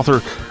Harris,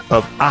 author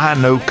of I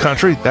Know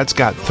Country. That's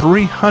got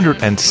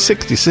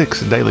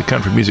 366 daily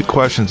country music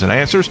questions and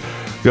answers.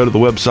 Go to the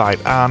website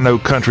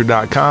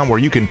iknowcountry.com, where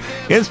you can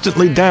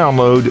instantly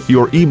download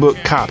your ebook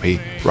copy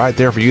right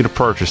there for you to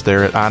purchase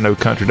there at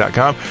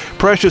iknowcountry.com.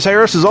 Precious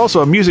Harris is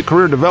also a music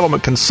career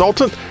development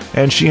consultant,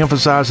 and she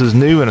emphasizes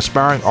new and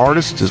aspiring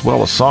artists as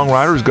well as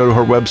songwriters. Go to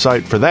her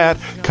website for that,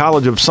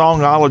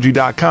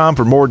 collegeofsongology.com,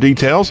 for more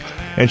details.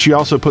 And she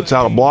also puts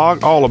out a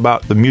blog all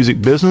about the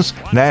music business,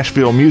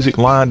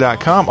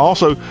 NashvilleMusicLine.com.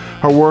 Also,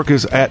 her work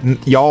is at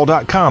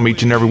y'all.com.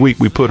 Each and every week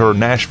we put her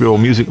Nashville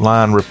Music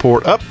Line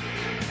report up.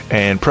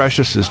 And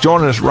Precious is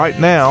joining us right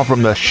now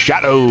from the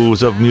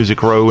shadows of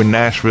Music Row in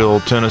Nashville,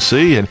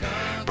 Tennessee. And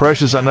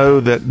Precious, I know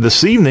that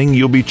this evening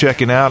you'll be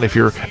checking out, if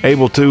you're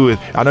able to.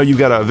 I know you've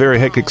got a very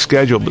hectic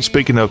schedule, but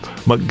speaking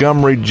of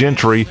Montgomery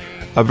Gentry,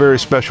 a very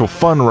special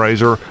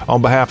fundraiser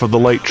on behalf of the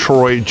late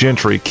Troy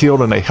Gentry,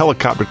 killed in a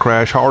helicopter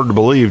crash, hard to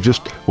believe,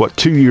 just,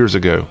 2 years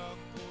ago?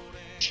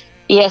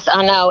 Yes,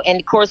 I know. And,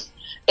 of course,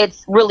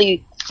 it's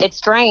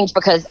strange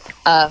because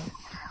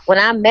when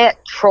I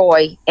met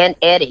Troy and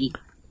Eddie,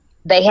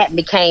 they hadn't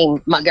became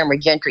Montgomery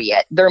Gentry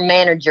yet. Their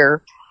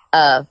manager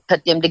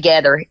put them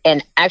together.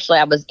 And actually,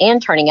 I was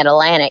interning at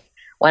Atlantic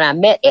when I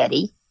met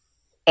Eddie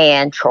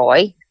and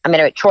Troy. I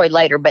met Troy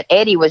later, but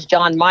Eddie was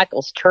John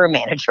Michael's tour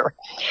manager.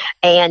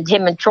 And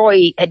him and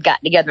Troy had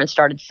gotten together and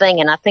started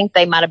singing. I think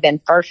they might have been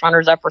first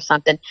runners-up or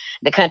something,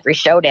 the Country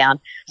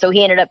Showdown. So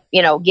he ended up,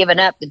 giving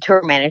up the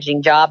tour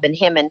managing job, and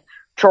him and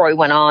Troy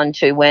went on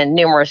to win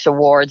numerous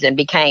awards and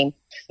became,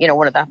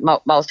 one of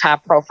the most high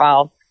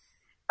profile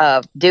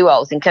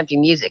duos in country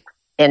music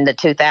in the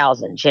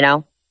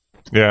 2000s,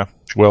 Yeah.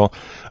 Well,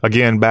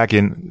 again, back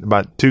in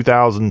about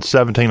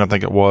 2017, I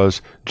think it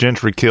was,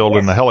 Gentry killed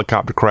in a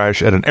helicopter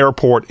crash at an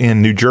airport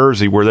in New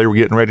Jersey where they were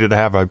getting ready to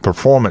have a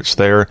performance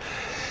there.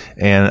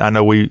 And I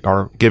know we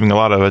are giving a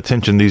lot of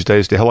attention these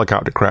days to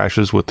helicopter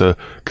crashes with the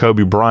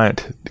Kobe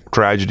Bryant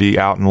tragedy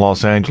out in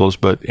Los Angeles.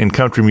 But in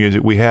country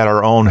music, we had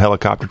our own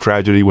helicopter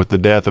tragedy with the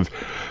death of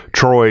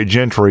Troy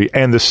Gentry.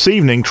 And this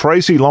evening,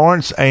 Tracy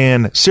Lawrence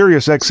and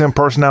Sirius XM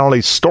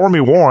personality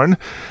Stormy Warren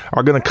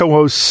are going to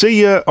co-host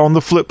See Ya on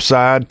the Flip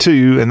Side,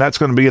 too, and that's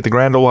going to be at the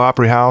Grand Ole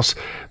Opry House.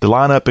 The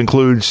lineup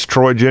includes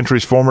Troy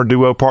Gentry's former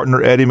duo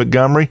partner Eddie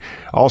Montgomery,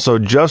 also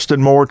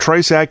Justin Moore,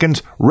 Trace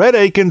Atkins, Red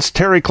Akins,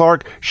 Terry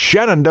Clark,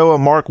 Shenandoah,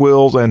 Mark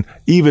Wills, and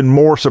even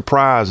more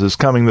surprises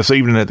coming this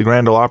evening at the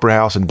Grand Ole Opry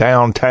House in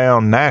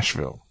downtown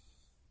Nashville.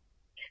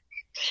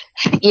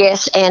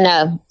 Yes,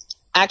 and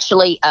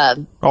actually,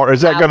 or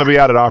is that going to be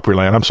out at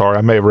Opryland? I'm sorry,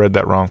 I may have read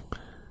that wrong.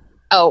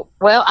 Oh,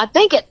 well, I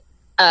think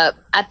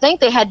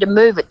they had to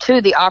move it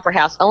to the Opera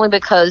House only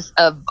because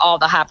of all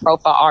the high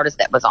profile artists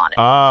that was on it.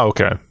 Ah,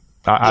 okay.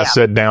 I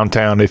said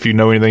downtown. If you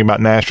know anything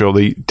about Nashville,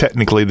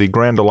 technically the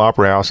Grand Ole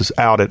Opry House is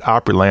out at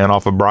Opryland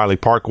off of Briley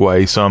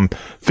Parkway, some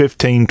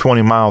 15,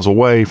 20 miles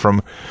away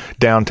from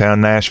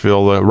downtown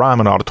Nashville, the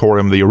Ryman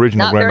Auditorium, the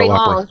original Not Grand very Ole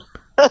Opry. long.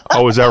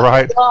 Oh, is that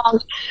right?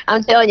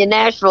 I'm telling you,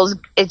 Nashville's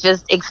is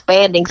just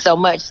expanding so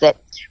much that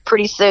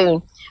pretty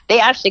soon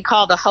they actually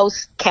call the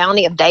host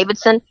county of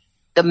Davidson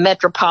the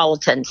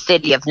metropolitan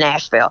city of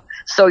Nashville.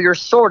 So you're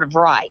sort of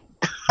right.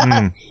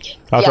 I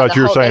thought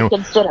you were saying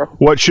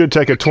what should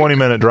take a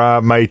 20-minute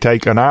drive may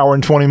take an hour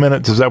and 20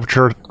 minutes. Is that what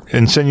you're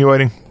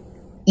insinuating?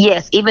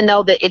 Yes, even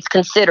though that it's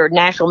considered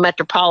Nashville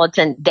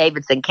Metropolitan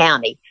Davidson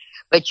County.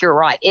 But you're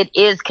right. It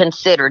is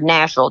considered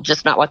Nashville,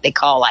 just not what they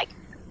call like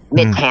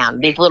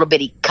Midtown, these little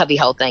bitty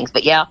cubbyhole things.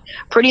 But yeah,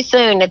 pretty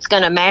soon it's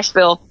going to,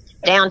 Nashville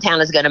downtown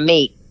is going to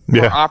meet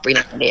where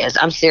Opryland is.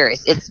 I'm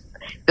serious. It's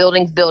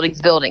buildings.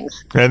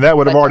 And that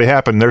would have already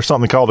happened. There's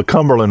something called the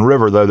Cumberland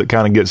River, though, that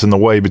kind of gets in the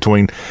way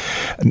between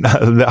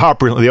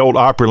the old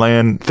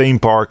Opryland theme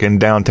park and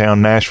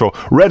downtown Nashville.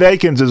 Red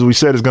Akins, as we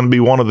said, is going to be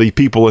one of the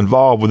people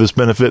involved with this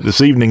benefit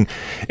this evening.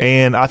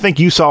 And I think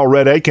you saw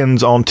Red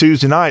Akins on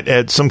Tuesday night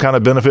at some kind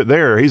of benefit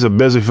there. He's a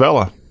busy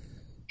fella.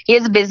 He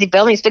is a busy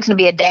fella. He's fixing to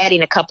be a daddy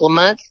in a couple of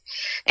months.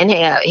 And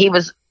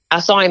I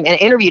saw him and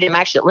interviewed him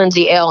actually at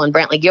Lindsay L. and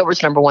Brantley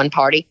Gilbert's #1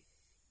 party.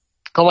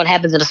 Called What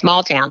Happens in a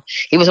Small Town.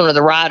 He was one of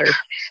the writers.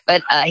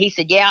 But he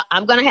said, yeah,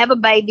 I'm going to have a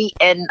baby.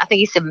 And I think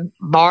he said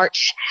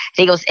March.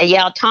 He goes,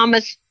 yeah,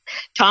 Thomas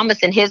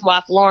and his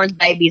wife Lauren's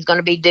baby is going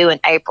to be due in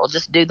April.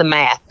 Just do the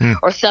math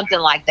or something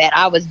like that.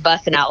 I was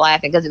busting out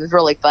laughing because it was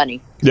really funny.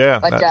 Yeah,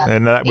 but,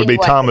 and that would be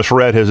Thomas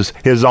Rhett,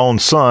 his own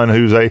son,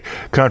 who's a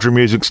country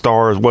music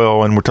star as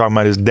well. And we're talking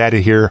about his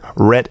daddy here,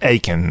 Rhett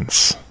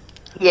Akins.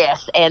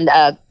 Yes, and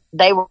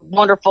they were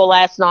wonderful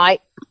last night.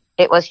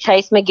 It was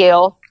Chase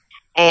McGill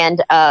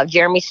and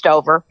Jeremy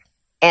Stover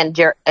and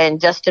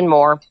Justin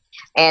Moore,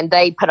 and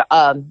they put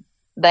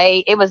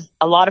it was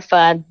a lot of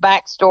fun.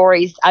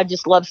 Backstories. I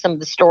just love some of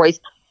the stories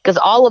because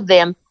all of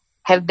them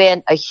have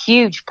been a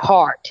huge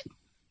part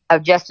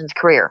of Justin's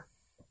career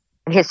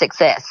and his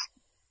success.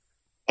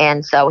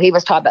 And so he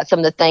was talking about some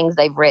of the things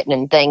they've written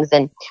and things.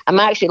 And I'm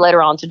actually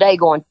later on today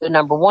going to the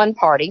 #1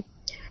 party,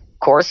 of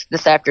course,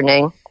 this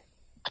afternoon,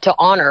 to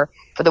honor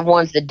for the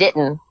ones that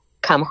didn't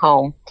come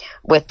home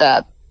with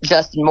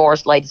Justin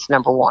Moore's latest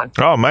 #1.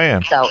 Oh,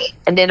 man. So,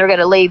 and then they're going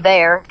to leave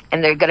there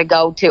and they're going to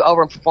go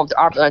over and perform to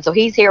Opryland. So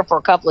he's here for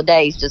a couple of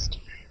days just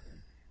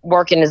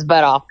working his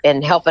butt off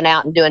and helping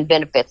out and doing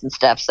benefits and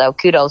stuff. So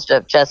kudos to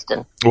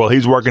Justin. Well,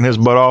 he's working his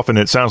butt off, and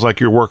it sounds like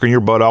you're working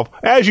your butt off,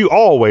 as you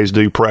always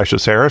do,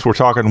 Precious Harris. We're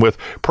talking with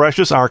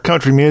Precious, our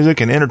country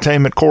music and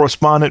entertainment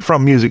correspondent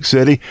from Music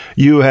City,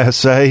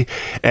 USA.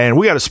 And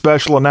we got a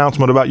special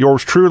announcement about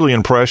yours truly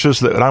and Precious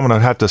that I'm going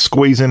to have to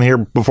squeeze in here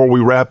before we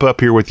wrap up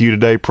here with you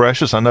today,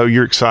 Precious. I know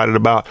you're excited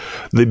about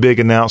the big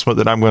announcement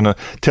that I'm going to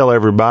tell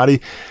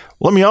everybody.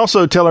 Let me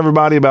also tell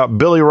everybody about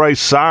Billy Ray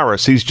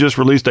Cyrus. He's just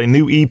released a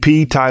new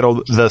EP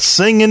titled The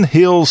Singin'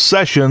 Hills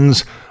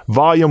Sessions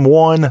Volume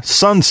 1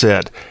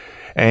 Sunset.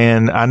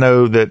 And I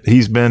know that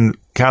he's been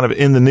kind of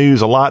in the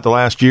news a lot the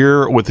last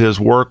year with his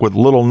work with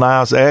Lil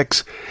Nas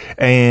X.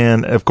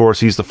 And, of course,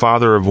 he's the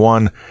father of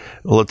one,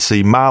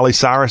 Miley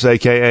Cyrus,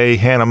 a.k.a.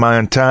 Hannah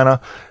Montana.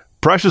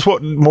 Precious,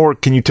 what more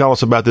can you tell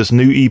us about this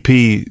new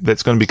EP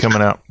that's going to be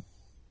coming out?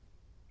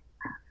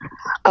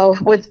 Oh,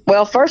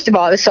 well, first of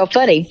all, it was so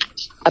funny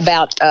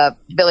about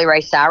Billy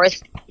Ray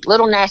Cyrus.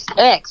 Lil Nas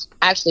X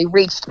actually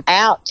reached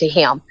out to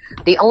him.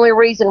 The only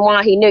reason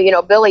why he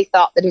knew, Billy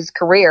thought that his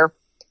career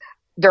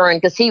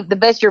because the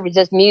best year was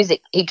just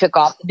music, he took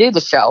off to do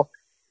the show.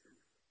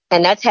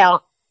 And that's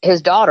how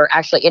his daughter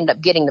actually ended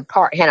up getting the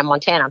part, Hannah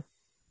Montana.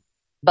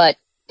 But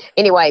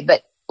anyway,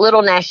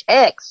 Lil Nas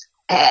X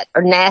had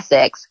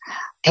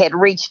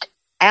reached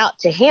out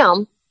to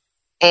him.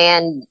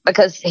 And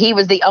because he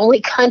was the only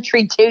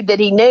country dude that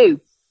he knew.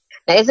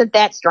 Now, isn't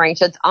that strange?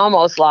 So it's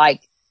almost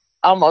like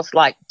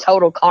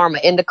total karma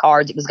in the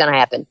cards. It was going to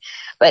happen.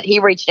 But he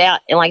reached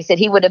out, and like I said,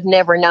 he would have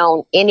never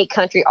known any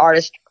country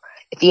artist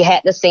if he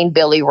hadn't have seen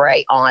Billy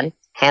Ray on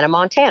Hannah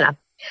Montana.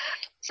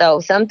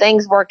 So some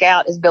things work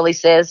out, as Billy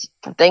says,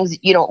 for things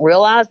that you don't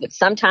realize, but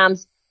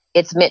sometimes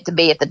it's meant to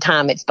be at the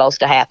time it's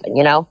supposed to happen,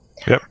 you know?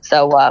 Yep.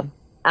 So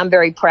I'm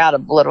very proud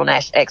of Little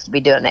Nash X to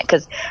be doing that,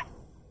 because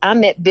I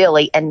met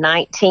Billy in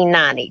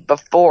 1990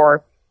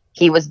 before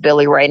he was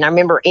Billy Ray. And I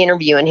remember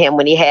interviewing him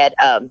when he had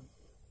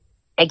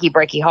Achy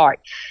Breaky Heart.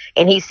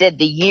 And he said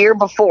the year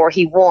before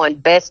he won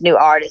Best New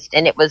Artist,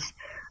 and it was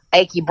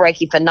Achy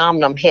Breaky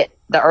Phenomenon hit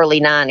the early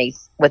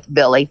 90s with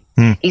Billy.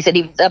 He said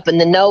he was up in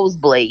the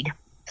nosebleed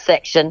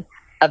section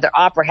of the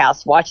Opera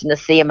House watching the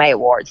CMA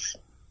Awards.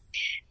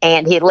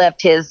 And he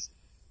left his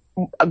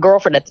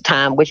girlfriend at the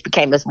time, which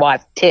became his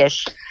wife,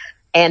 Tish,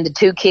 and the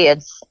 2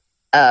 kids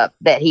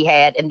that he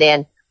had, and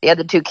then the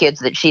other 2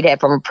 kids that she'd had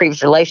from a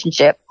previous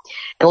relationship,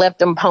 and left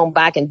them home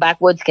back in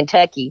backwoods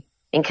Kentucky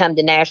and come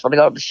to Nashville to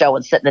go to the show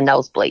and sit in the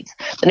nosebleeds.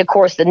 And of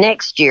course, the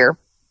next year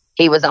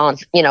he was on,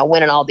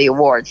 winning all the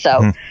awards.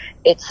 So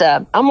it's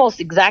almost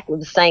exactly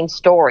the same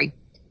story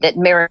that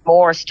Mary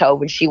Morris told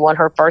when she won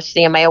her first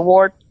CMA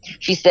award.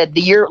 She said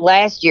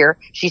last year,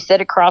 she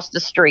sat across the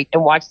street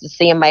and watched the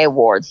CMA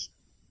awards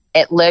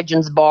at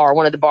Legends Bar,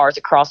 one of the bars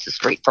across the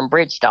street from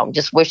Bridgestone,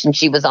 just wishing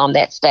she was on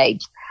that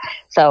stage.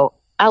 So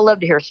I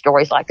love to hear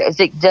stories like that.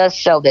 It does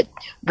show that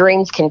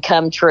dreams can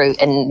come true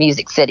in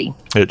Music City.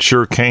 It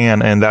sure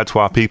can, and that's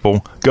why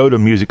people go to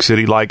Music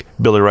City like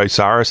Billy Ray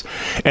Cyrus.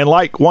 And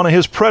like one of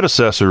his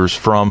predecessors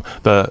from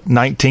the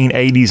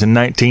 1980s and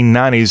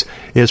 1990s,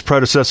 his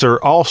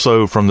predecessor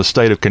also from the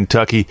state of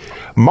Kentucky,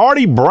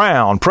 Marty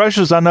Brown.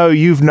 Precious, I know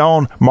you've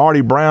known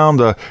Marty Brown,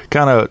 the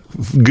kind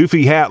of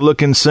goofy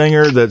hat-looking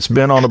singer that's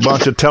been on a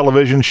bunch of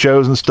television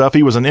shows and stuff.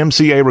 He was an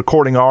MCA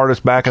recording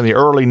artist back in the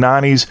early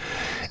 90s,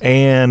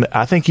 and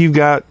I think you've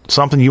got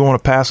something you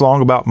want to pass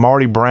along about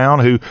Marty Brown,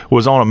 who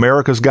was on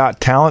America's Got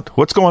Talent.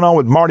 What's going on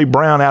with Marty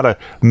Brown out of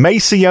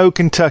Maceo,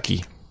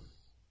 Kentucky?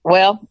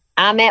 Well,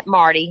 I met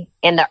Marty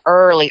in the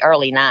early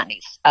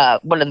 90s.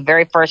 One of the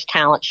very first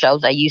talent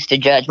shows I used to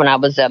judge when I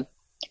was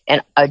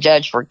a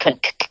judge for,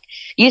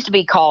 used to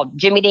be called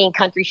Jimmy Dean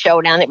Country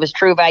Showdown. It was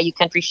True Value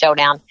Country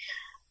Showdown.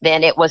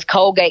 Then it was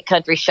Colgate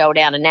Country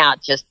Showdown, and now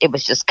it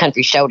was just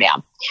Country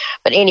Showdown.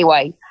 But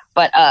anyway,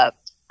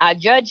 I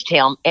judged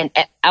him, and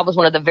I was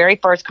one of the very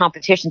first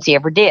competitions he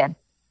ever did.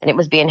 And it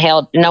was being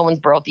held in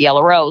Owensboro at the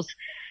Yellow Rose.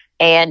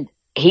 And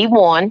he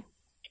won,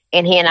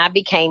 and he and I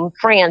became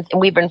friends, and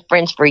we've been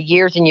friends for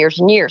years and years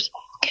and years.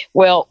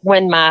 Well,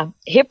 when my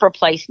knee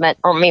replacement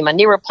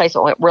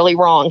went really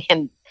wrong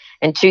in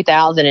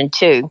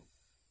 2002,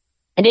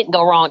 it didn't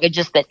go wrong. It's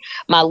just that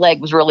my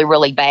leg was really,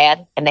 really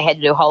bad, and they had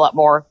to do a whole lot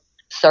more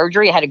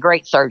surgery. I had a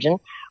great surgeon,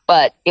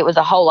 but it was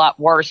a whole lot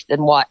worse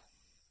than what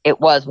it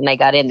was when they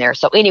got in there.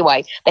 So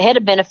anyway, they had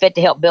a benefit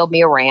to help build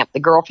me a ramp. The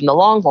girl from the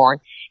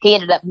Longhorn, he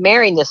ended up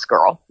marrying this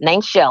girl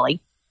named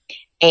Shelley,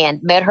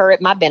 and met her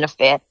at my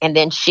benefit. And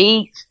then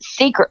she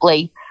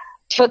secretly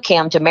took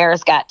him to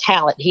America's Got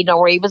Talent. He didn't know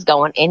where he was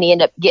going, and he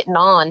ended up getting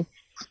on,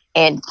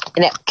 and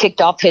that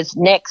kicked off his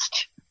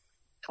next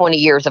 20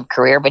 years of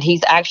career. But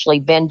he's actually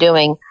been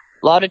doing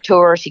a lot of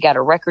tours. He got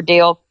a record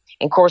deal.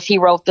 And of course, he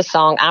wrote the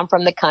song I'm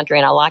From the Country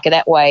and I Like It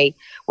That Way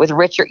with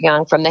Richard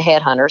Young from the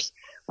Headhunters,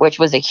 which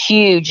was a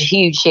huge,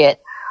 huge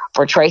hit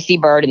for Tracy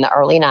Byrd in the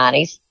early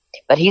 90s.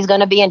 But he's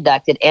going to be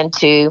inducted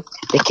into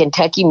the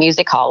Kentucky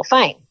Music Hall of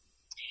Fame.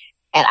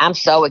 And I'm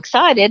so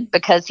excited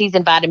because he's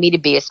invited me to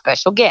be a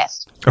special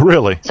guest.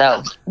 Really?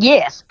 So,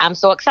 yes, I'm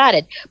so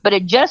excited. But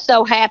it just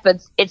so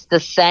happens it's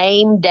the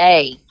same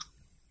day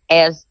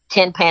as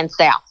Tin Pan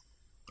South.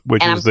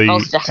 Which is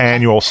the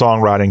annual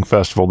songwriting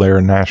festival there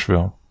in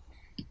Nashville.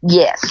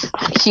 Yes,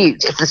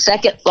 huge. It's the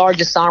second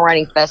largest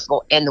songwriting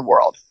festival in the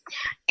world.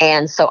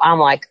 And so I'm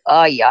like,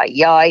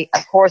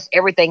 of course,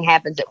 everything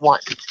happens at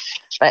once.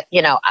 But,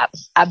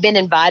 I've been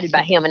invited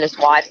by him and his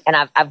wife, and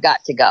I've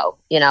got to go.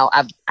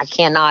 I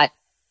cannot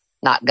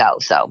not go.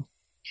 So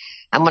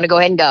I'm going to go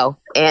ahead and go.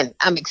 And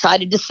I'm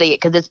excited to see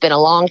it because it's been a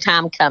long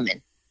time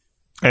coming.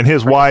 And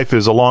his wife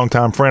is a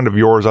longtime friend of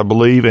yours, I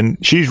believe, and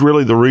she's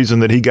really the reason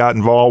that he got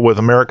involved with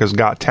America's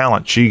Got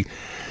Talent.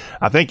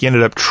 I think,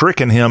 ended up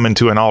tricking him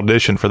into an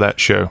audition for that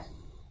show.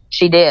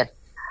 She did.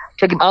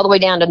 Took him all the way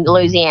down to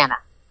Louisiana.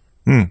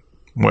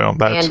 Well,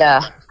 that's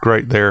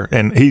great there.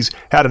 And he's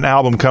had an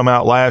album come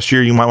out last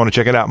year. You might want to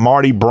check it out.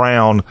 Marty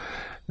Brown,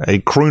 a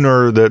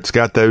crooner that's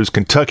got those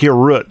Kentucky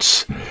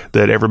roots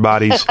that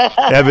everybody's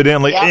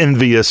evidently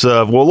envious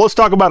of. Well, let's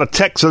talk about a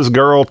Texas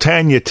girl,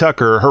 Tanya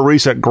Tucker. Her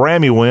recent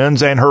Grammy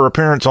wins and her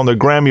appearance on the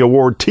Grammy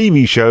Award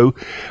TV show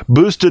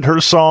boosted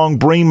her song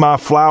Bring My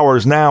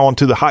Flowers now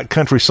onto the Hot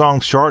Country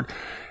Songs chart.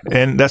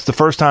 And that's the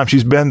first time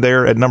she's been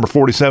there at number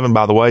 47,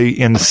 by the way,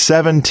 in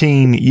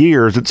 17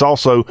 years. It's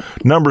also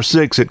number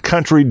 6 at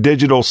Country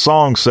Digital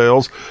Song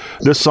Sales.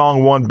 This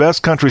song won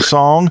Best Country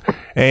Song,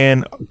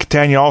 and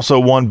Tanya also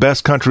won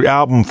Best Country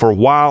Album for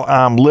While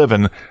I'm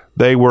Living.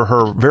 They were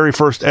her very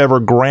first ever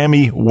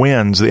Grammy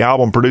wins. The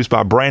album produced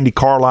by Brandi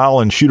Carlile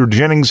and Shooter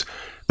Jennings.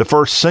 The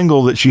first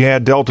single that she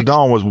had, Delta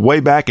Dawn, was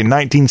way back in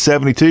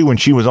 1972 when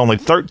she was only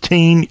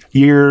 13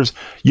 years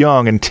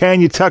young. And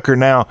Tanya Tucker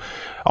now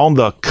on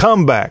the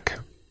comeback.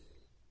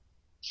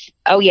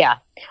 Oh, yeah.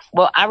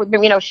 Well, I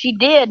remember, she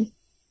did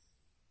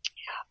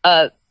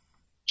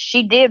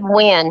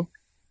win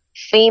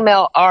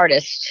Female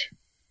Artist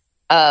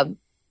for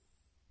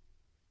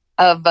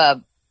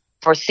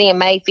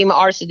CMA, Female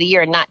Artist of the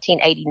Year in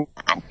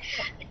 1989.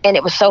 And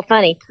it was so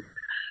funny.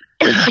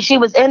 She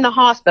was in the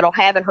hospital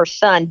having her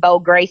son, Bo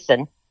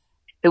Grayson,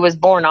 who was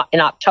born in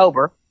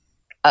October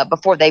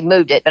before they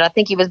moved it. But I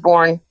think he was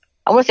born,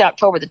 I want to say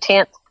October the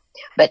 10th.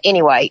 But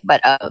anyway,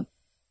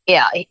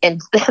 yeah.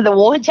 And the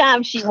one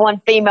time she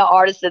won Female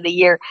Artist of the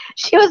Year,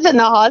 she was in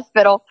the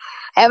hospital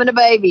having a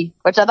baby,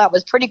 which I thought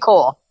was pretty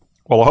cool.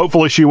 Well,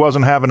 hopefully she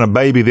wasn't having a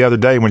baby the other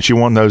day when she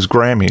won those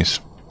Grammys.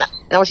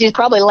 No, she's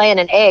probably laying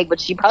an egg, but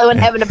she probably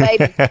wasn't having a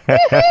baby.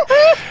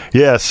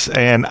 Yes,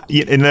 and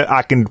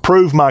I can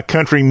prove my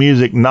country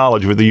music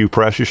knowledge with you,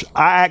 Precious.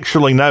 I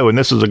actually know, and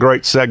this is a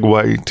great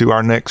segue to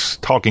our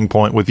next talking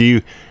point with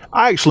you,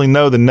 I actually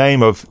know the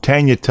name of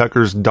Tanya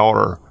Tucker's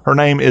daughter. Her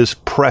name is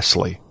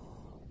Presley.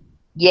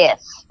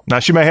 Yes. Now,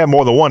 she may have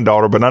more than one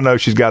daughter, but I know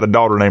she's got a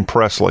daughter named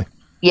Presley.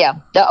 Yeah,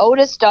 the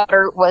oldest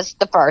daughter was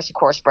the first, of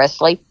course,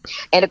 Presley.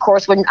 And, of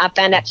course, when I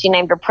found out she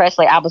named her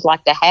Presley, I was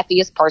like the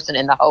happiest person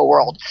in the whole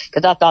world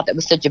because I thought that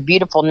was such a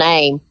beautiful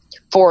name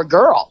for a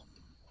girl.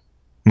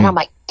 And I'm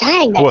like,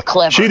 dang, that's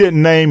clever. She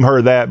didn't name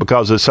her that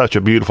because it's such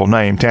a beautiful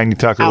name. Tanya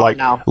Tucker,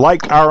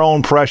 like our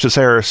own Precious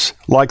Harris,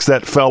 likes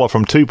that fella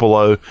from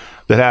Tupelo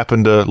that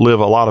happened to live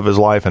a lot of his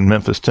life in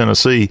Memphis,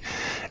 Tennessee.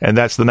 And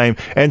that's the name.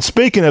 And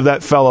speaking of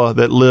that fella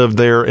that lived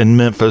there in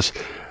Memphis,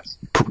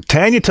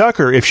 Tanya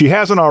Tucker, if she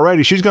hasn't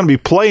already, she's going to be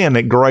playing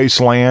at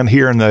Graceland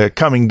here in the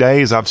coming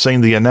days. I've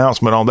seen the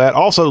announcement on that.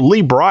 Also,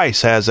 Lee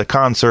Brice has a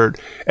concert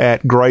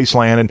at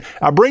Graceland. And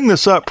I bring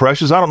this up,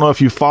 Precious. I don't know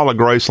if you follow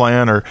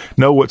Graceland or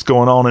know what's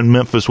going on in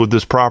Memphis with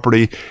this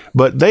property,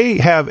 but they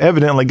have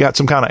evidently got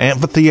some kind of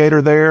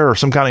amphitheater there or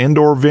some kind of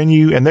indoor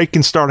venue, and they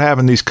can start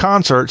having these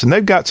concerts, and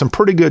they've got some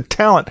pretty good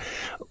talent.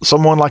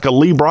 Someone like a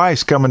Lee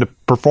Brice coming to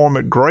perform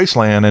at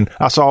Graceland. And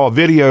I saw a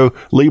video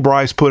Lee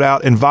Brice put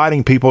out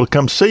inviting people to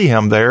come see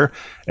him there.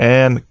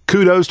 And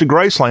kudos to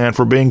Graceland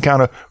for being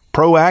kind of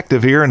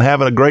proactive here and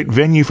having a great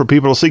venue for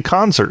people to see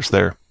concerts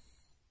there.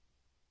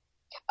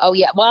 Oh,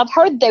 yeah. Well, I've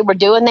heard they were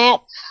doing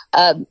that.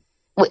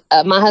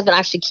 My husband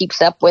actually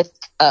keeps up with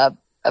a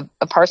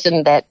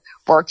person that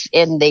works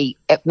in the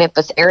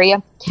Memphis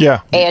area.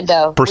 Yeah. And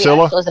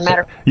Priscilla? Actually, as a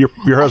matter,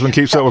 your husband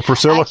keeps up with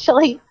Priscilla?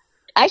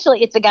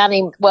 Actually, it's a guy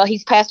named,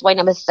 he's passed away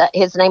now.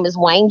 His name is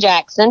Wayne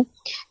Jackson,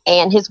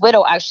 and his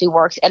widow actually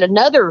works at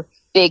another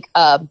big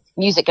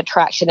music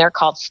attraction there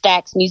called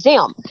Stax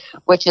Museum,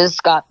 which has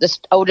got this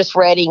Otis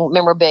Redding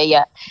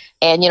memorabilia.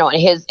 And,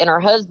 and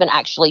her husband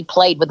actually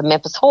played with the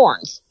Memphis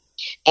Horns.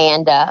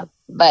 And,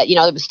 but,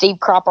 it was Steve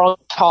Cropper on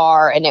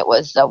guitar, and it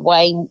was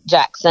Wayne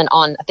Jackson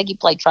on, I think he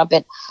played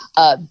trumpet.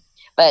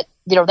 But,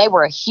 they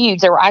were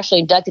they were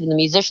actually inducted in the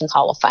Musicians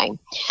Hall of Fame.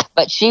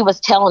 But she was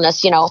telling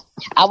us,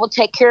 I will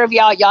take care of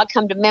y'all. Y'all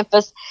come to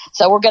Memphis.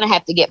 So we're going to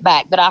have to get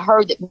back. But I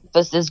heard that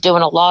Memphis is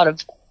doing a lot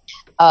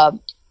of,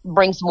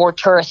 brings more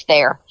tourists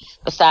there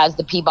besides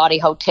the Peabody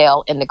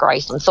Hotel in the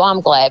Graceland. So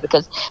I'm glad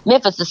because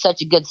Memphis is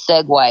such a good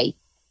segue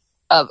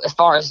as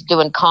far as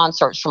doing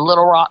concerts from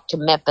Little Rock to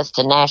Memphis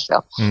to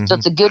Nashville. Mm-hmm. So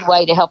it's a good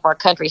way to help our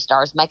country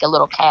stars make a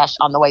little cash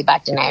on the way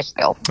back to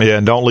Nashville. Yeah,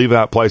 and don't leave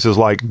out places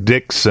like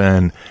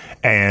Dixon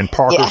and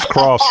Parker's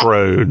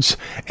Crossroads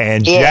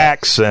and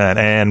Jackson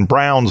and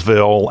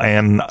Brownsville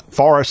and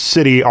Forest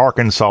City,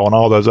 Arkansas, and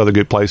all those other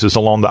good places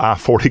along the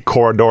I-40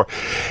 corridor.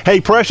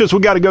 Hey, Precious, we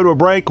got to go to a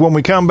break. When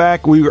we come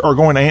back, we are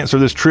going to answer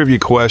this trivia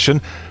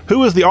question.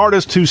 Who is the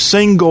artist whose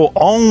single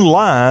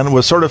Online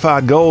was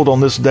certified gold on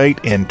this date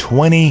in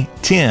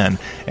 2010?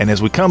 And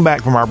as we come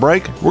back from our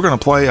break, we're going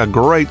to play a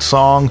great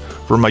song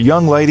from a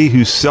young lady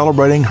who's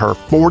celebrating her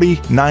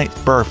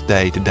 49th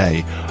birthday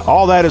today.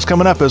 All that is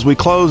coming up as we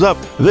close up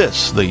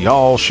this, the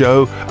Y'all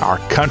Show, our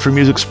country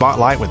music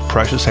spotlight with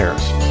Precious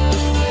Harris.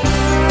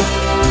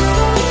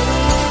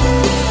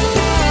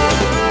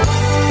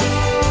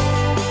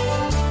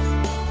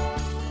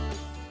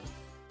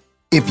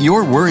 If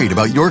you're worried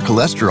about your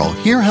cholesterol,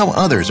 hear how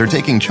others are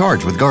taking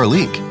charge with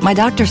Garlic. My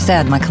doctor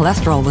said my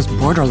cholesterol was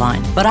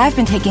borderline, but I've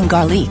been taking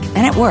Garlic,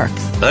 and it works.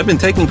 I've been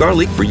taking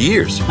Garlic for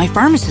years. My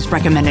pharmacist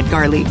recommended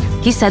Garlic.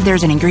 He said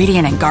there's an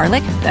ingredient in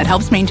garlic that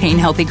helps maintain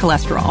healthy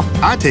cholesterol.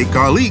 I take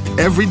Garlic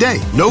every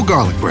day. No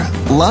garlic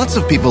breath. Lots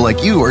of people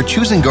like you are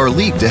choosing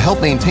Garlic to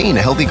help maintain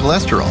a healthy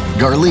cholesterol.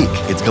 Garlic,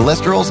 it's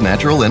cholesterol's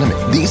natural enemy.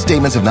 These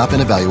statements have not been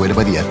evaluated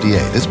by the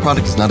FDA. This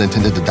product is not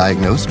intended to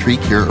diagnose,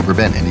 treat, cure, or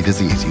prevent any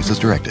disease. Use as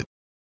directed.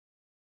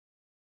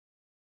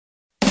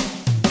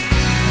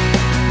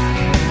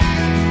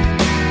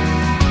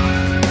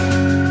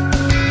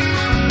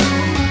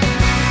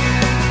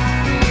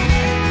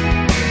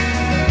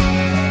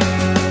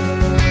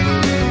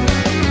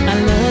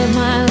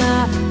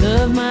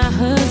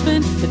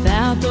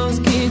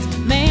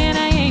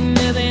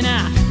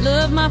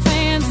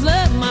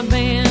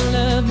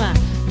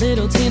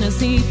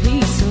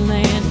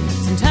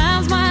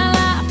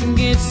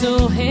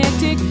 so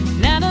hectic.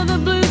 And out of the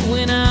blue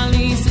when I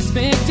least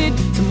suspected,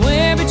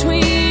 somewhere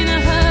between the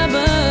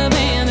hubbub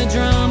and the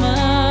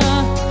drama,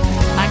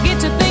 I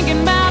get to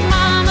thinking about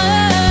mama,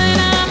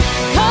 and I'm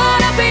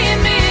caught up in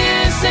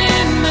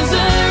missing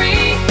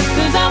Missouri,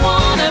 'cause I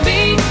wanna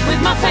be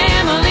with my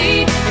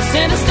family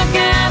instead of stuck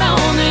out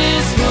on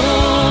this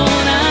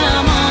road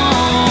I'm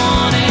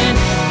on. And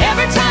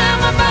every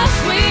time my bus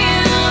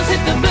wheels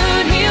hit the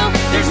boot hill,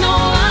 there's no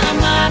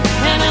limelight,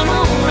 and I'm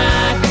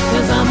alright,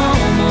 'cause I'm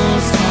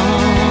almost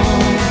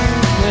home.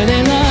 Where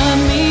they love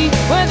me,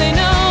 where they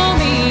know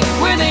me,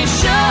 where they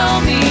show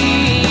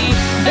me,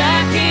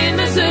 back in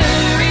Missouri,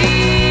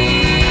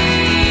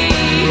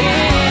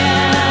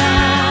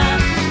 yeah.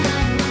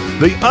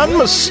 The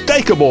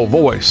unmistakable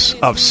voice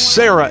of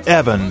Sarah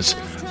Evans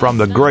from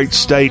the great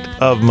state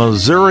of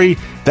Missouri.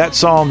 That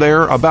song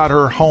there about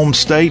her home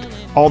state,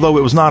 although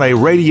it was not a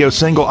radio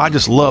single, I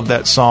just love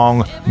that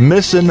song,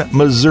 Missin'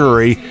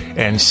 Missouri.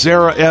 And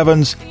Sarah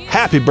Evans,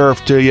 happy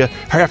birthday to you.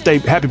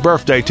 Happy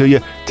birthday to you.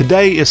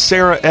 Today is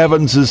Sarah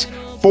Evans's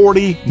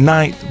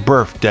 49th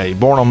birthday,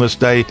 born on this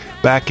day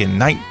back in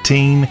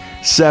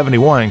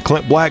 1971.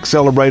 Clint Black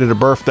celebrated a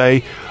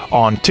birthday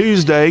on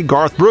Tuesday.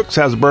 Garth Brooks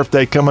has a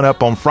birthday coming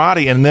up on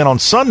Friday, and then on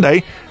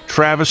Sunday,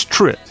 Travis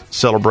Tritt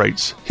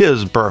celebrates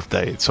his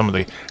birthday. Some of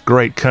the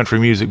great country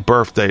music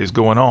birthdays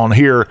going on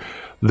here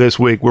this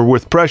week. We're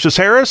with Precious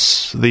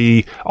Harris,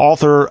 the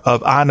author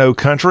of I Know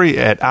Country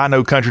at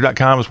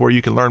iknowcountry.com is where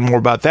you can learn more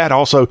about that.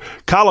 Also,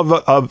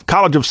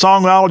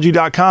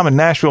 collegeofsongology.com and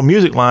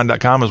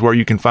NashvilleMusicLine.com is where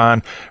you can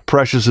find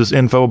Precious's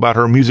info about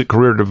her music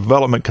career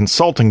development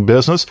consulting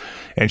business.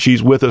 And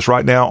she's with us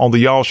right now on the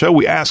Y'all Show.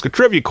 We ask a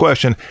trivia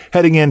question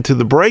heading into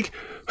the break.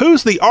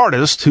 Who's the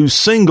artist whose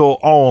single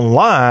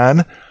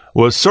Online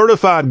was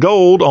certified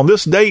gold on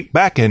this date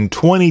back in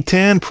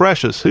 2010?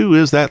 Precious, who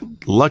is that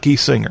lucky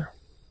singer?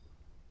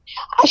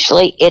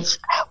 Actually, it's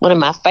one of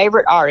my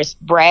favorite artists,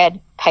 Brad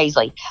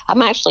Paisley.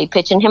 I'm actually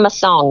pitching him a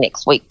song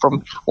next week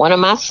from one of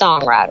my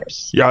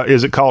songwriters. Yeah,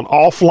 is it called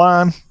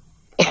Offline?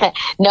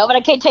 No, but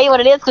I can't tell you what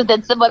it is, because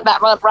then someone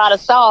about write a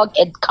song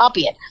and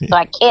copy it, so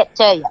I can't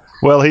tell you.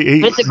 Well,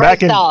 it's a great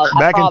song,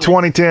 back in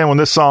 2010, when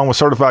this song was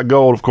certified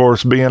gold, of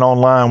course, being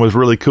online was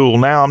really cool.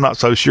 Now I'm not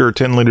so sure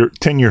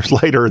 10 years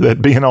later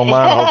that being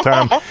online all the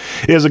time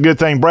is a good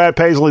thing. Brad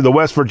Paisley, the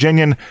West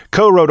Virginian,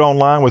 co-wrote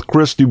Online with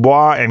Chris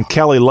Dubois and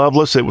Kelly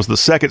Lovelace. It was the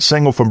second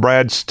single from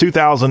Brad's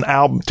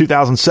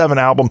 2007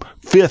 album,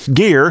 Fifth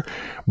Gear.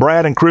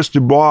 Brad and Chris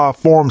Dubois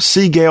formed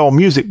Seagale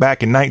Music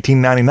back in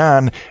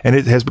 1999, and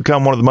it has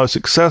become one of the most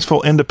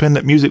successful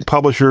independent music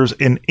publishers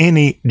in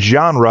any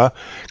genre.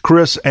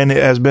 Chris and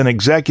it has been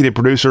executive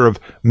producer of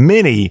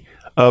many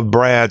of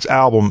Brad's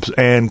albums.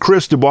 And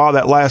Chris Dubois,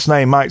 that last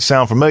name might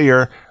sound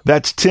familiar.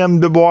 That's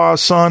Tim Dubois'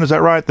 son, is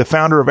that right? The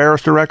founder of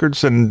Arista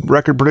Records and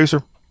record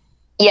producer?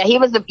 Yeah, he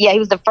was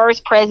the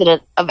first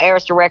president of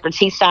Arista Records.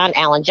 He signed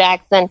Alan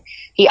Jackson.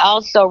 He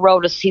also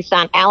he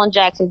signed Alan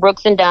Jackson,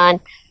 Brooks and Dunn,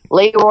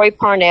 Leroy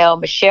Parnell,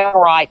 Michelle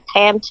Wright,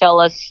 Pam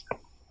Tillis,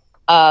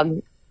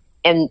 and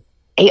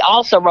he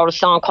also wrote a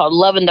song called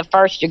Loving the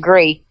First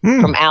Degree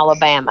from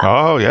Alabama.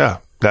 Oh, yeah.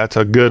 That's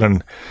a good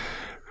one.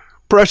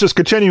 Precious,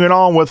 continuing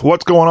on with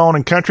what's going on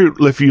in country.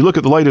 If you look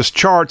at the latest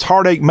charts,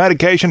 Heartache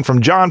Medication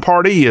from John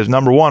Pardee is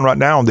number one right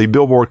now on the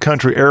Billboard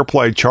Country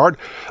Airplay chart.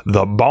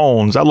 The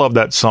Bones, I love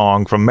that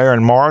song, from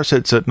Maren Morris.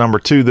 It's at number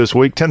 2 this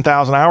week.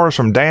 10,000 Hours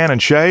from Dan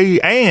and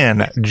Shay,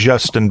 and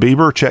Justin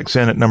Bieber checks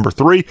in at number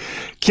 3.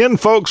 Ken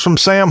Folks from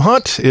Sam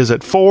Hunt is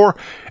at 4.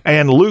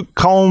 And Luke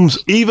Combs,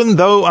 Even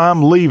Though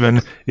I'm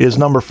Leaving, is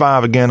number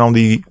 5 again on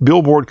the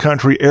Billboard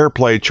Country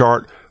Airplay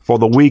chart for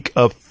the week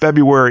of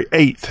February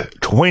 8th,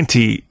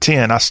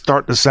 2010. I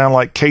start to sound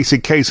like Casey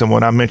Kasem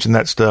when I mention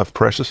that stuff,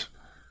 Precious.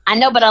 I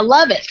know, but I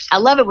love it. I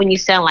love it when you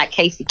sound like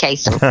Casey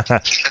Kasem.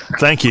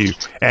 Thank you.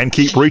 And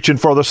keep reaching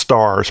for the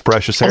stars,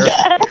 Precious Harris.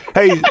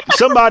 Hey,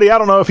 somebody, I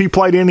don't know if he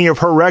played any of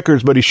her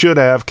records, but he should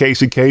have,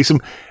 Casey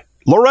Kasem.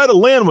 Loretta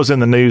Lynn was in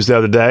the news the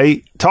other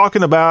day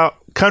talking about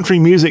country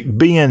music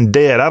being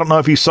dead. I don't know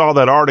if you saw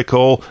that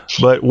article,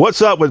 but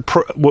what's up with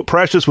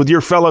Precious, with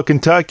your fellow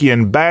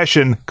Kentuckian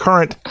bashing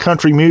current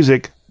country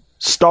music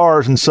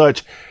stars and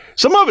such?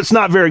 Some of it's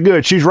not very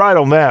good. She's right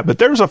on that, but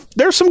there's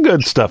some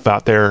good stuff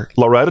out there.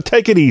 Loretta,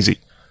 take it easy.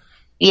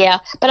 Yeah,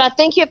 but I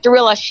think you have to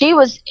realize she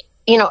was,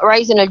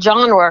 raised in a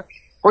genre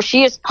where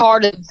she is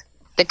part of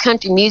the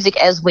country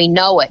music as we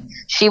know it.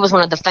 She was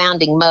one of the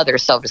founding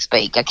mothers, so to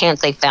speak. I can't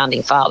say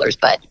founding fathers,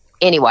 but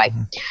anyway.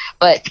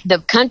 But the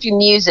country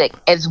music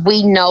as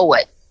we know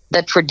it,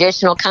 the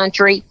traditional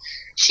country,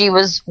 she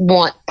was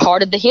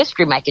part of the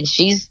history making.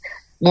 She's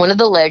one of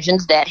the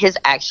legends that has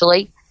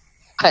actually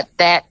put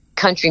that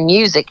country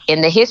music in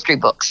the history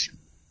books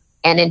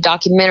and in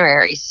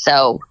documentaries.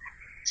 So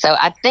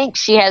I think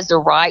she has the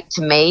right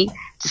to me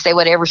to say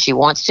whatever she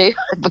wants to,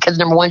 because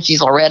number one,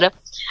 she's Loretta.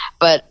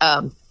 But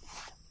on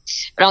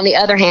the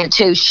other hand,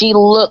 too, she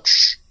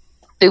looks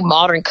through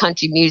modern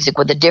country music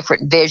with a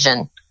different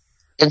vision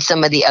than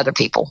some of the other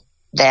people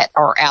that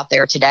are out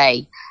there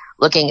today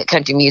looking at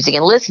country music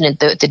and listening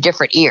to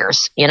different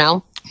ears,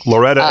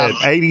 Loretta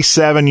at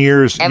 87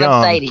 years young.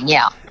 Devastating,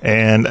 yeah.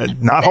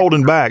 And not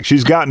holding back.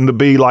 She's gotten to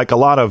be like a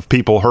lot of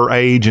people her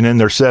age and in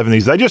their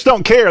 70s. They just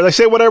don't care. They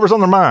say whatever's on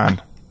their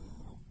mind.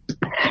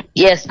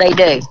 Yes, they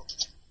do.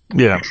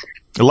 Yeah.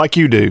 Like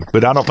you do,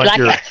 but I don't think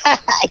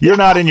you're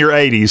not in your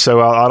 80s, so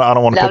I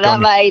don't want to pick on you. No,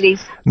 not my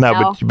 80s.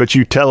 No, but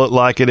you tell it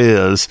like it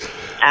is.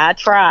 I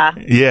try.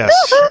 Yes.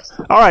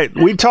 All right,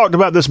 we talked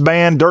about this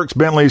band, Dierks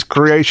Bentley's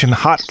creation,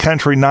 Hot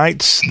Country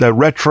Nights, the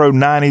retro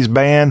 90s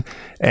band,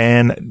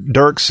 and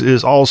Dierks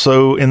is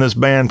also in this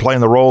band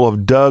playing the role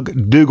of Doug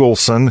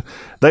Dugelson.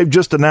 They've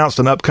just announced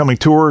an upcoming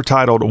tour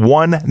titled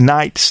One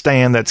Night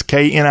Stand. That's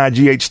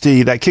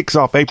KNIGHT. That kicks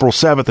off April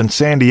 7th in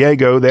San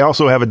Diego. They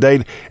also have a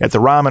date at the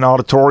Ryman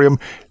Auditorium,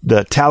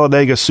 the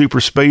Talladega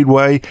Super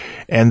Speedway,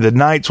 and the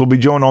Knights will be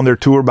joined on their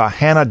tour by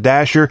Hannah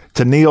Dasher,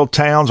 Tennille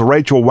Towns,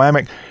 Rachel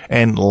Wammack,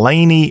 and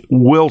Lainey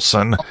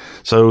Wilson.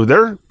 So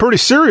they're pretty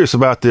serious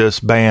about this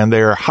band.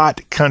 They're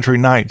Hot Country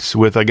Nights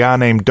with a guy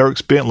named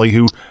Dierks Bentley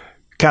who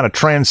kind of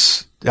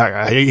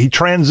he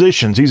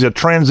transitions. He's a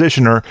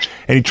transitioner,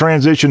 and he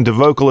transitioned to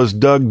vocalist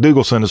Doug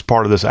Dugelson as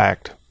part of this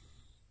act.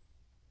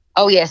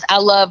 Oh yes,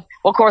 well,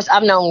 of course,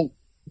 I've known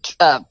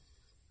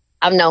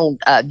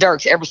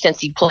Dierks ever since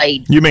he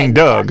played. You mean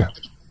Doug?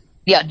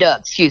 Yeah,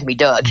 Doug. Excuse me,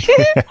 Doug.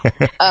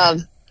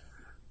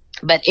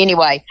 But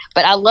anyway,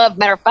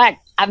 matter of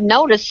fact, I've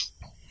noticed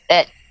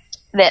that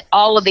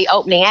all of the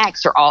opening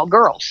acts are all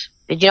girls.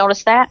 Did you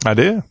notice that? I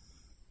did.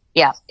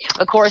 Yeah,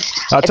 of course.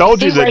 I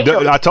told you that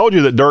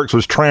Dierks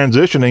was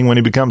transitioning when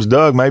he becomes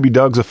Doug. Maybe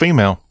Doug's a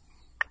female.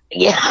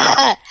 Yeah,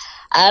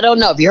 I don't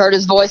know. Have you heard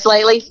his voice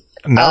lately?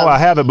 No, I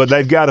haven't, but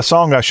they've got a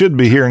song I should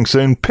be hearing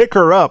soon. Pick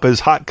Her Up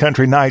is Hot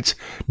Country Nights'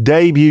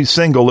 debut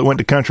single that went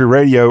to country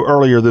radio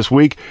earlier this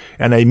week,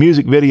 and a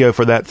music video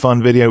for that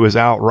fun video is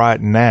out right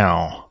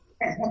now.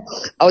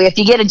 Oh, if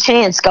you get a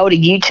chance, go to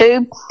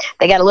YouTube.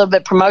 They got a little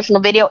bit of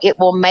promotional video. It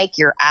will make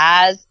your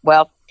eyes,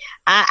 well,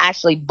 I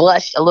actually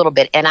blushed a little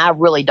bit, and I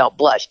really don't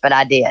blush, but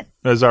I did.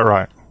 Is that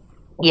right?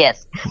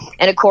 Yes.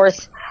 And, of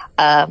course,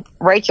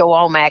 Rachel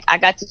Wammack, I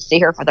got to see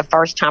her for the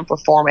first time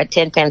perform at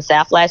Tin Pan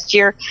South last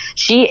year.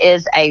 She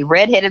is a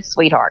redheaded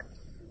sweetheart.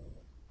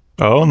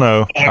 Oh,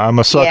 no. I'm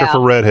a sucker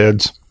for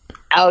redheads.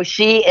 Oh,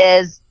 she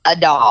is a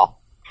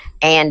doll.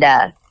 And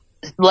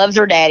loves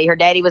her daddy. Her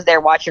daddy was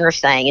there watching her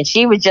sing. And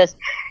she was just,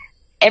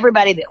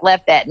 everybody that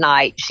left that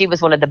night, she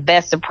was one of the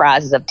best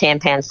surprises of Tin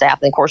Pan South.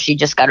 And, of course, she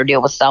just got her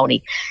deal with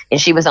Sony. And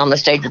she was on the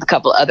stage with a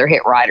couple of other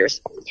hit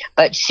writers.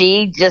 But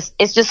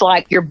it's just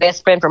like your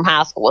best friend from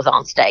high school was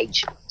on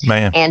stage.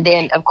 Man. And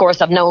then, of course,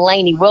 I've known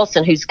Lainey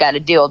Wilson, who's got a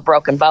deal with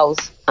Broken Bows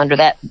under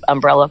that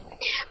umbrella.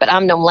 But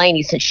I've known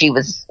Lainey since she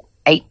was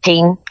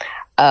 18.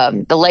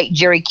 The late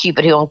Jerry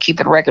Cupid, who owned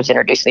Cupid Records,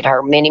 introduced me to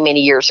her many,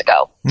 many years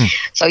ago.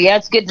 So, yeah,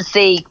 it's good to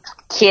see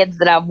kids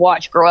that I've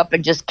watched grow up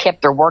and just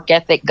kept their work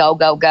ethic, go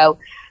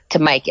to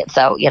make it.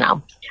 So,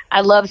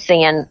 I love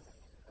seeing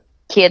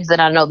kids that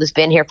I know that's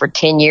been here for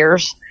 10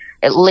 years,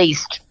 at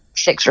least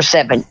 6 or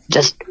 7,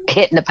 just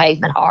hitting the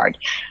pavement hard,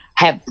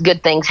 have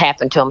good things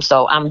happen to them.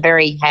 So I'm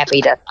very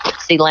happy to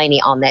see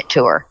Lainey on that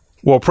tour.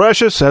 Well,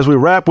 Precious, as we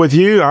wrap with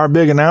you, our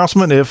big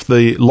announcement, if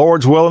the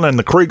Lord's willing and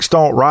the creeks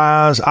don't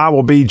rise, I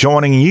will be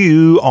joining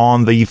you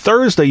on the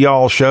Thursday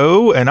Y'all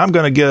show, and I'm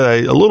going to get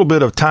a little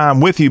bit of time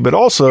with you, but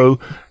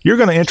also you're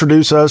going to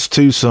introduce us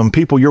to some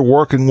people you're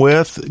working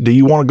with. Do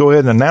you want to go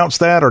ahead and announce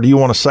that, or do you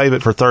want to save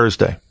it for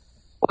Thursday?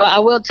 Well, I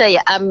will tell you,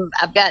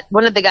 I've got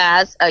one of the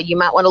guys you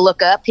might want to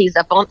look up. He's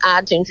up on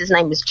iTunes. His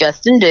name is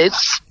Justin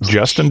Dukes.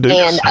 Justin Dukes.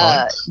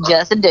 And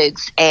Justin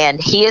Dukes, and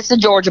he is a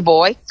Georgia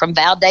boy from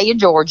Valdaya,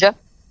 Georgia.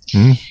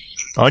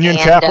 Onion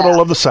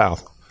capital of the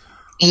South.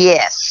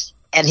 Yes.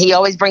 And he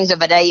always brings a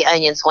Vidalia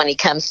onions when he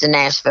comes to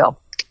Nashville.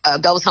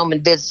 Goes home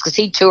and visits because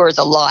he tours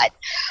a lot.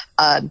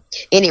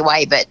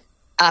 Anyway, but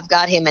I've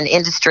got him an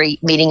industry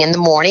meeting in the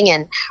morning,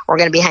 and we're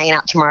going to be hanging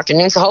out tomorrow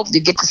afternoon. So hopefully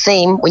you get to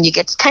see him when you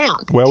get to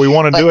town. Well, we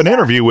want to do an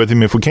interview with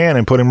him if we can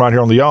and put him right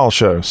here on the Y'all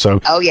show.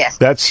 So yes.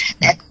 That's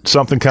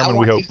something coming,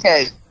 we hope.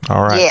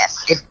 All right.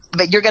 Yes.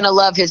 But you're going to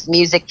love his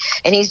music,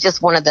 and he's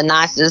just one of the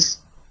nicest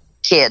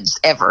kids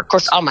ever. Of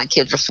course, all my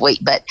kids are sweet,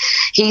 but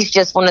he's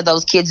just one of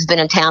those kids who's been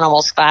in town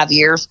almost 5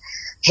 years,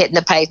 hitting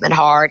the pavement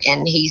hard.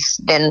 And he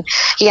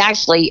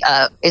actually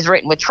is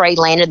written with Trey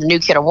Landon, the new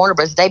kid of Warner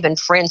Brothers. They've been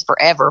friends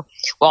forever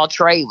while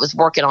Trey was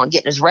working on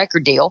getting his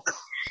record deal.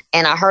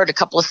 And I heard a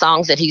couple of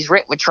songs that he's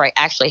written with Trey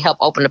actually help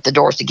open up the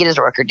doors to get his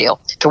record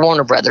deal to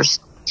Warner Brothers.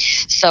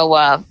 So,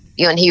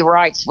 and he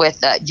writes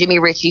with Jimmy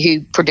Ritchie,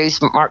 who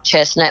produced Mark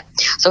Chestnut.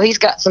 So he's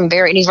got and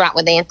he's writing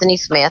with Anthony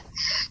Smith,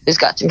 who's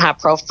got some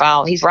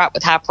he's writing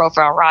with high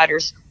profile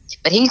writers,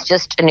 but he's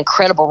just an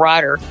incredible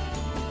writer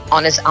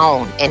on his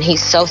own, and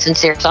he's so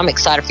sincere. So I'm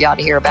excited for y'all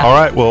to hear about All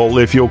right. Well,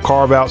 if you'll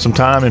carve out some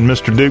time in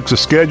Mr. Dukes'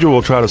 schedule,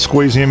 we'll try to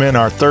squeeze him in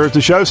our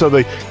Thursday show. So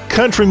the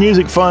Country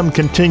Music Fun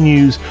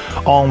continues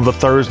on the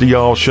Thursday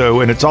Y'all show,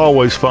 and it's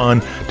always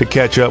fun to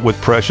catch up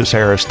with Precious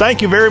Harris.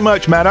 Thank you very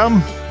much,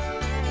 madam.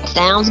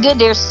 Sounds good,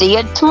 dear. See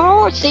you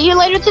tomorrow. See you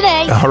later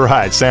today. All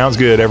right. Sounds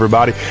good,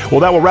 everybody. Well,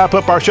 that will wrap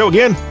up our show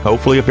again.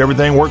 Hopefully, if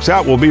everything works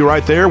out, we'll be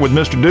right there with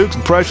Mr. Dukes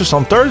and Precious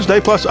on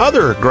Thursday, plus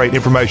other great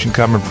information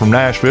coming from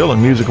Nashville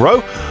and Music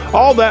Row.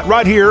 All that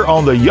right here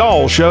on the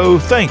Y'all Show.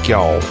 Thank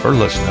y'all for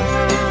listening.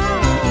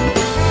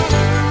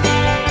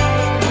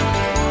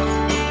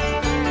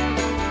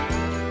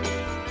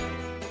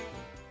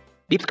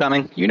 Beep's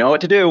coming. You know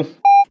what to do.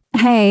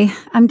 Hey,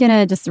 I'm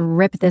gonna just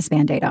rip this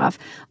Band-Aid off.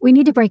 We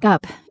need to break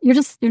up. You're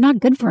not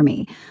good for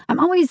me. I'm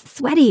always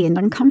sweaty and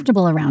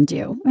uncomfortable around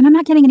you, and I'm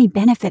not getting any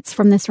benefits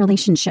from this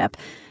relationship.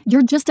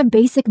 You're just a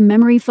basic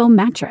memory foam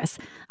mattress.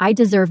 I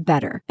deserve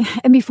better.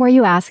 And before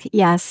you ask,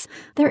 yes,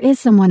 there is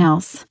someone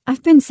else.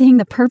 I've been seeing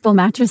the Purple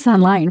mattress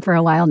online for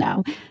a while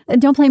now.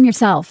 Don't blame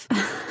yourself.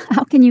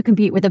 How can you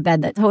compete with a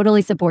bed that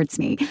totally supports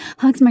me,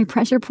 hugs my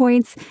pressure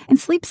points, and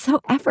sleeps so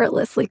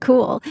effortlessly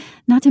cool?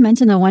 Not to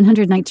mention the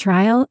 100-night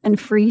trial and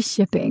free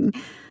shipping.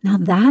 Now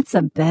that's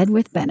a bed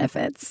with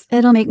benefits.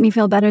 It'll make me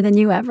feel better than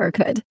you ever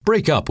could.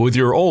 Break up with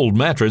your old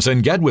mattress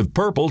and get with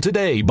Purple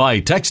today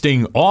by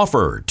texting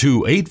OFFER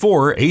to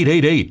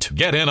 84888.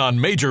 Get in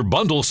on major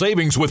bundle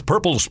savings with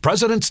Purple's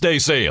President's Day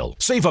sale.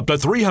 Save up to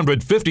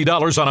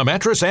 $350 on a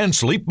mattress and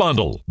sleep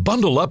bundle.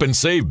 Bundle up and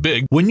save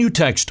big when you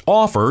text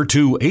OFFER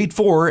to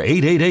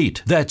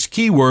 84888. That's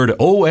keyword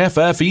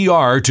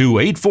OFFER to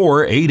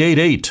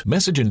 84888.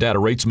 Message and data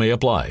rates may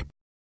apply.